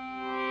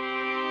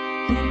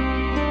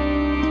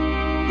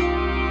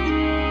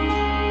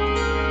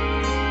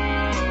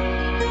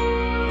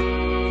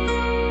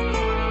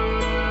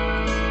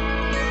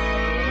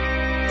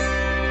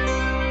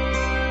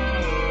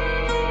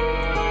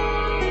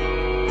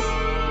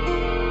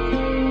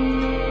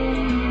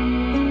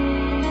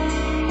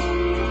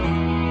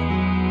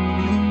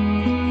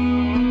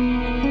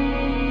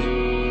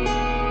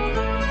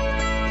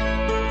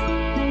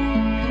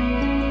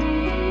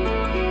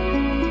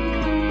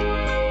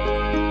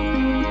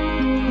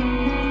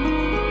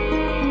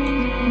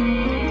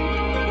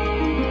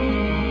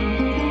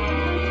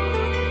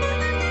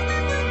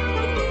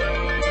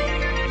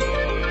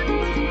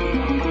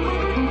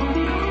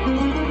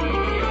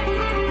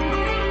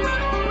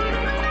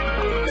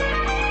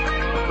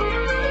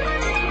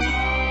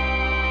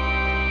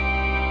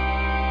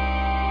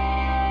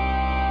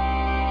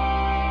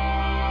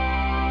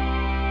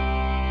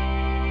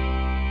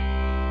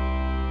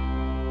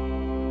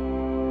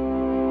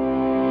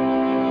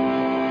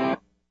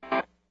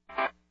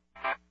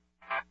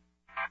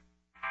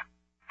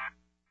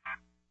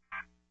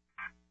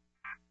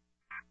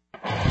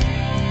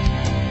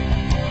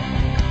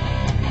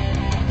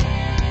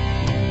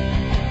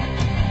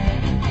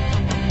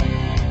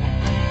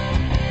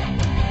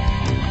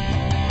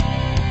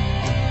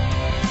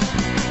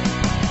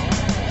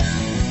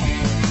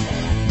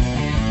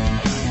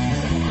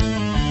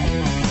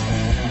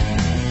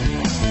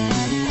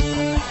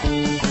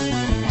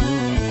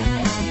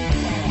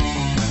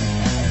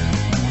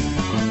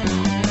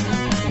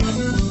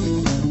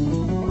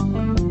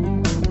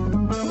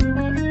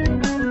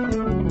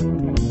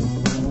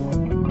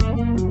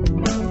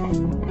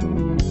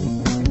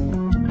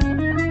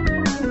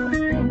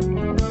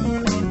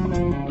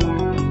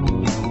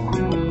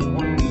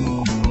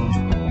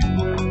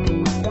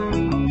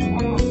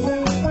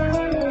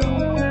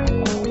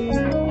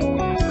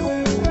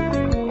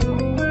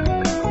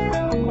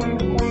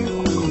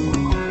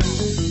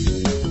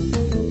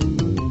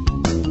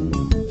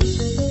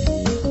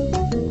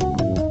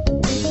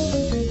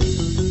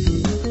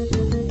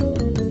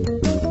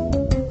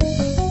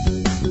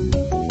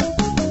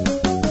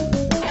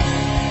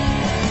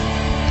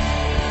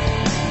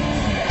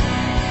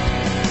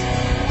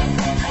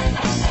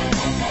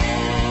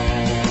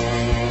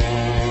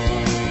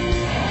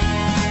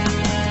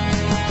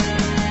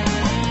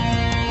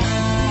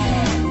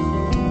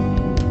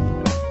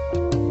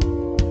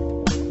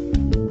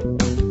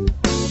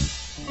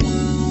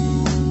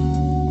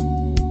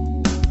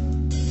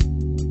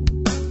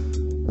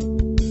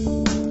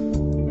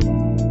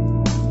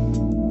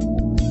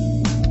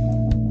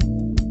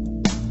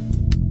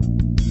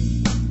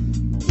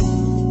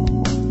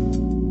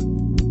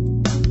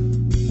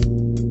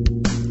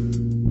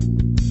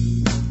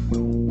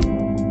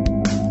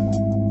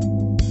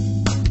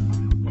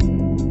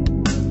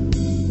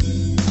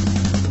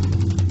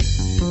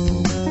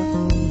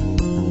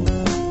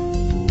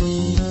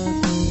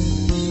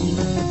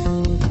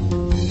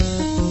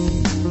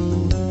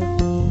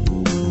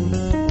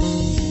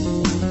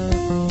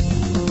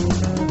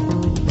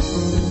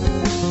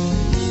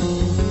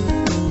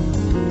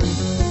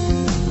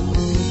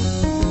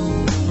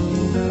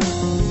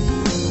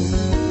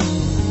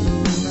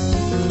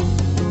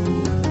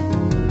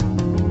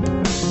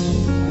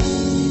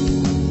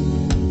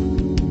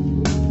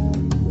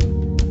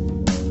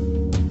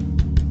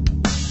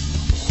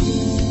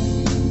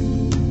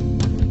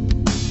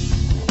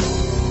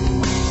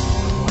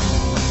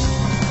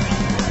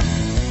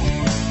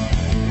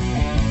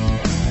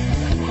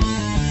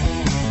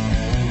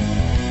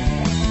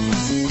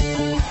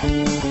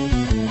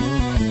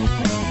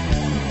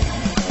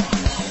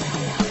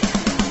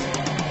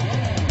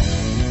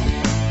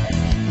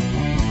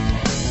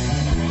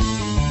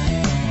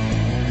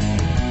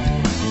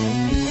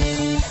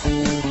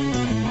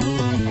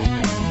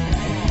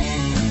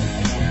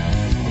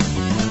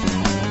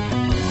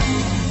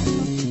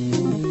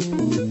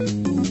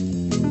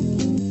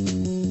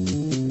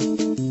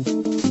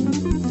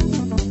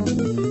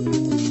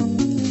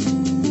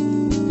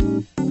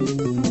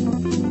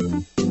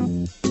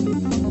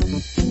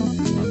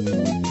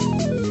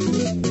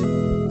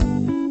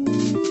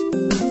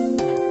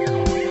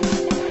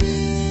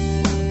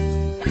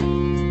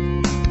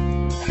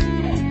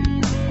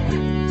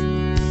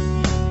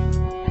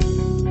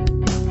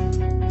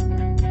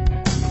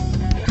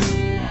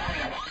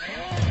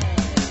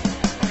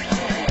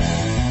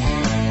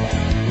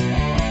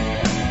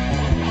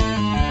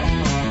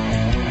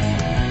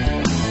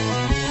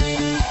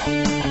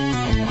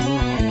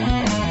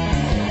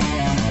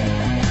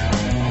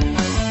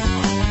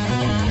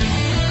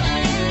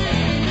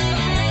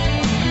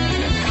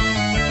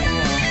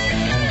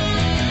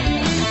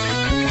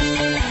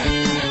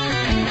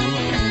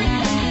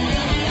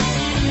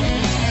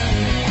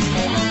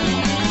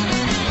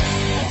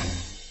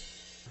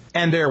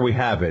 And there we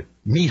have it.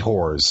 Meat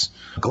whores.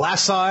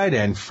 Glass-eyed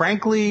and,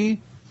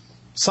 frankly,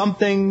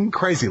 something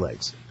crazy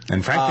legs.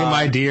 And frankly,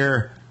 my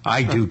dear,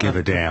 I do give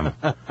a damn.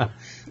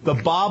 The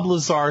Bob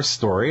Lazar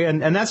story,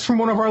 and that's from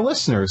one of our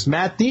listeners,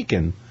 Matt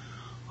Deacon,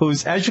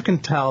 who's, as you can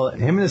tell,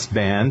 him and his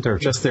band are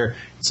just there.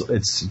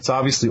 It's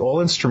obviously all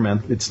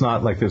instrumental. It's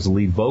not like there's a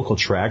lead vocal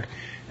track.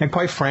 And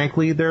quite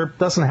frankly, there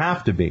doesn't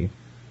have to be.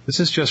 This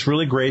is just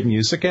really great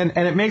music, and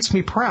it makes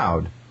me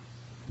proud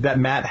that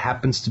Matt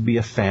happens to be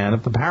a fan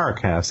of the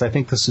Paracast. I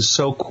think this is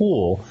so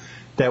cool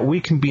that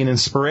we can be an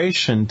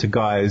inspiration to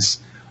guys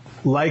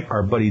like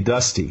our buddy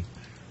Dusty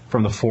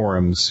from the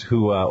forums,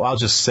 who, I'll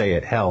just say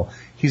it, hell,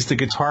 he's the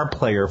guitar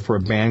player for a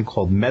band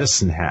called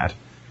Medicine Hat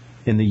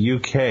in the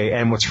UK.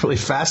 And what's really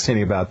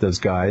fascinating about those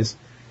guys,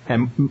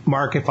 and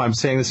Mark, if I'm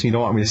saying this and you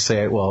don't want me to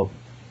say it, well,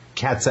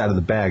 cat's out of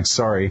the bag,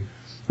 sorry.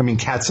 I mean,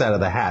 cat's out of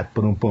the hat,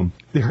 boom, boom.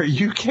 They're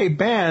a UK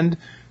band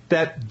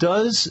that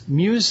does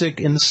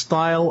music in the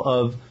style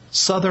of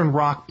Southern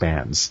rock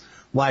bands,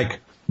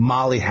 like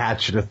Molly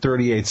Hatchet, or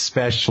 38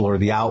 Special, or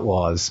The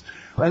Outlaws.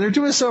 And they're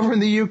doing this over in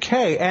the UK.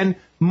 And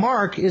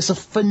Mark is a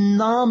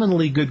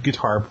phenomenally good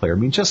guitar player. I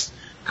mean, just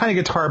kind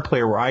of guitar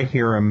player where I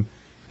hear him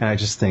and I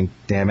just think,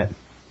 damn it.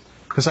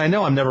 Because I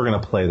know I'm never going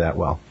to play that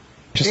well.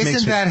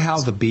 Isn't that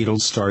how the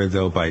Beatles started,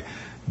 though, by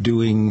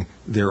doing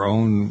their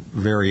own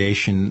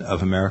variation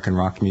of American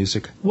rock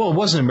music? Well, it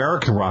wasn't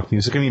American rock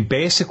music. I mean,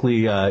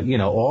 basically,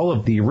 all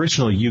of the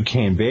original UK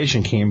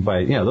invasion came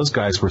by, those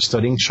guys were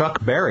studying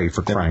Chuck Berry,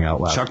 for crying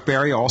out loud. Chuck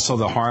Berry, also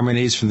the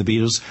harmonies from the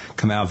Beatles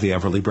come out of the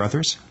Everly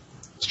Brothers.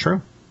 It's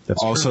true.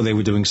 That's also, true. They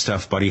were doing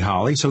stuff, Buddy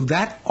Holly. So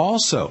that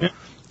also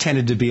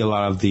tended to be a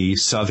lot of the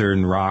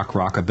Southern rock,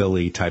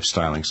 rockabilly type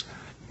stylings.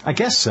 I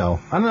guess so.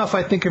 I don't know if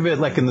I think of it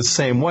like in the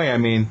same way. I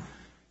mean,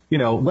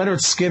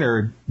 Leonard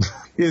Skinner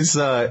was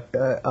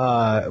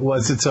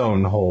its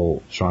own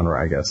whole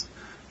genre, I guess.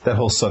 That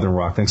whole Southern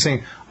rock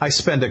thing. I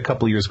spent a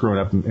couple of years growing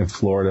up in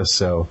Florida,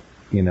 so,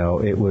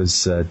 it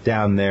was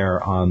down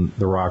there on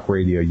the rock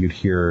radio, you'd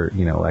hear,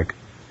 like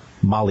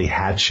Molly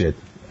Hatchet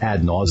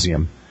ad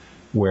nauseum,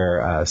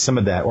 where some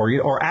of that,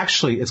 or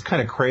actually, it's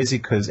kind of crazy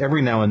because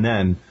every now and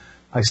then,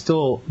 I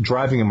still,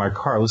 driving in my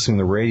car, listening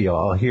to the radio,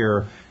 I'll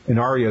hear an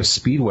REO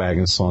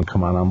Speedwagon song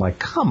come on. I'm like,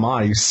 come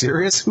on, are you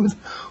serious?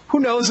 Who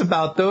knows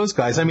about those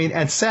guys? I mean,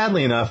 and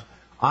sadly enough,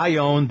 I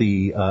own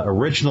the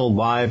original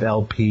live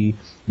LP,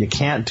 You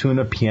Can't Tune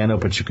a Piano,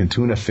 But You Can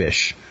Tune a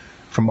Fish,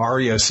 from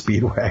REO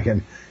Speedwagon.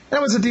 And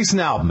it was a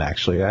decent album,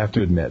 actually, I have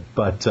to admit.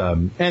 But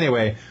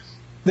anyway,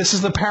 this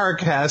is the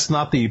Paracast,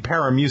 not the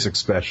Paramusic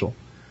special.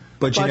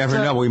 But you never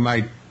know. We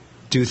might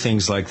do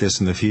things like this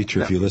in the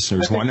future if you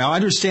listeners want. Now,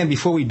 understand,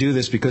 before we do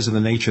this, because of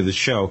the nature of the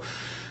show,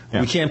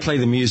 we can't play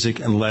the music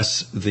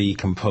unless the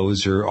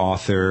composer,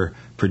 author,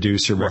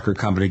 producer, record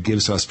company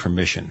gives us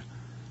permission.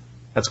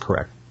 That's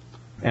correct.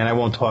 And I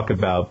won't talk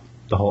about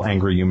the whole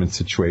angry human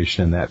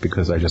situation in that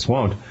because I just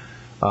won't.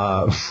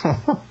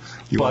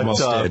 You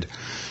almost did.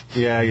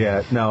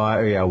 Yeah. No,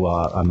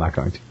 I'm not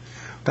going to.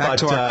 Back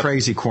to our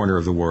crazy corner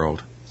of the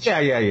world.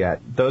 Yeah.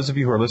 Those of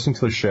you who are listening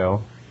to the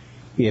show,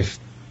 if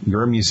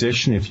you're a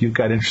musician, if you've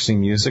got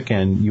interesting music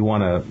and you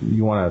want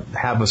to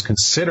have us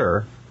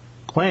consider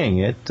playing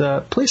it,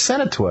 please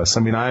send it to us.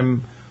 I mean,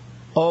 I'm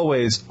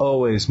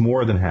always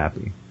more than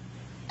happy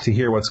to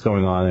hear what's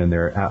going on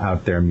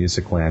out there in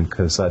music land,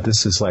 because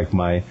this is like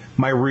my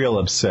real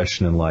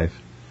obsession in life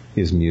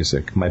is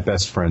music. My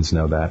best friends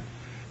know that.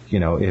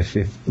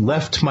 If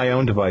left to my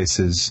own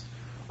devices,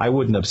 I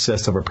wouldn't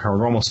obsess over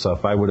paranormal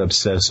stuff. I would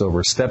obsess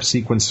over step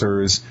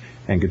sequencers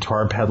and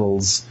guitar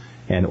pedals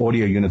and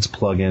audio units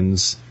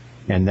plugins.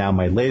 And now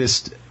my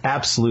latest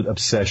absolute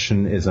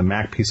obsession is a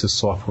Mac piece of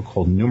software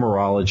called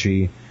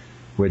Numerology,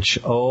 which,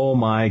 oh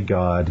my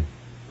God,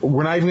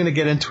 we're not even going to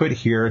get into it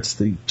here. It's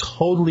the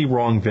totally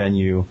wrong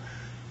venue.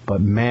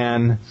 But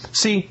man,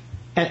 see,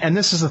 and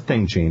this is the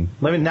thing, Gene.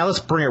 Let's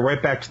bring it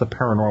right back to the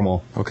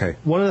paranormal. Okay.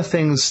 One of the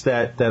things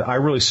that I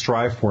really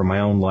strive for in my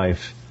own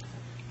life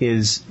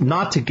is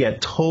not to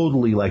get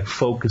totally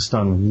focused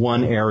on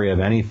one area of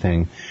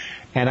anything.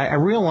 And I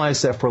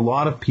realize that for a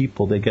lot of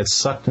people, they get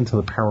sucked into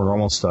the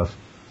paranormal stuff,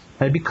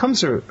 and it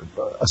becomes a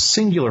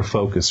singular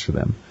focus for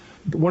them.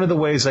 One of the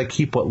ways I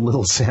keep what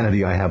little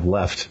sanity I have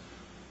left,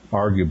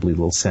 arguably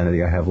little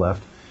sanity I have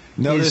left.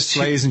 Notice,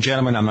 ladies and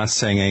gentlemen, I'm not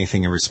saying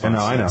anything in response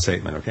to that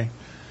statement, okay?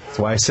 That's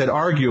why I said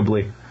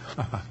arguably.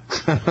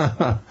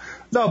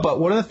 No, but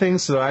one of the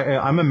things that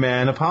I'm a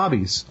man of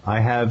hobbies. I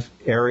have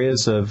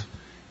areas of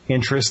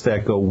interest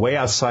that go way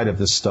outside of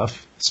this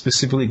stuff,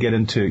 specifically get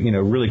into,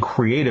 really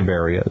creative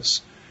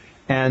areas.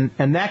 And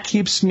that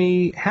keeps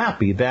me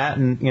happy. That,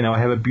 and, I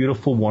have a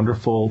beautiful,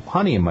 wonderful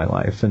honey in my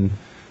life. And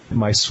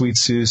my sweet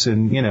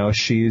Susan,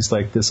 she's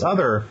like this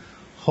other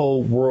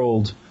whole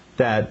world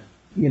that,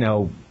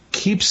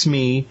 keeps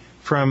me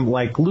from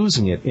like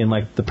losing it in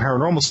like the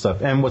paranormal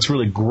stuff. And what's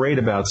really great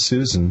about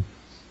Susan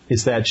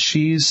is that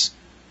she's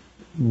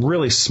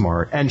really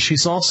smart, and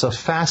she's also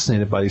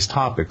fascinated by these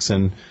topics.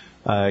 And,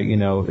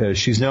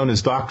 she's known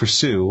as Dr.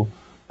 Sue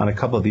on a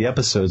couple of the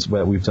episodes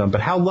that we've done. But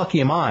how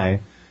lucky am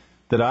I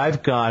that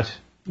I've got,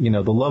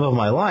 the love of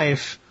my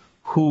life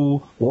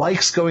who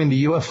likes going to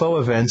UFO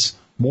events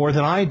more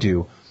than I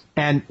do.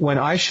 And when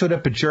I showed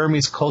up at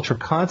Jeremy's Culture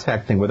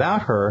Contact thing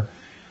without her,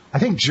 I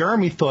think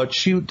Jeremy thought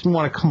she didn't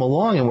want to come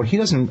along. And what he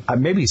doesn't,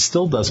 maybe he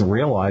still doesn't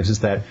realize,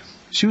 is that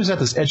she was at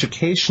this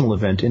educational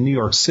event in New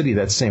York City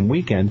that same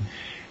weekend,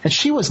 and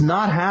she was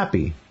not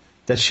happy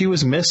that she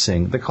was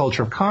missing the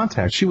Culture of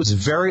Contact. She was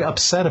very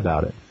upset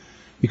about it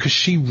because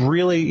she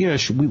really,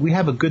 we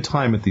have a good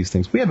time at these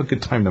things. We have a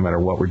good time no matter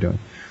what we're doing.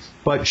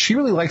 But she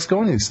really likes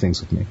going to these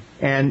things with me,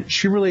 and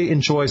she really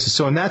enjoys it.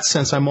 So in that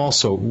sense, I'm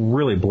also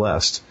really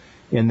blessed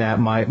in that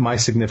my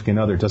significant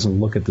other doesn't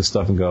look at this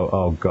stuff and go,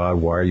 oh, God,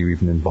 why are you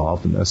even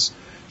involved in this?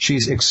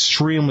 She's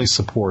extremely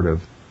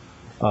supportive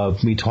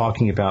of me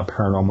talking about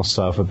paranormal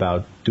stuff,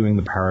 about doing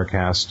the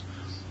Paracast.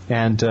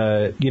 And,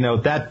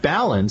 that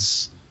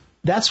balance,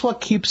 that's what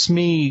keeps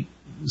me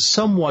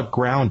somewhat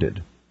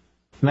grounded.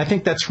 And I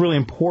think that's really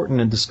important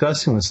in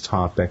discussing this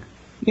topic.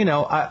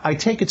 I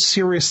take it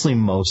seriously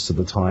most of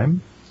the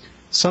time.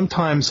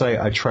 Sometimes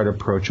I try to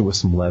approach it with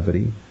some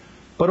levity.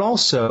 But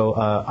also,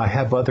 I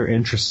have other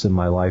interests in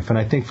my life. And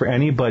I think for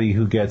anybody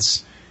who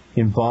gets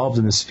involved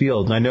in this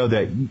field, and I know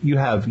that you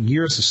have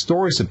years of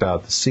stories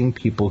about seeing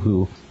people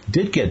who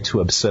did get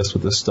too obsessed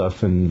with this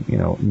stuff, and,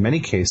 in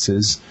many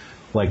cases,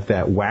 like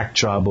that whack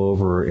job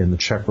over in the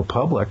Czech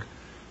Republic.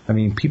 I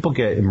mean, people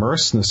get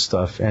immersed in this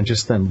stuff and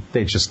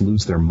they just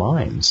lose their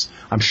minds.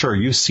 I'm sure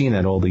you've seen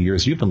that all the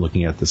years you've been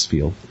looking at this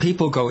field.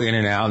 People go in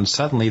and out, and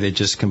suddenly they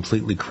just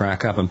completely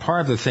crack up. And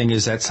part of the thing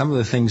is that some of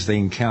the things they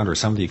encounter,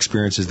 some of the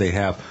experiences they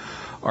have,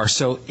 are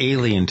so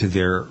alien to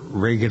their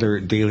regular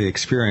daily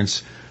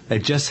experience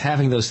that just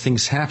having those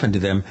things happen to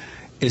them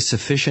is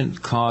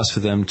sufficient cause for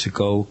them to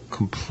go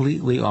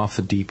completely off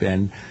the deep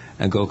end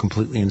and go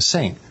completely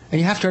insane. And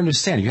you have to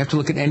understand, you have to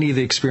look at any of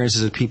the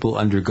experiences that people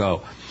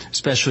undergo,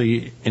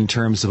 especially in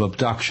terms of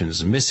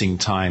abductions, missing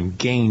time,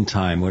 gain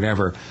time,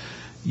 whatever.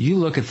 You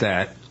look at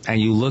that,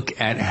 and you look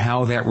at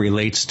how that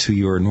relates to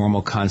your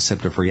normal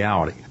concept of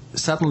reality.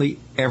 Suddenly,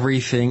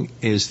 everything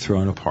is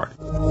thrown apart.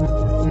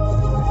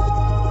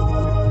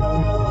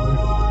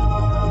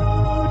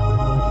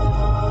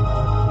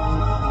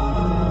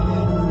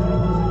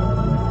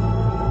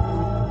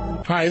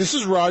 Hi, this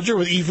is Roger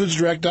with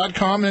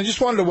eFoodsDirect.com, and I just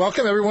wanted to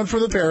welcome everyone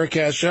from the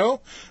Paracast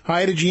Show.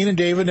 Hi to Gene and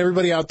David and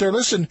everybody out there.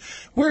 Listen,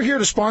 we're here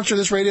to sponsor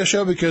this radio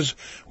show because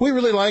we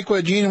really like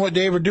what Gene and what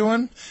Dave are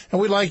doing, and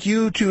we'd like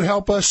you to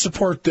help us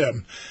support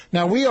them.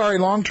 Now, we are a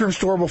long-term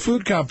storable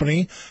food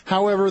company.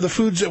 However, the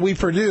foods that we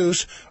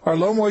produce are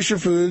low-moisture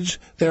foods.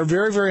 They're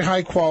very, very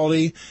high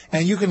quality,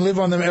 and you can live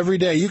on them every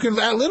day. You can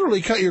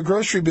literally cut your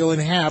grocery bill in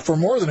half, or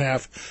more than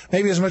half,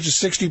 maybe as much as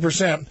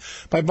 60%,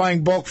 by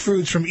buying bulk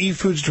foods from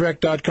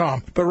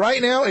eFoodsDirect.com. But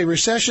right now, a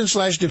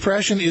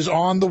recession/depression is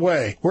on the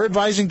way. We're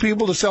advising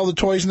people to sell the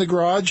toys in the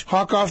garage,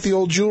 hawk off the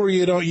old jewelry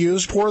you don't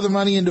use, pour the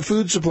money into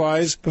food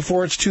supplies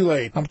before it's too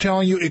late. I'm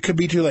telling you, it could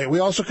be too late. We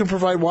also can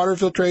provide water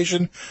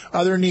filtration,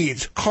 other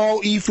needs.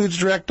 Call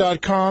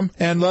eFoodsDirect.com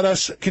and let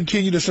us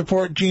continue to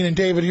support Gene and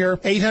David here.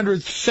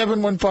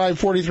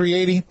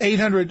 800-715-4380,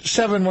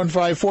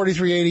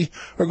 800-715-4380,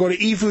 or go to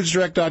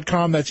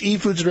eFoodsDirect.com. That's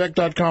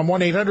eFoodsDirect.com,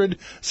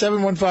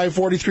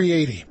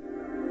 1-800-715-4380.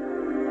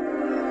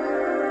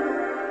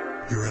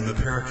 You're in the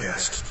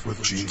Paracast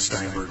with Gene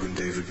Steinberg and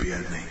David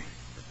Biedney.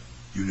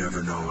 You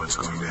never know what's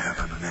going to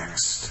happen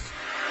next.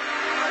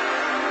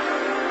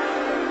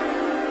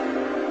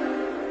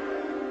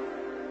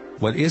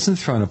 What isn't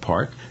thrown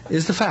apart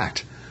is the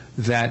fact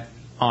that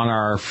on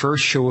our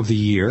first show of the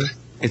year,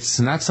 it's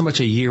not so much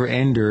a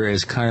year-ender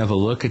as kind of a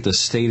look at the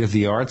state of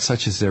the art,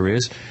 such as there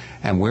is,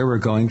 and where we're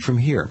going from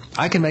here.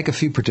 I can make a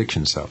few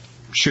predictions, though.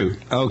 Shoot.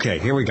 Okay,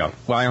 here we go.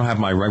 Well, I don't have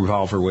my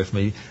revolver with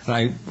me. And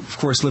I, of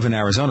course, live in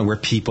Arizona where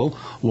people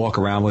walk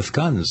around with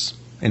guns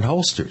in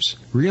holsters.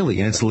 Really.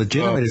 And it's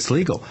legitimate. It's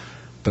legal.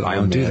 But I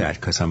don't do that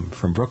because I'm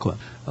from Brooklyn.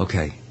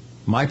 Okay.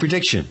 My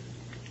prediction.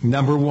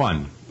 Number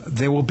one,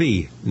 there will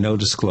be no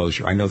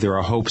disclosure. I know there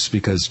are hopes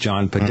because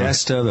John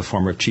Podesta, the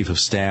former chief of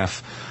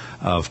staff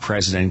of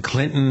President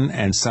Clinton,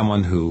 and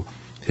someone who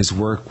has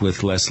worked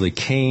with Leslie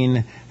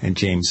Kean and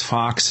James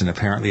Fox and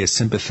apparently is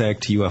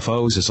sympathetic to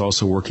UFOs, is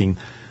also working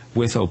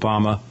with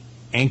Obama.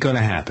 Ain't going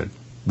to happen.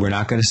 We're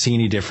not going to see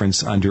any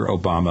difference under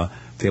Obama.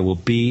 There will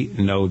be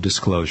no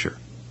disclosure.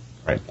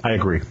 Right. I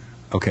agree.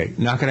 Okay,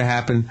 not going to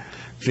happen.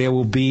 There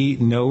will be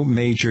no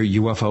major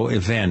UFO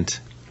event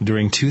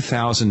during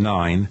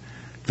 2009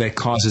 that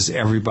causes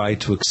everybody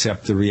to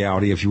accept the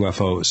reality of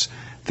UFOs.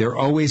 They're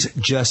always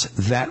just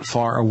that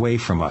far away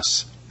from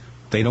us.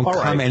 They don't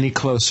come any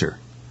closer.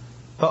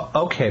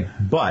 Okay,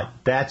 but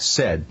that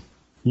said,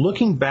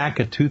 looking back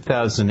at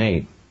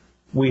 2008,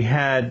 we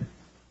had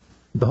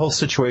the whole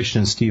situation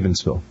in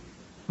Stevensville.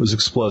 It was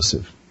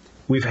explosive.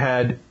 We've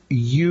had a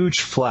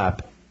huge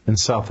flap in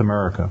South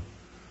America.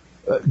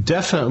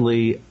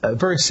 Definitely a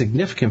very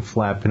significant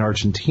flap in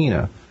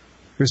Argentina.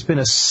 There's been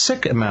a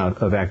sick amount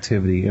of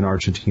activity in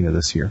Argentina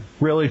this year.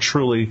 Really,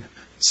 truly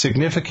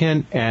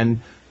significant.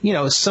 And, you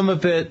know, some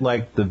of it,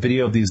 like the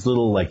video of these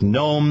little, like,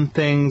 gnome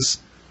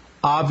things,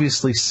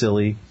 obviously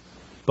silly.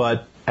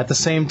 But at the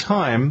same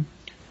time,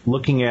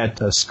 looking at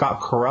Scott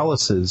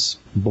Corrales'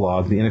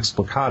 blog, The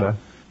Inexplicata,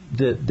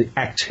 the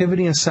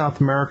activity in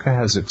South America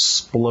has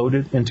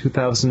exploded in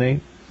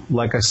 2008.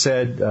 Like I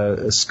said,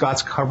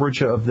 Scott's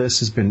coverage of this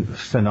has been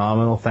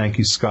phenomenal. Thank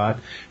you, Scott.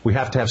 We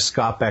have to have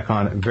Scott back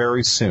on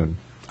very soon.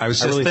 I was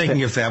just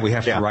thinking of that. We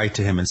have to write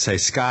to him and say,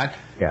 Scott,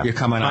 you're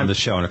coming on the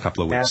show in a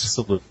couple of weeks.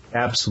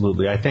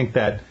 Absolutely. I think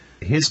that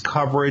his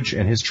coverage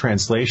and his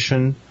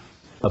translation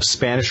of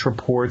Spanish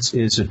reports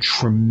is a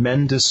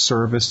tremendous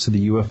service to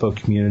the UFO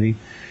community.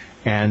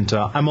 And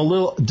I'm a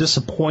little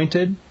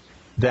disappointed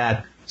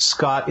that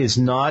Scott is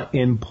not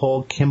in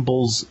Paul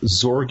Kimball's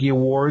Zorgi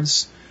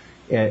Awards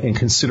in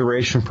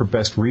consideration for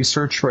Best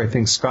Researcher. I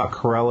think Scott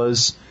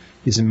Corrales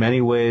is in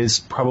many ways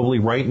probably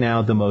right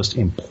now the most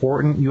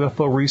important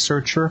UFO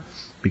researcher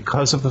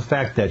because of the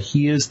fact that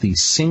he is the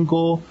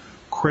single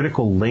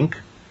critical link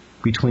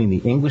between the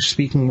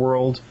English-speaking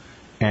world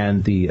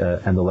and the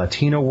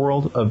Latino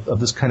world of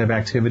this kind of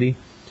activity.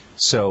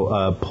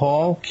 So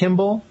Paul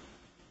Kimball,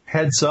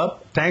 heads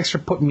up. Thanks for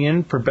putting me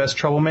in for Best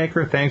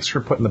Troublemaker. Thanks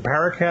for putting the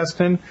Paracast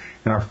in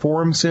and our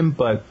forums in.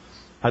 But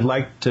I'd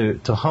like to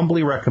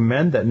humbly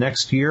recommend that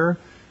next year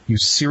you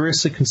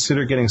seriously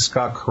consider getting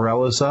Scott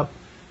Corrales up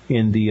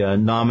in the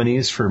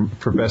nominees for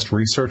Best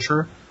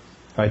Researcher.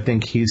 I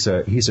think he's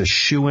a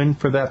shoo-in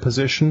for that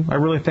position. I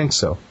really think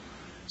so.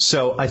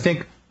 So I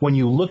think when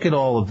you look at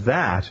all of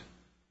that,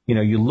 you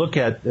know, you look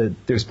at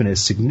there's been a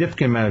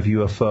significant amount of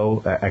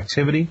UFO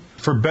activity,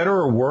 for better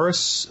or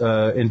worse,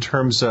 in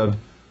terms of,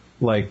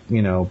 like,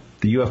 you know,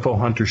 the UFO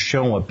Hunters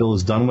show and what Bill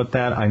has done with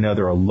that. I know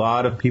there are a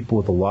lot of people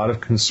with a lot of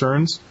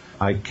concerns.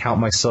 I count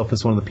myself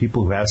as one of the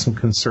people who have some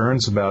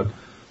concerns about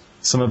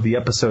some of the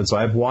episodes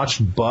I've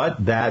watched.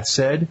 But that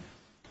said,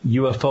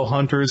 UFO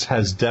Hunters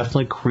has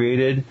definitely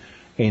created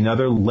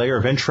another layer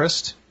of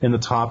interest in the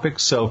topic.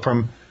 So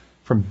from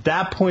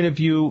that point of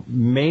view,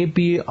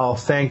 maybe I'll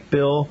thank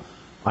Bill.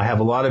 I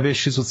have a lot of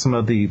issues with some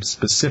of the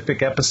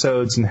specific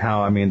episodes and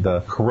how, I mean,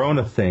 the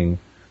Corona thing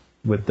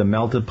with the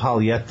melted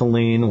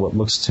polyethylene, what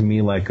looks to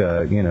me like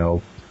a, you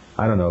know,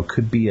 I don't know,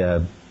 could be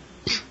an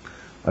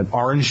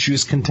orange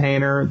juice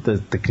container. The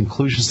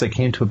conclusions they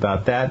came to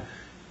about that,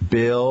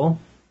 Bill,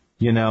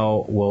 you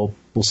know, we'll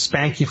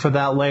spank you for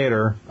that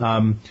later.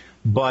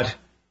 But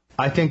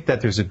I think that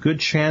there's a good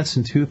chance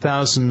in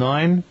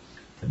 2009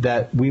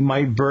 that we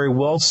might very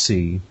well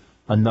see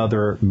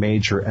another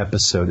major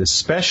episode,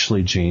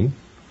 especially, Gene,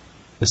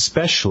 and it's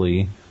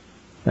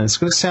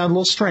going to sound a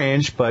little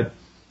strange, but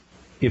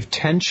if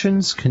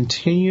tensions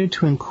continue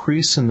to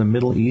increase in the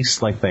Middle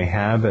East like they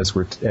have as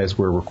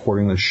we're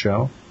recording this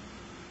show,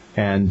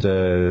 and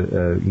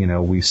you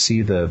know, we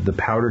see the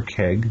powder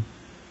keg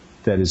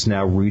that is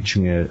now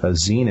reaching a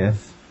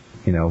zenith,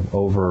 you know,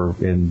 over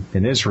in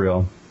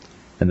Israel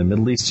and the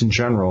Middle East in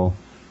general,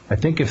 I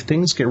think if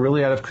things get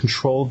really out of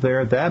control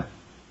there, that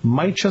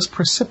might just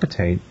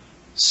precipitate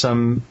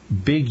some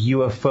big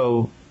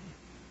UFO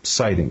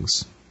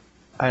sightings.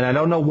 And I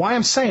don't know why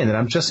I'm saying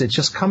it. It's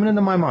just coming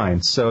into my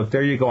mind. So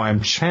there you go.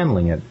 I'm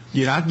channeling it.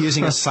 You're not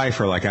using a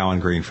cipher like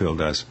Alan Greenfield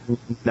does.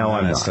 No,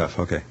 I'm not. Stuff.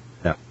 Okay.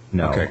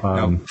 No. Okay.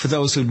 Now, for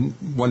those who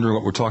wonder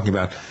what we're talking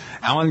about,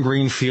 Alan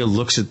Greenfield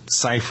looks at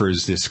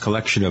ciphers, this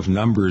collection of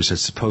numbers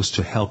that's supposed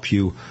to help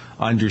you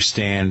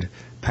understand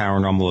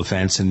paranormal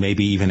events and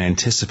maybe even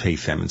anticipate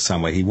them in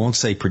some way. He won't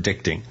say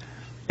predicting.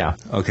 Yeah.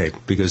 Okay,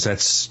 because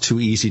that's too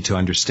easy to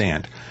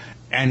understand.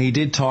 And he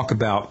did talk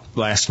about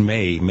last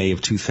May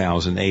of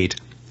 2008,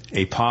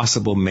 a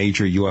possible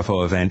major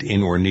UFO event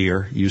in or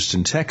near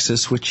Houston,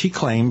 Texas, which he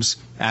claims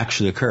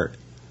actually occurred.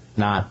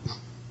 Not.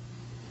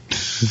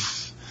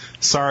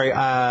 Sorry,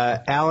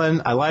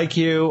 Alan, I like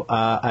you.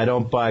 I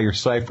don't buy your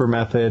cipher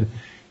method.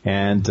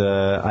 And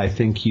I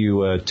think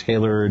you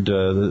tailored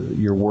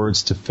your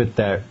words to fit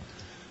that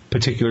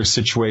particular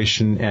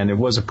situation. And it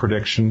was a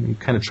prediction. You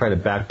kind of try to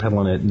backpedal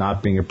on it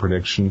not being a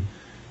prediction.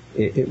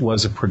 It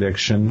was a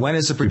prediction. When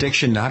is a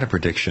prediction not a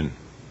prediction?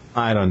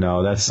 I don't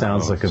know. That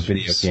sounds like a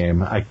video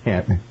game. I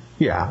can't.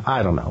 Yeah,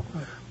 I don't know.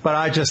 But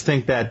I just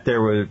think that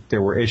there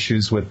were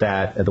issues with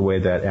that, the way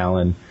that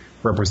Alan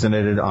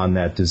represented it on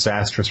that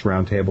disastrous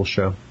roundtable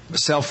show.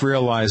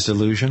 Self-realized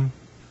illusion?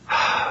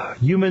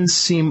 Humans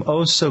seem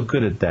oh so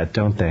good at that,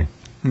 don't they?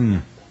 Hmm.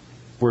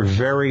 We're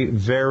very,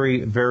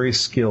 very, very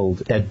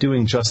skilled at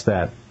doing just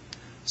that.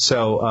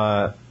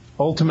 So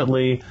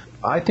ultimately,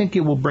 I think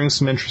it will bring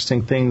some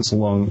interesting things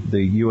along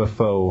the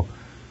UFO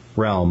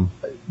realm.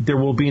 There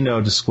will be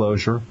no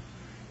disclosure,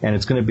 and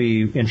it's going to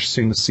be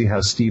interesting to see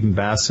how Stephen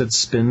Bassett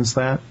spins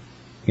that.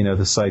 You know,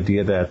 this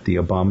idea that the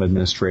Obama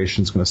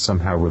administration is going to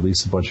somehow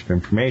release a bunch of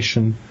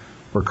information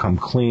or come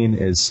clean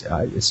is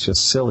it's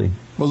just silly.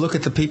 Well, look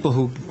at the people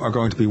who are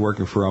going to be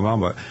working for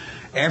Obama.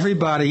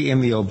 Everybody in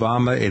the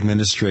Obama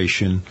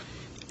administration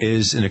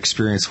is an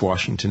experienced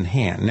Washington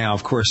hand. Now,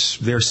 of course,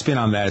 their spin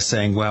on that is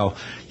saying, well,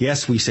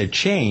 yes, we said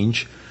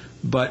change,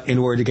 but in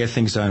order to get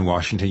things done in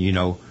Washington, you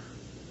know,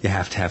 you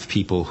have to have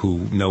people who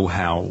know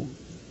how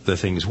the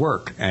things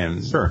work,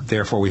 and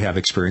therefore we have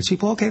experienced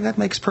people. Okay, that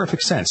makes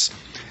perfect sense.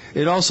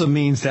 It also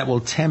means that will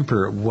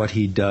temper what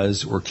he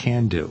does or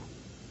can do,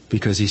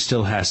 because he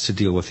still has to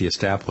deal with the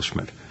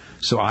establishment.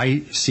 So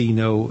I see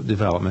no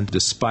development,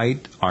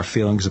 despite our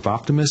feelings of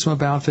optimism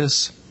about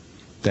this,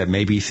 that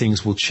maybe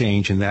things will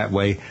change in that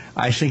way.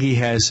 I think he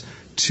has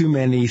too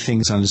many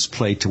things on his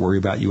plate to worry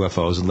about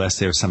UFOs unless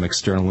there's some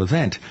external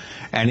event.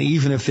 And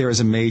even if there is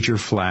a major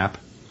flap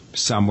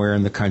somewhere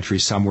in the country,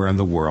 somewhere in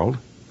the world,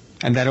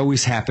 and that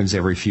always happens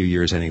every few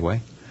years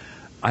anyway,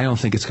 I don't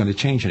think it's going to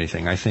change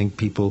anything. I think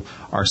people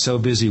are so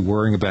busy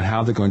worrying about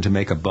how they're going to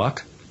make a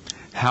buck,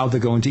 how they're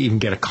going to even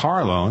get a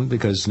car loan,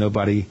 because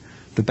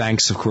the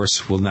banks, of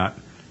course, will not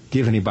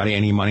give anybody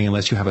any money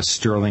unless you have a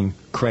sterling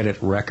credit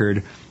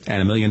record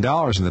and $1 million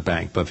in the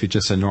bank. But if you're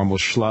just a normal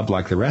schlub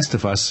like the rest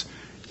of us,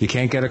 you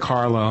can't get a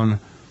car loan,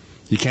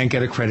 you can't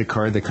get a credit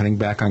card, they're cutting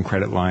back on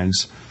credit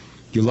lines.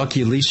 You're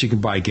lucky at least you can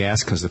buy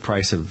gas because the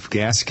price of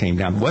gas came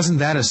down. Wasn't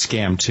that a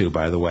scam too,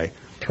 by the way?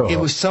 Oh. It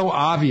was so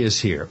obvious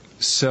here,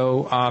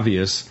 so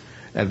obvious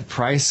that the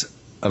price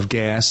of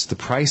gas, the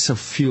price of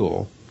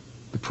fuel,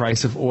 the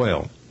price of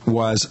oil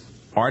was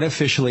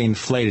artificially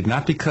inflated,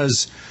 not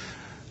because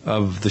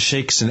of the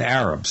sheikhs and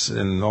Arabs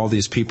and all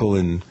these people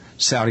in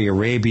Saudi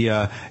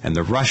Arabia and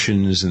the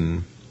Russians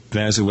and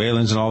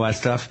Venezuelans and all that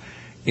stuff.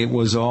 It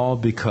was all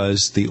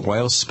because the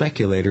oil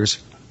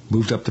speculators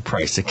moved up the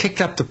price. They kicked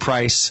up the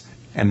price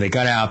and they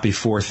got out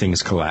before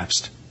things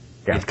collapsed.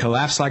 Yeah. It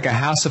collapsed like a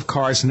house of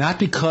cards, not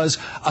because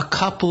a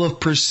couple of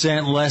 %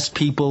 less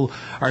people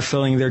are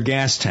filling their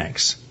gas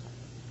tanks.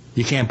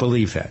 You can't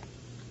believe that.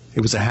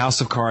 It was a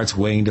house of cards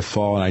waiting to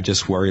fall, and I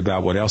just worry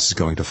about what else is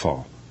going to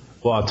fall.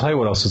 Well, I'll tell you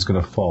what else is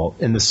going to fall.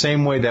 In the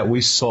same way that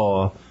we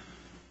saw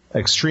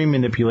extreme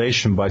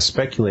manipulation by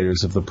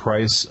speculators of the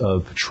price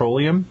of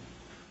petroleum,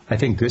 I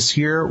think this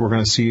year we're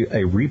going to see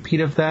a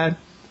repeat of that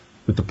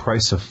with the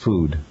price of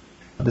food.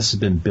 This has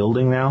been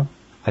building now.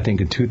 I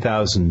think in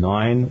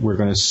 2009 we're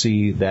going to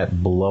see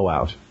that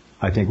blowout.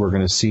 I think we're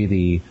going to see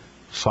the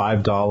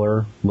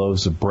 $5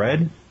 loaves of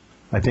bread.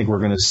 I think we're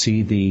going to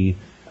see the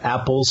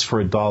apples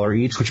for $1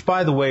 each, which,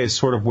 by the way, is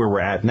sort of where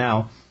we're at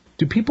now.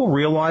 Do people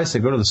realize they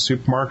go to the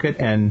supermarket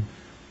and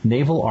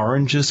navel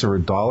oranges are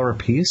 $1 a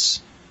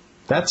piece?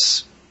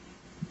 That's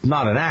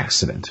not an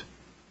accident.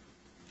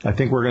 I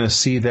think we're going to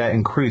see that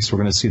increase. We're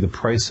going to see the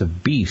price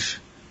of beef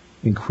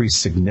increase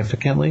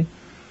significantly.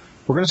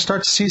 We're going to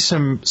start to see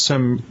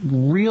some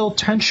real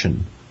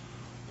tension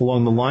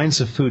along the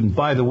lines of food. And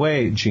by the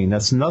way, Gene,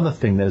 that's another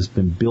thing that has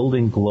been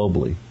building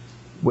globally.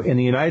 In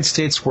the United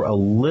States, we're a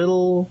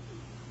little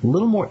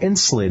more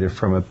insulated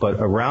from it, but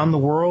around the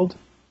world,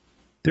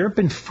 there have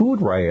been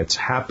food riots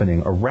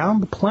happening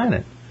around the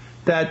planet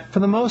that, for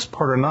the most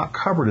part, are not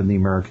covered in the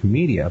American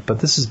media. But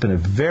this has been a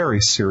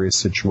very serious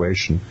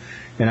situation.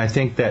 And I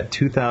think that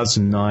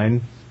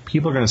 2009,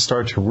 people are going to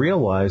start to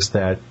realize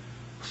that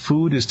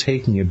food is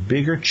taking a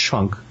bigger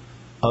chunk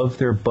of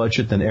their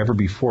budget than ever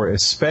before,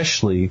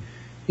 especially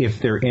if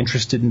they're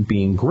interested in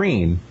being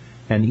green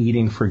and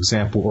eating, for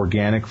example,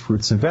 organic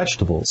fruits and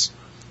vegetables.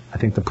 I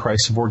think the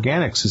price of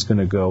organics is going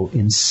to go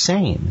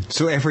insane.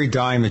 So every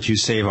dime that you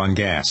save on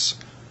gas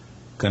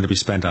going to be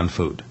spent on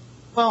food?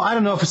 Well, I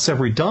don't know if it's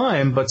every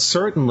dime, but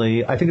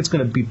certainly I think it's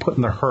going to be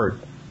putting the hurt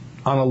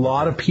on a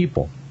lot of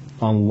people.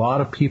 On a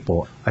lot of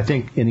people. I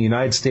think in the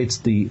United States,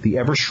 the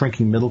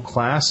ever-shrinking middle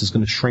class is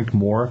going to shrink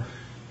more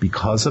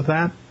because of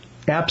that.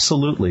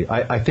 Absolutely.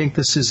 I think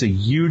this is a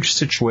huge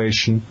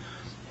situation.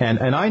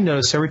 And I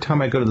notice every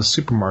time I go to the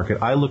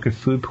supermarket, I look at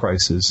food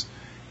prices,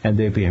 and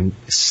they've been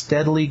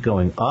steadily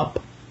going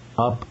up,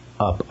 up,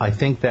 up. I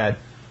think that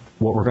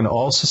what we're going to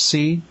also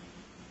see,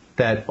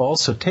 that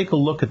also take a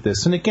look at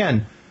this. And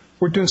again,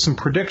 we're doing some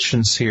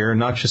predictions here,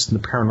 not just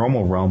in the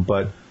paranormal realm,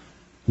 but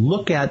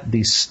look at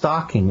the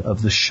stocking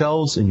of the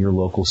shelves in your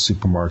local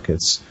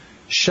supermarkets.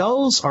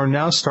 Shelves are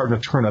now starting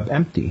to turn up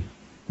empty,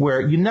 where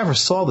you never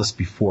saw this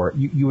before.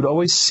 You would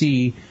always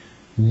see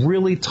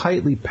really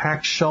tightly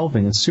packed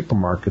shelving in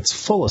supermarkets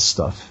full of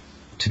stuff.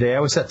 Today I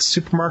was at the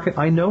supermarket,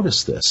 I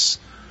noticed this.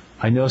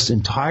 I noticed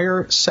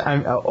over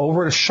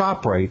at a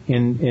ShopRite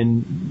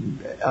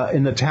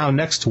in the town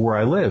next to where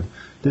I live,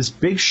 this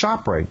big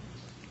ShopRite,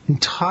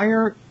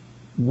 entire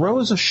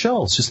rows of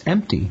shelves just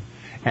empty.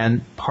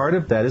 And part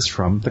of that is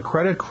from the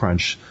credit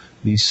crunch.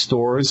 These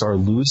stores are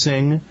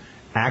losing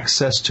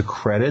access to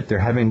credit. They're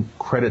having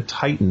credit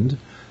tightened.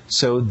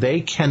 So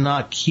they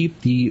cannot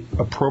keep the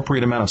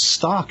appropriate amount of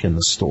stock in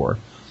the store.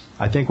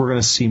 I think we're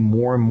going to see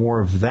more and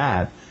more of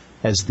that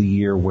as the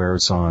year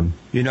wears on.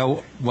 You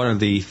know, one of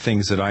the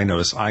things that I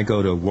notice, I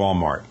go to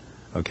Walmart,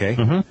 okay?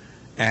 Mm-hmm.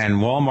 And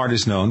Walmart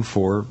is known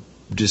for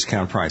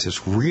discount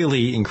prices,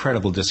 really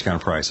incredible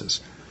discount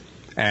prices.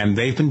 And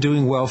they've been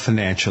doing well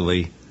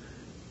financially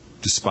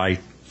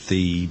despite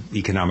the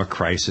economic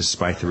crisis,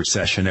 despite the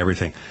recession,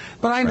 everything.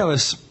 But I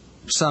notice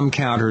some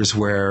counters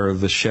where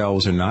the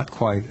shelves are not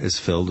quite as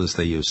filled as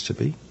they used to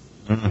be.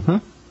 Mm-hmm.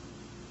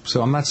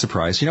 So I'm not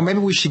surprised. You know, maybe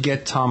we should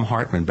get Tom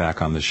Hartman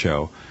back on the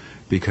show,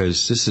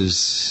 because this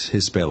is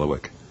his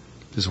bailiwick.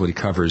 This is what he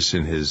covers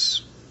in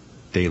his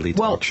daily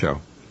talk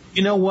show.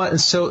 You know what?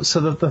 So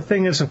the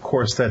thing is, of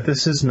course, that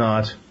this is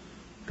not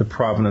the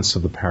provenance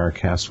of the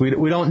Paracast.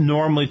 We don't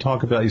normally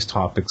talk about these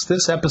topics.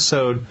 This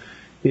episode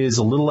is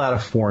a little out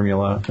of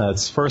formula.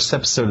 It's first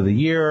episode of the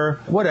year.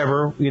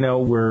 Whatever. You know,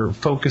 we're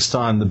focused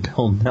on the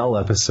Bill Nell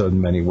episode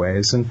in many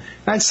ways. And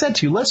I said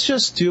to you, let's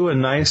just do a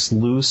nice,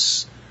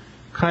 loose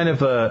kind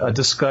of a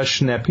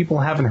discussion that people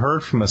haven't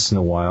heard from us in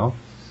a while.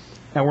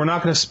 And we're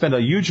not going to spend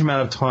a huge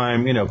amount of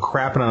time, you know,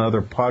 crapping on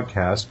other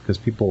podcasts, because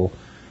people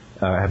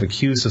have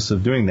accused us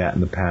of doing that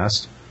in the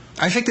past.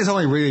 I think there's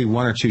only really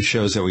one or two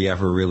shows that we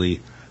ever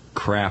really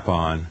crap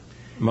on.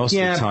 Most of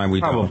the time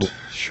we probably don't.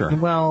 Sure.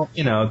 Well,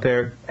 you know,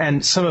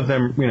 and some of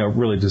them, you know,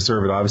 really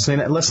deserve it, obviously.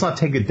 And let's not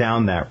take it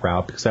down that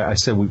route, because I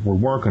said we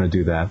weren't going to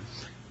do that.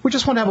 We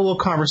just want to have a little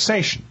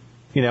conversation,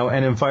 you know,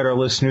 and invite our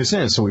listeners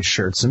in. So we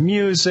shared some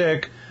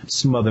music,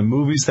 some other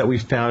movies that we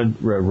found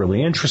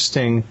really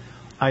interesting.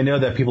 I know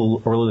that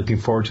people are really looking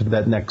forward to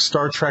that next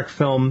Star Trek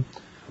film,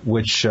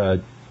 which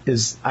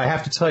is, I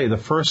have to tell you, the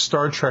first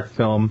Star Trek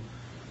film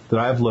that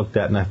I've looked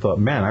at and I thought,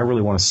 man, I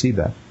really want to see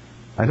that.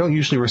 I don't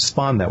usually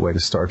respond that way to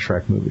Star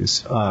Trek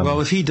movies. Well,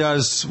 if he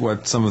does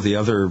what some of the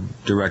other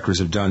directors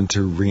have done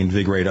to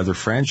reinvigorate other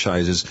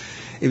franchises,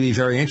 it'd be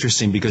very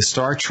interesting, because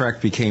Star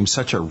Trek became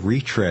such a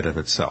retread of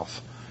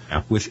itself.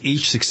 Yeah. With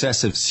each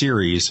successive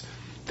series,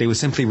 they would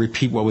simply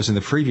repeat what was in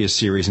the previous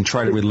series and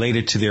try to relate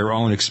it to their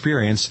own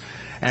experience.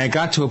 And it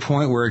got to a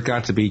point where it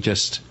got to be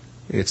just,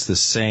 it's the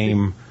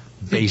same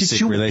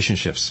basic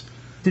relationships.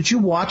 Did you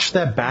watch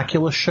that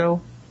Bakula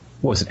show?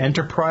 What was it,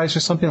 Enterprise or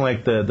something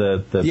like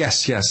the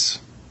Yes.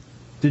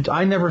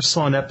 I never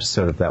saw an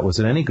episode of that. Was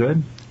it any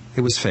good?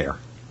 It was fair.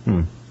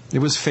 It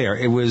was fair.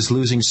 It was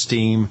losing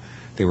steam.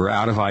 They were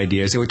out of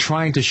ideas. They were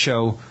trying to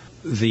show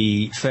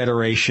the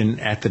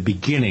Federation at the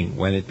beginning,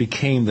 when it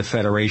became the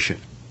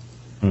Federation.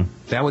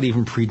 That would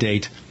even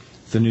predate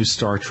the new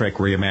Star Trek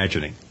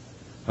reimagining.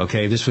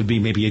 Okay, this would be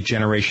maybe a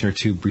generation or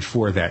two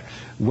before that,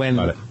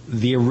 when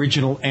the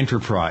original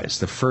Enterprise,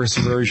 the first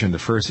version, the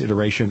first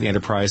iteration of the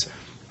Enterprise,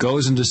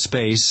 goes into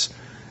space,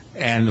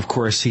 and of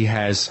course he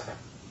has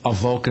a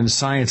Vulcan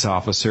science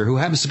officer who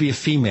happens to be a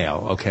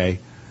female, okay,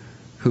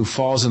 who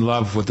falls in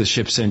love with the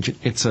ship's engine.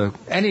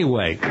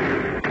 Anyway.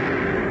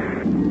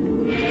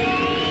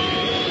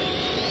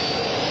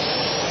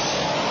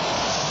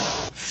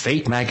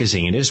 Fate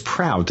magazine is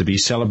proud to be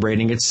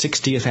celebrating its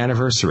 60th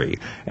anniversary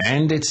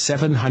and its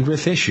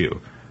 700th issue.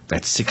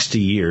 That's 60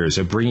 years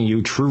of bringing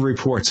you true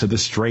reports of the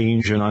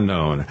strange and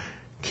unknown.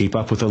 Keep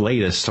up with the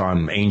latest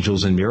on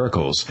angels and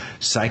miracles,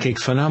 psychic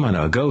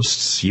phenomena,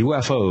 ghosts,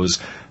 UFOs,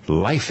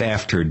 life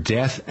after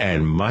death,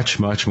 and much,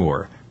 much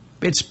more.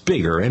 It's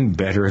bigger and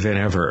better than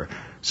ever.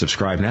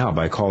 Subscribe now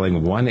by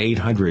calling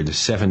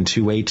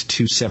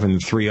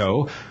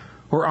 1-800-728-2730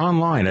 or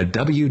online at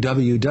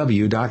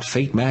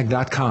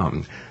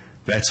www.fatemag.com.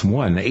 That's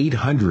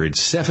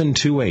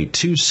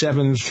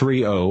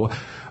 1-800-728-2730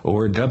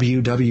 or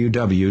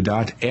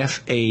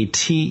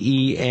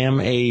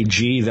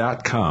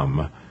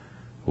www.fatemag.com.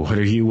 What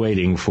are you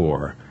waiting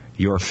for?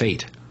 Your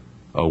fate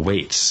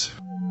awaits.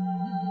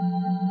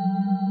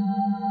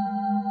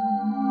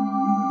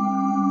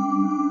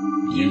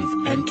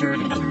 You've entered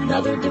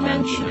another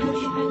dimension.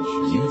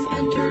 You've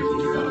entered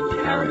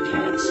the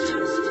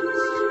Paracast.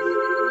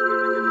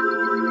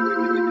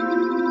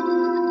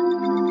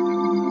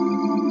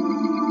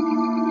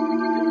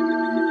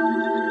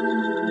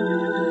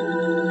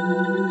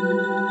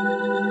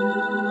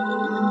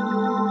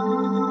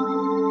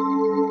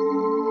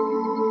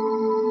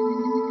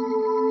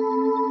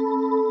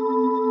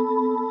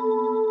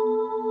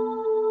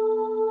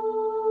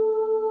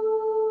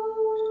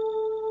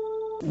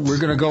 We're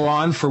going to go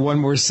on for one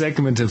more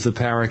segment of the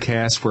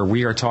Paracast where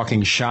we are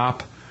talking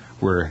shop.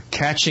 We're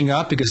catching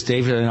up because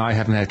David and I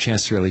haven't had a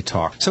chance to really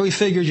talk. So we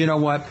figured, you know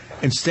what,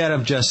 instead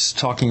of just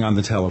talking on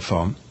the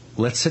telephone,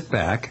 let's sit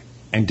back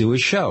and do a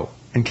show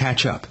and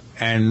catch up.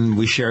 And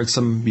we shared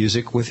some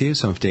music with you,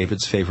 some of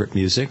David's favorite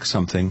music,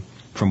 something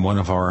from one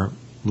of our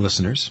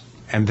listeners.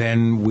 And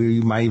then we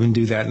might even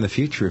do that in the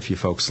future if you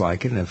folks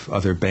like it, and if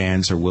other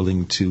bands are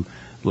willing to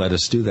let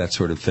us do that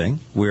sort of thing.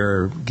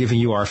 We're giving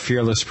you our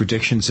fearless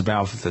predictions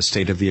about the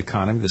state of the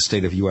economy, the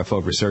state of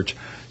UFO research,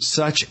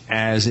 such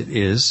as it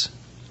is.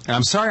 And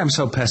I'm sorry I'm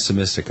so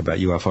pessimistic about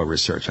UFO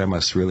research. I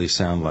must really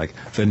sound like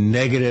the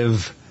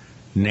negative,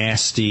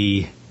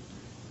 nasty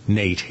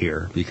Nate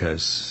here,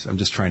 because I'm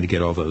just trying to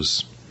get all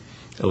those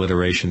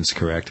alliterations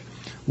correct.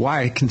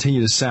 Why I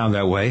continue to sound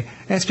that way?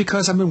 And it's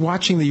because I've been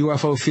watching the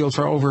UFO field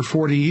for over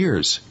 40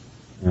 years.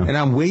 Yeah. And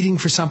I'm waiting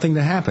for something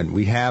to happen.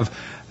 We have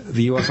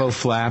the UFO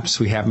flaps.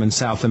 We have them in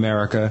South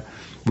America.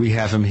 We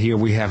have them here.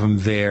 We have them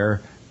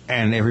there.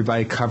 And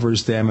everybody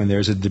covers them, and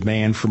there's a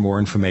demand for more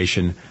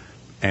information,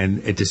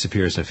 and it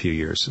disappears in a few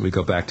years. We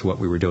go back to what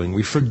we were doing.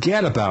 We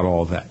forget about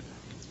all that.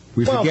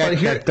 We forget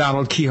that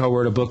Donald Kehoe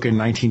wrote a book in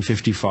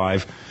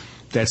 1955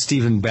 that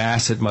Stephen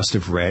Bassett must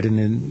have read,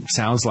 and it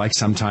sounds like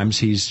sometimes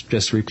he's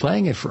just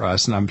replaying it for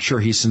us, and I'm sure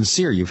he's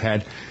sincere. You've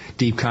had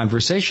deep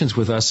conversations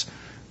with us,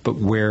 but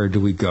where do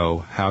we go?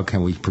 How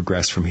can we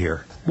progress from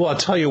here? Well, I'll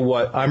tell you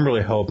what I'm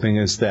really hoping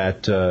is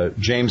that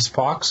James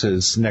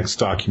Fox's next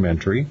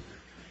documentary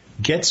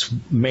gets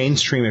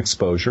mainstream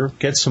exposure,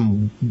 gets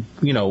some,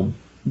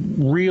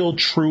 real,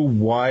 true,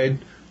 wide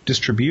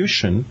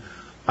distribution.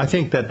 I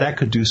think that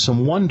could do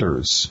some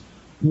wonders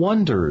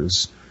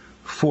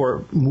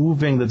for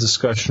moving the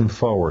discussion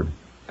forward.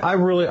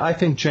 I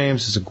think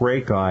James is a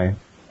great guy.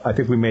 I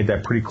think we made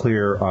that pretty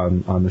clear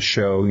on the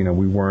show.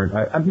 We weren't,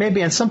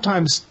 and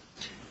sometimes,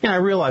 I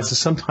realize that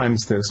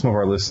sometimes some of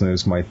our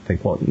listeners might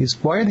think, well,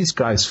 why are these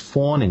guys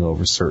fawning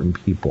over certain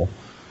people?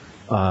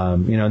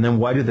 And then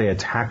why do they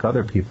attack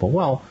other people?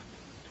 Well,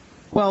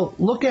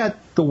 look at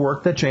the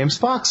work that James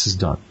Fox has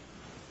done.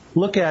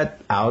 Look at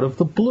Out of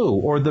the Blue,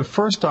 or the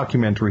first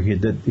documentary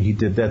he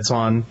did that's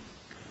on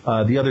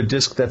the other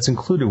disc that's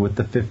included with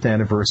the 5th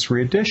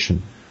anniversary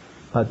edition.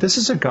 This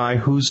is a guy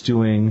who's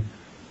doing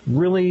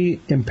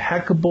really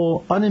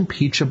impeccable,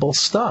 unimpeachable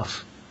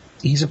stuff.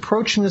 He's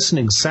approaching this in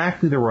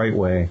exactly the right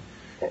way,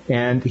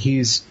 and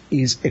he's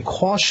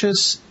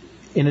cautious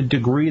in a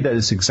degree that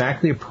is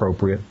exactly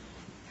appropriate.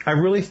 I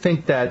really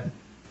think that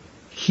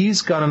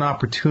he's got an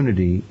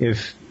opportunity,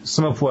 if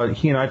some of what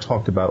he and I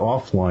talked about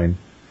offline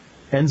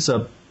ends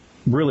up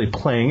really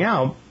playing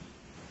out,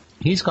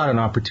 he's got an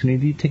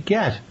opportunity to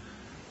get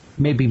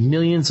maybe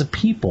millions of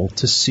people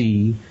to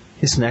see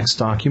his next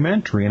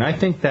documentary. And I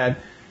think that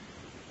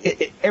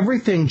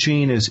everything,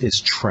 Gene,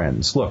 is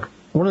trends. Look,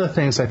 one of the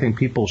things I think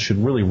people should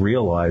really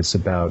realize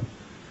about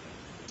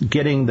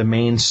getting the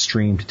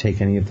mainstream to take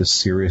any of this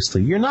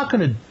seriously, you're not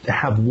going to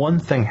have one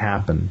thing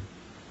happen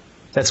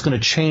that's going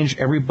to change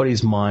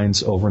everybody's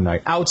minds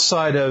overnight.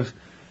 Outside of,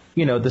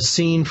 the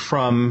scene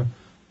from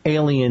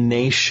Alien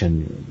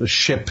Nation, the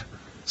ship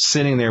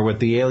sitting there with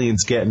the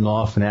aliens getting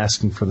off and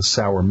asking for the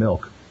sour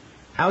milk.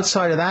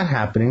 Outside of that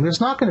happening, there's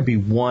not going to be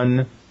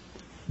one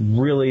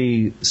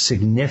really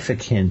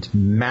significant,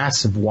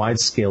 massive,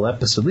 wide-scale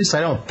episode. At least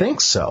I don't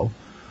think so.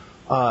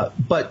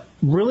 But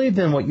really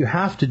then what you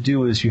have to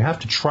do is you have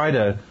to try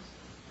to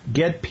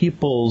get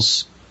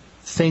people's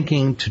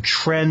thinking to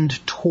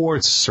trend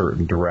towards a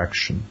certain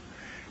direction.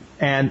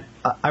 And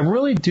I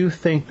really do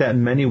think that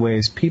in many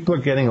ways people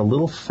are getting a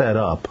little fed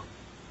up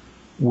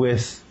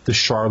with the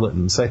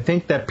charlatans. I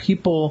think that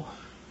people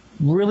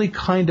really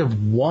kind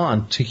of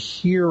want to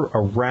hear a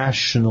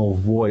rational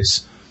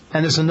voice.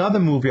 And there's another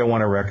movie I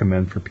want to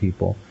recommend for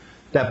people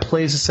that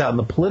plays this out in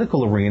the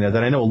political arena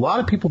that I know a lot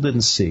of people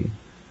didn't see,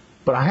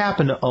 but I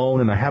happen to own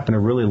and I happen to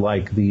really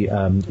like, the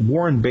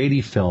Warren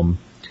Beatty film,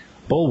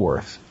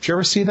 Bulworth. Did you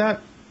ever see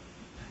that?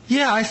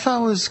 Yeah, I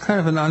thought it was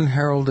kind of an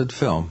unheralded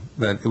film,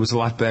 that it was a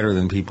lot better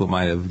than people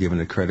might have given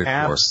it credit for.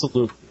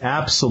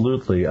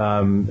 Absolutely.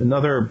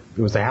 It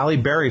was a Halle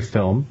Berry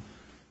film.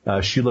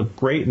 She looked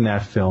great in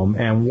that film,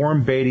 and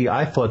Warren Beatty,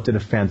 I thought, did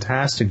a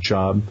fantastic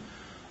job.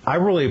 I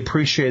really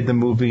appreciated the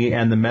movie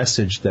and the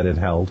message that it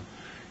held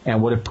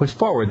and what it put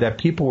forward, that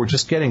people were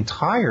just getting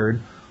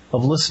tired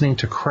of listening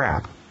to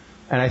crap.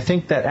 And I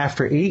think that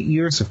after 8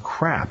 years of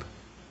crap,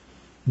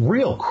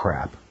 real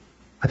crap,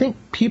 I think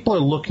people are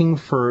looking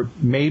for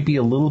maybe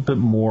a little bit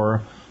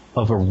more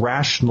of a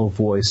rational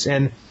voice.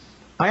 And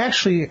I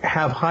actually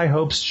have high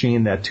hopes,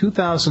 Gene, that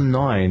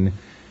 2009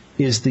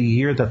 is the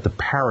year that the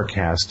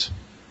Paracast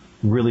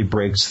really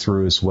breaks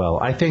through as well.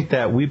 I think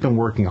that we've been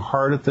working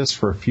hard at this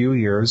for a few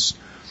years.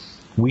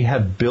 We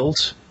have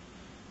built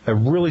a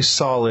really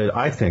solid,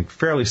 I think,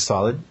 fairly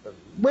solid,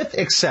 with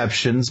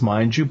exceptions,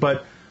 mind you,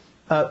 but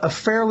a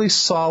fairly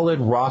solid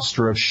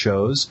roster of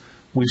shows.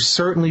 We've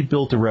certainly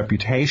built a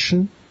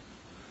reputation,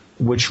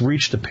 which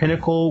reached a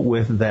pinnacle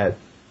with that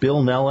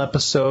Bill Nell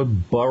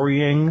episode,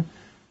 burying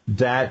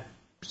that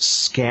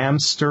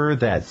scamster,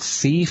 that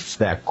thief,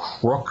 that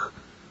crook.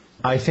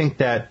 I think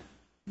that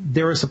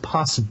there is a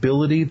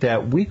possibility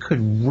that we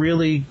could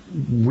really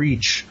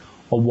reach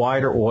a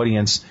wider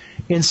audience,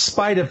 in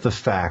spite of the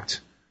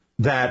fact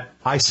that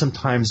I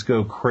sometimes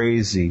go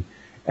crazy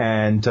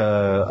and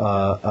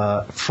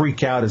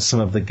freak out at some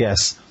of the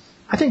guests.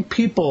 I think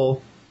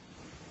people,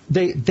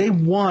 they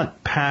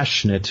want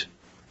passionate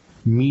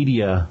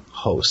media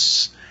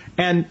hosts.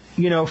 And,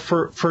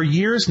 for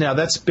years now,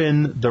 that's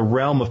been the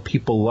realm of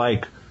people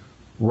like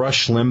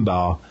Rush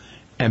Limbaugh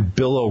and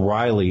Bill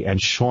O'Reilly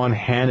and Sean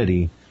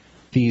Hannity,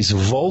 these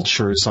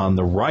vultures on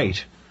the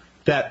right,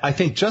 that I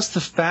think just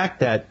the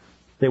fact that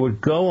they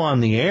would go on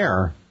the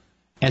air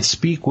and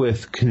speak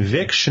with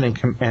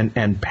conviction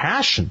and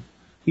passion,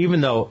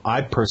 even though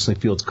I personally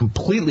feel it's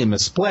completely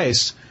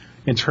misplaced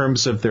in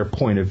terms of their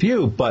point of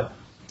view. But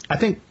I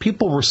think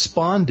people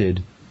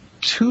responded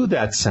to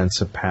that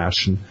sense of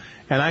passion,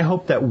 and I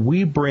hope that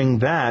we bring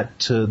that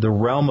to the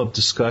realm of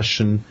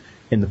discussion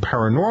in the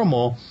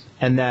paranormal,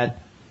 and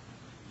that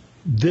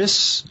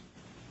this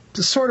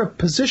sort of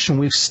position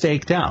we've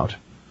staked out,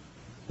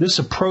 this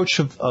approach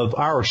of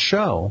our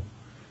show,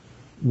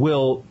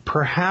 will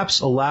perhaps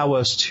allow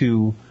us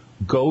to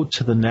go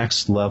to the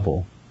next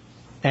level.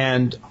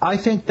 And I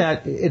think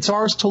that it's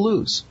ours to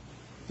lose.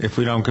 If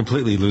we don't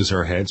completely lose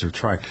our heads or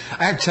try.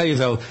 I have to tell you,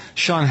 though,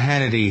 Sean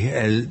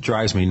Hannity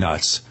drives me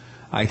nuts.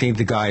 I think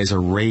the guy is a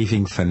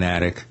raving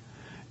fanatic.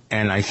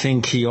 And I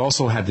think he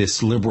also had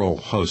this liberal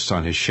host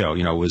on his show.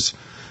 You know, it was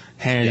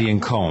Hannity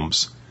and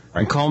Combs.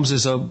 Right. And Combs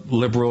is a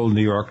liberal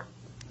New York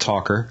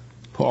talker,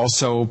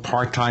 also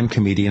part-time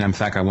comedian. In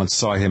fact, I once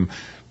saw him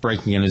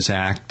breaking in his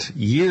act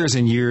years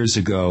and years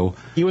ago.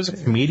 He was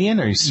a comedian?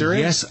 Are you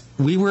serious? Yes.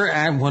 We were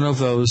at one of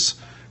those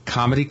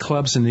comedy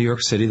clubs in New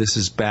York City. This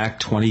is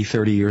back 20,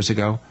 30 years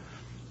ago.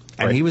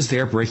 And he was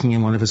there breaking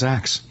in one of his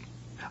acts.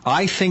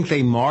 I think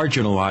they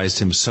marginalized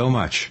him so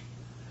much,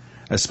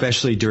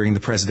 especially during the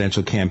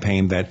presidential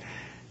campaign, that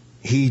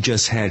he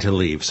just had to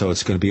leave. So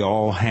it's going to be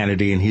all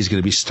Hannity, and he's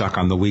going to be stuck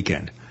on the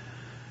weekend.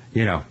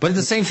 You know, but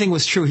the same thing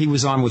was true. He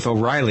was on with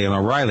O'Reilly, and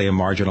O'Reilly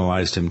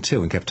marginalized him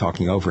too and kept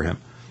talking over him.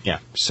 Yeah.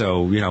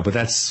 So, you know, but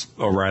that's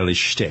O'Reilly's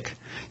shtick.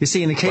 You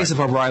see, in the case of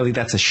O'Reilly,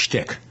 that's a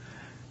shtick.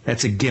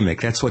 That's a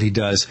gimmick. That's what he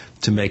does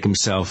to make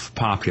himself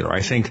popular.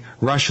 I think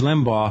Rush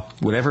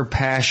Limbaugh, whatever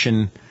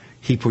passion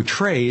he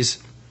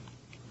portrays,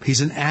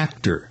 he's an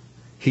actor.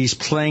 He's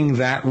playing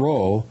that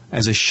role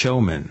as a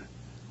showman.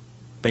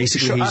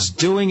 Basically, he's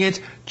doing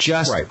it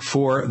just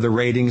for the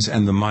ratings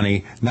and the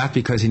money, not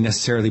because he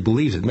necessarily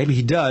believes it. Maybe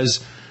he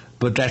does,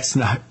 but that's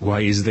not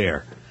why he's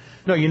there.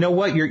 No, you know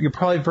what? You're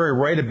probably very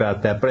right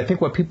about that. But I think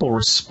what people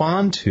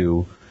respond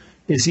to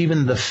is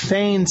even the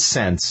feigned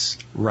sense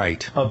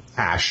of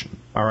passion.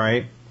 All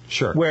right?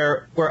 Sure.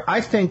 Where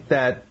I think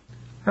that,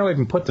 how do I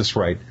even put this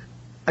right?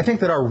 I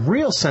think that our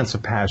real sense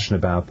of passion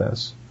about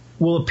this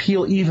will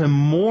appeal even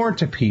more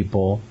to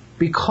people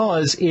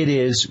because it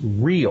is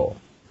real.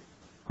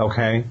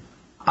 Okay?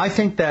 I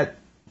think that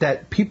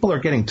people are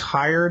getting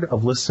tired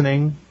of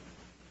listening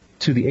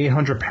to the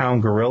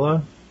 800-pound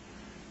gorilla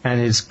and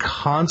his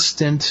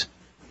constant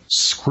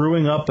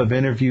screwing up of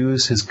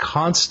interviews, his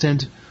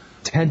constant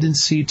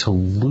tendency to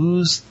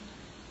lose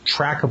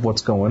track of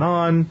what's going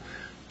on,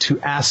 to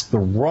ask the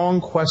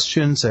wrong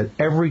questions at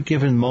every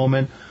given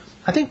moment.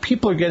 I think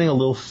people are getting a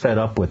little fed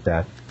up with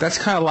that. That's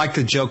kind of like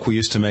the joke we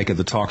used to make of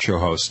the talk show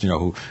host, you know,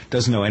 who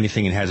doesn't know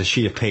anything and has a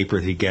sheet of paper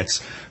that he gets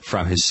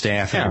from his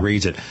staff and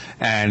reads it.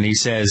 And he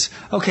says,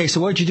 okay, so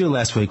what did you do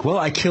last week? Well,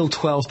 I killed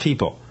 12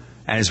 people.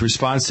 And his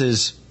response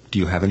is, do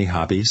you have any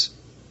hobbies?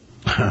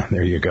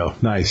 There you go.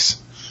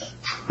 Nice.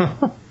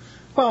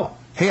 Well,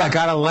 hey, I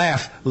got to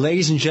laugh.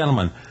 Ladies and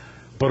gentlemen.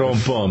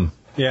 Boom.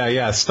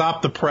 Yeah.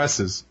 Stop the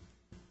presses.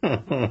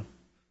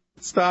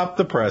 Stop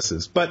the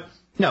presses. But,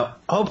 no,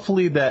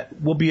 hopefully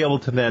that we'll be able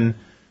to then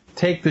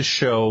take this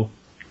show,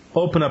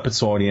 open up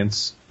its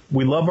audience.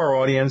 We love our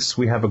audience.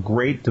 We have a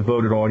great,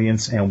 devoted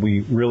audience, and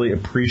we really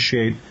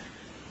appreciate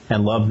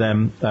and love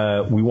them.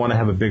 We want to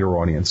have a bigger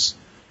audience.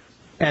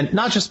 And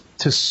not just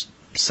to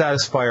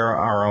satisfy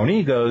our own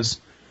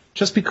egos,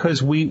 just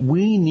because we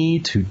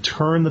need to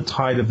turn the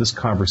tide of this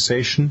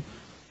conversation.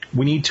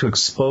 We need to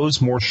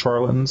expose more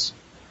charlatans.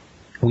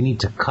 We need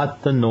to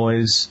cut the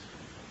noise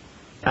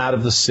out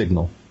of the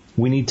signal.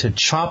 We need to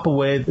chop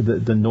away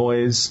the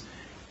noise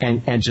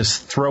and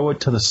just throw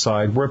it to the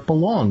side where it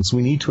belongs.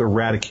 We need to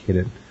eradicate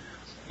it.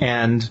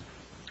 And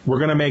we're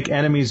going to make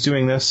enemies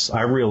doing this.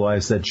 I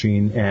realize that,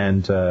 Gene.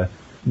 And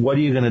what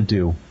are you going to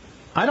do?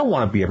 I don't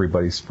want to be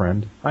everybody's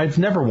friend. I've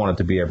never wanted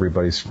to be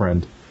everybody's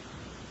friend.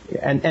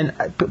 And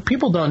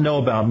people don't know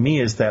about me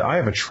is that I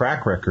have a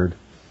track record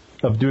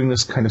of doing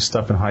this kind of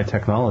stuff in high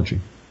technology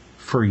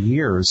for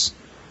years.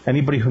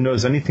 Anybody who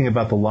knows anything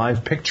about the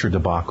live picture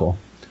debacle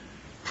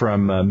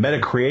from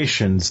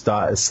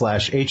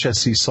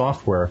metacreations/HSC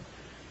software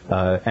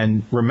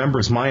and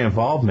remembers my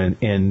involvement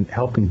in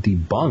helping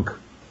debunk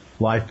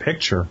live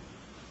picture,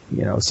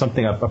 you know,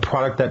 a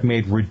product that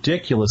made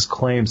ridiculous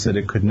claims that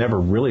it could never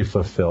really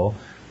fulfill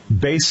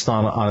based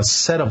on a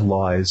set of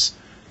lies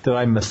that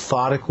I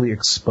methodically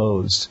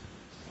exposed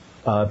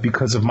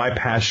because of my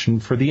passion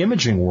for the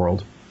imaging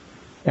world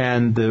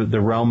and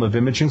the realm of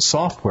imaging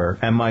software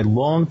and my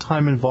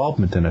long-time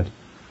involvement in it.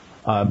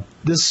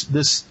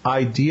 This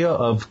idea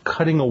of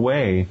cutting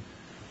away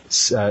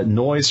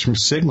noise from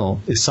signal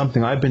is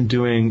something I've been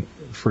doing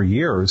for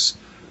years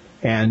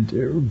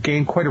and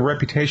gained quite a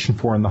reputation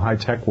for in the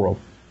high-tech world,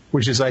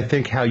 which is, I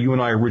think, how you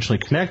and I originally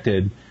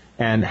connected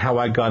and how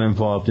I got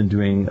involved in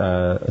doing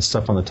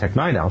stuff on the Tech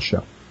Night Owl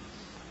show.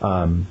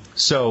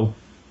 So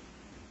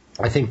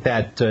I think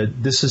that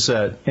this is,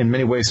 in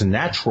many ways, a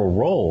natural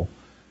role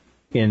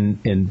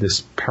in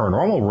this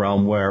paranormal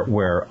realm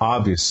where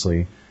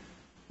obviously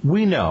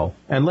we know,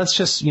 and let's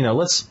just,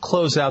 let's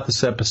close out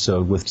this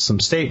episode with some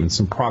statements,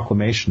 some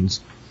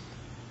proclamations.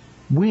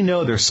 We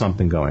know there's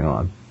something going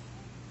on.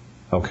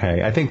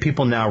 Okay, I think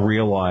people now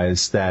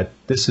realize that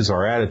this is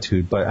our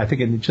attitude, but I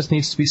think it just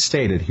needs to be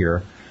stated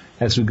here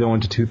as we go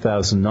into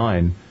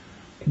 2009.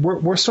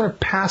 We're sort of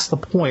past the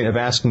point of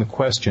asking the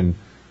question,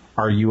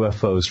 are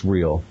UFOs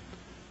real?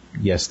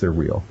 Yes, they're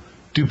real.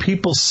 Do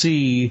people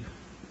see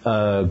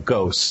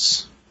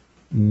ghosts?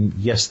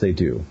 Yes, they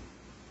do.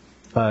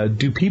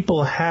 Do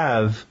people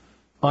have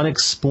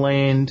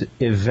unexplained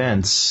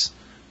events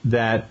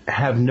that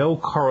have no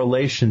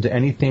correlation to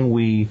anything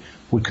we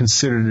would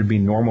consider to be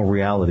normal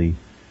reality?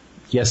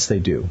 Yes, they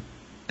do.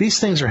 These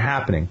things are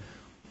happening.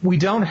 We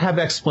don't have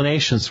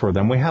explanations for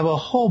them. We have a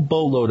whole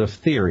boatload of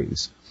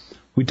theories.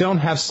 We don't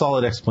have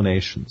solid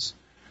explanations.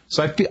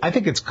 So I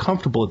think it's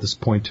comfortable at this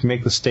point to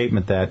make the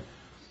statement that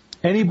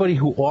anybody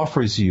who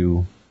offers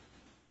you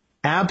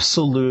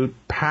absolute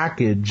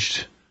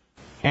packaged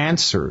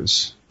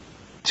answers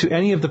to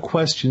any of the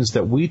questions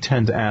that we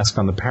tend to ask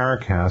on the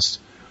Paracast,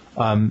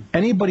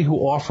 anybody who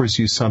offers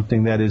you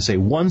something that is a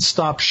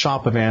one-stop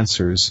shop of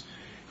answers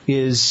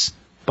is,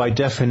 by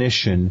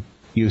definition,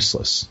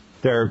 useless.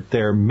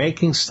 They're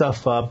making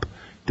stuff up.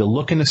 They're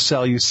looking to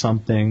sell you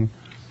something.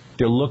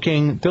 They're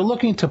looking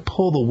to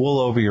pull the wool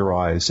over your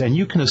eyes, and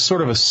you can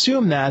sort of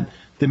assume that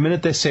the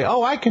minute they say,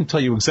 "Oh, I can tell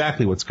you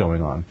exactly what's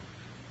going on."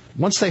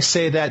 Once they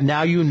say that,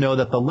 now you know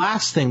that the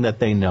last thing that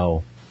they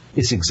know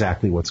is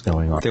exactly what's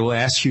going on. They will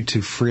ask you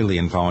to freely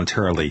and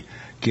voluntarily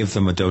give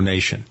them a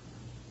donation.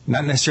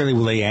 Not necessarily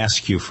will they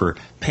ask you for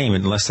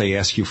payment unless they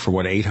ask you for,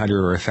 $800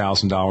 or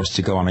 $1,000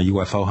 to go on a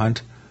UFO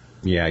hunt?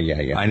 Yeah.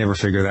 I never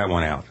figured that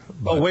one out.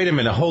 But wait a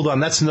minute. Hold on.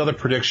 That's another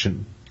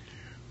prediction.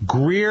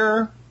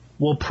 Greer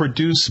will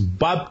produce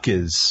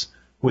babkas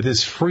with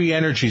his free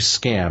energy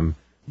scam.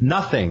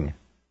 Nothing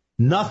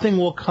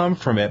will come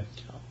from it.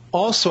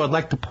 Also, I'd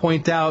like to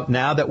point out,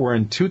 now that we're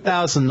in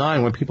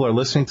 2009, when people are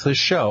listening to this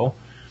show,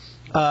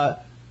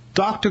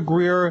 Dr.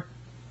 Greer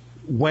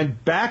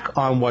went back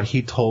on what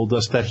he told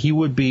us, that he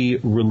would be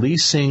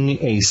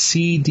releasing a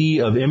CD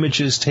of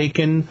images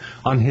taken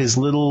on his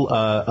little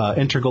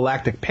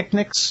intergalactic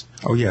picnics.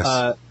 Oh,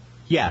 yes.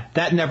 Yeah,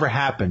 that never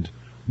happened.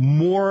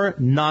 More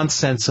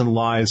nonsense and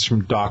lies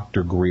from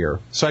Dr. Greer.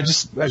 So I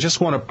just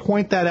want to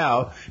point that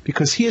out,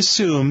 because he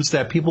assumes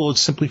that people would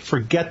simply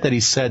forget that he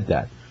said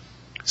that.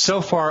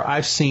 So far,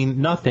 I've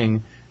seen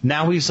nothing.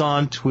 Now he's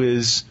on to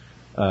his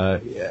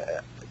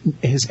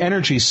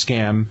energy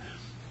scam.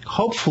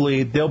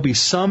 Hopefully, there'll be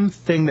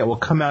something that will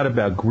come out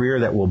about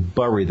Greer that will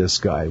bury this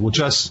guy. Will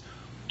just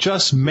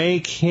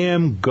make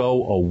him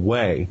go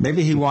away.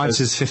 Maybe he wants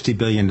his $50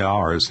 billion,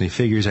 and he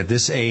figures at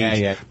this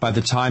age, by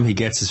the time he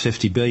gets his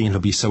 $50 billion,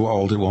 he'll be so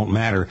old it won't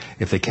matter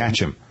if they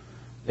catch him.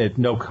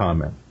 No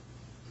comment.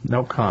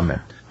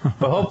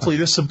 But hopefully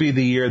this will be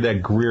the year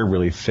that Greer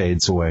really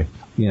fades away.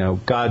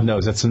 God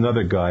knows, that's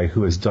another guy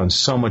who has done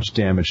so much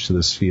damage to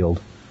this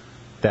field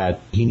that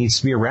he needs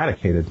to be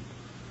eradicated.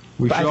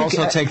 We should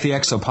also take the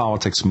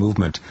exopolitics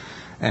movement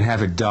and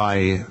have it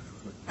die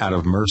out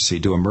of mercy,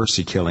 do a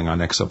mercy killing on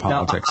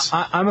exopolitics.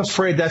 Now, I'm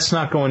afraid that's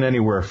not going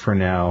anywhere for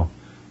now.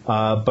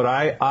 But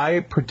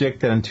I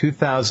predict that in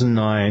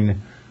 2009,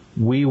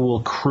 we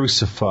will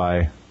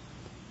crucify,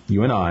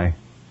 you and I,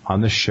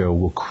 on the show,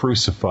 will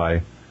crucify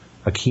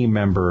a key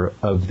member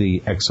of the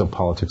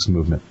exopolitics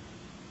movement.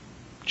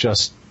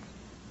 Just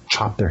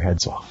chop their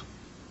heads off.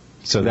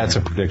 So that's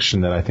a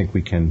prediction that I think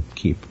we can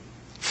keep.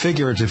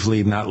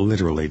 Figuratively, not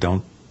literally.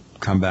 Don't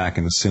come back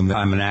and assume that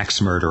I'm an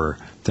axe murderer,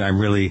 that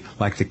I'm really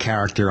like the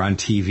character on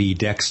TV,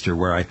 Dexter,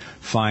 where I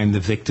find the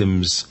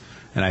victims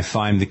and I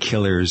find the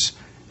killers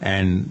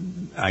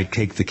and I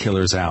take the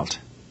killers out.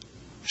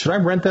 Should I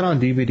rent that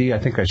on DVD? I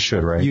think I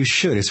should, right? You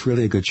should. It's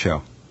really a good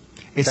show.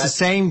 It's the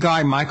same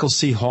guy, Michael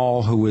C.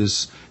 Hall, who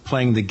was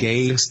playing the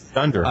gay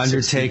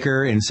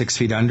Undertaker in 6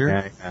 Feet Under.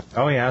 Yeah.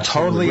 Oh, yeah.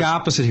 Totally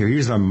opposite here.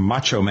 He's the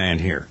macho man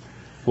here.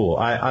 Cool.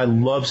 I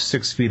love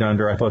 6 Feet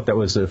Under. I thought that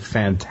was a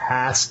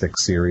fantastic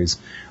series.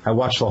 I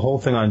watched the whole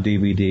thing on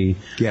DVD.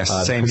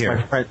 Yes, same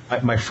here.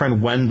 My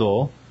friend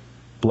Wendell,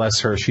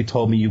 bless her, she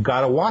told me, you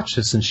got to watch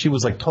this, and she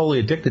was like totally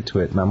addicted to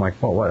it. And I'm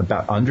like, well, what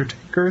about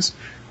Undertakers?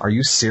 Are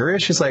you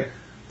serious? She's like,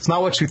 it's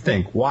not what you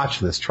think. Watch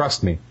this.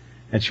 Trust me.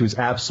 And she was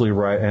absolutely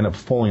right. I ended up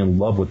falling in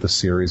love with the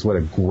series. What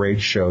a great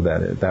show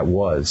that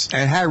was.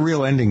 And it had a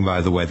real ending,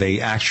 by the way.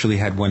 They actually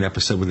had one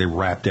episode where they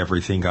wrapped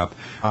everything up.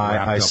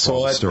 I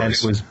saw it,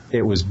 and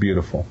it was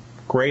beautiful.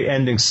 Great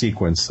ending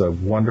sequence. A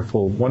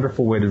wonderful,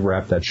 wonderful way to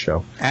wrap that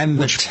show. And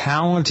the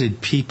talented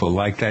people,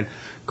 like that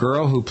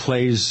girl who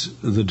plays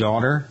the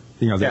daughter,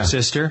 their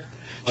sister.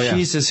 Oh, yeah.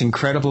 She's this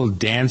incredible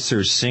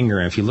dancer, singer.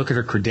 And if you look at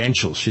her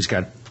credentials, she's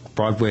got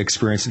Broadway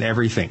experience and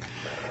everything.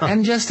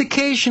 And just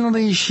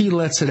occasionally she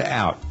lets it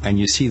out, and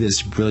you see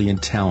this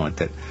brilliant talent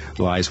that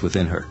lies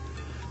within her.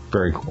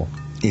 Very cool.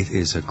 It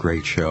is a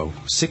great show.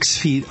 6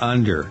 Feet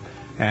Under.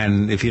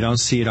 And if you don't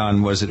see it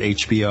on, was it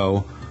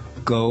HBO,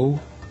 go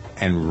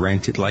and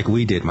rent it like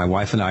we did. My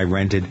wife and I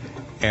rented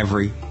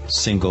every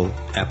single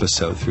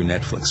episode through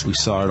Netflix. We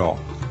saw it all.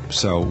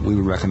 So we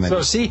would recommend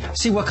it.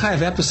 See what kind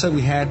of episode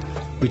we had?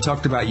 We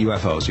talked about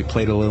UFOs. We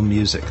played a little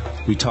music.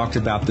 We talked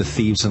about the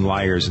thieves and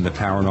liars in the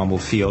paranormal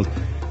field.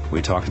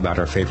 We talked about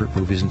our favorite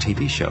movies and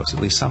TV shows, at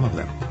least some of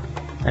them.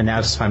 And now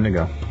it's time to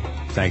go.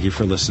 Thank you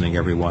for listening,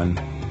 everyone.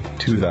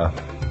 To the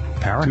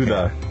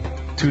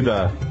Paracast. To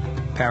the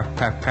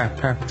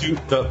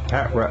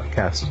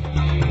Paracast.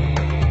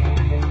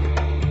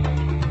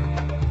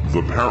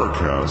 The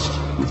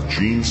Paracast with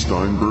Gene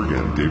Steinberg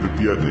and David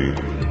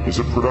Biedney is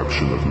a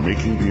production of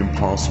Making the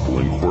Impossible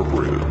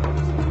Incorporated.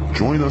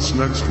 Join us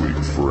next week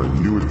for a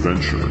new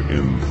adventure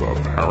in the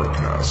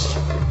Paracast.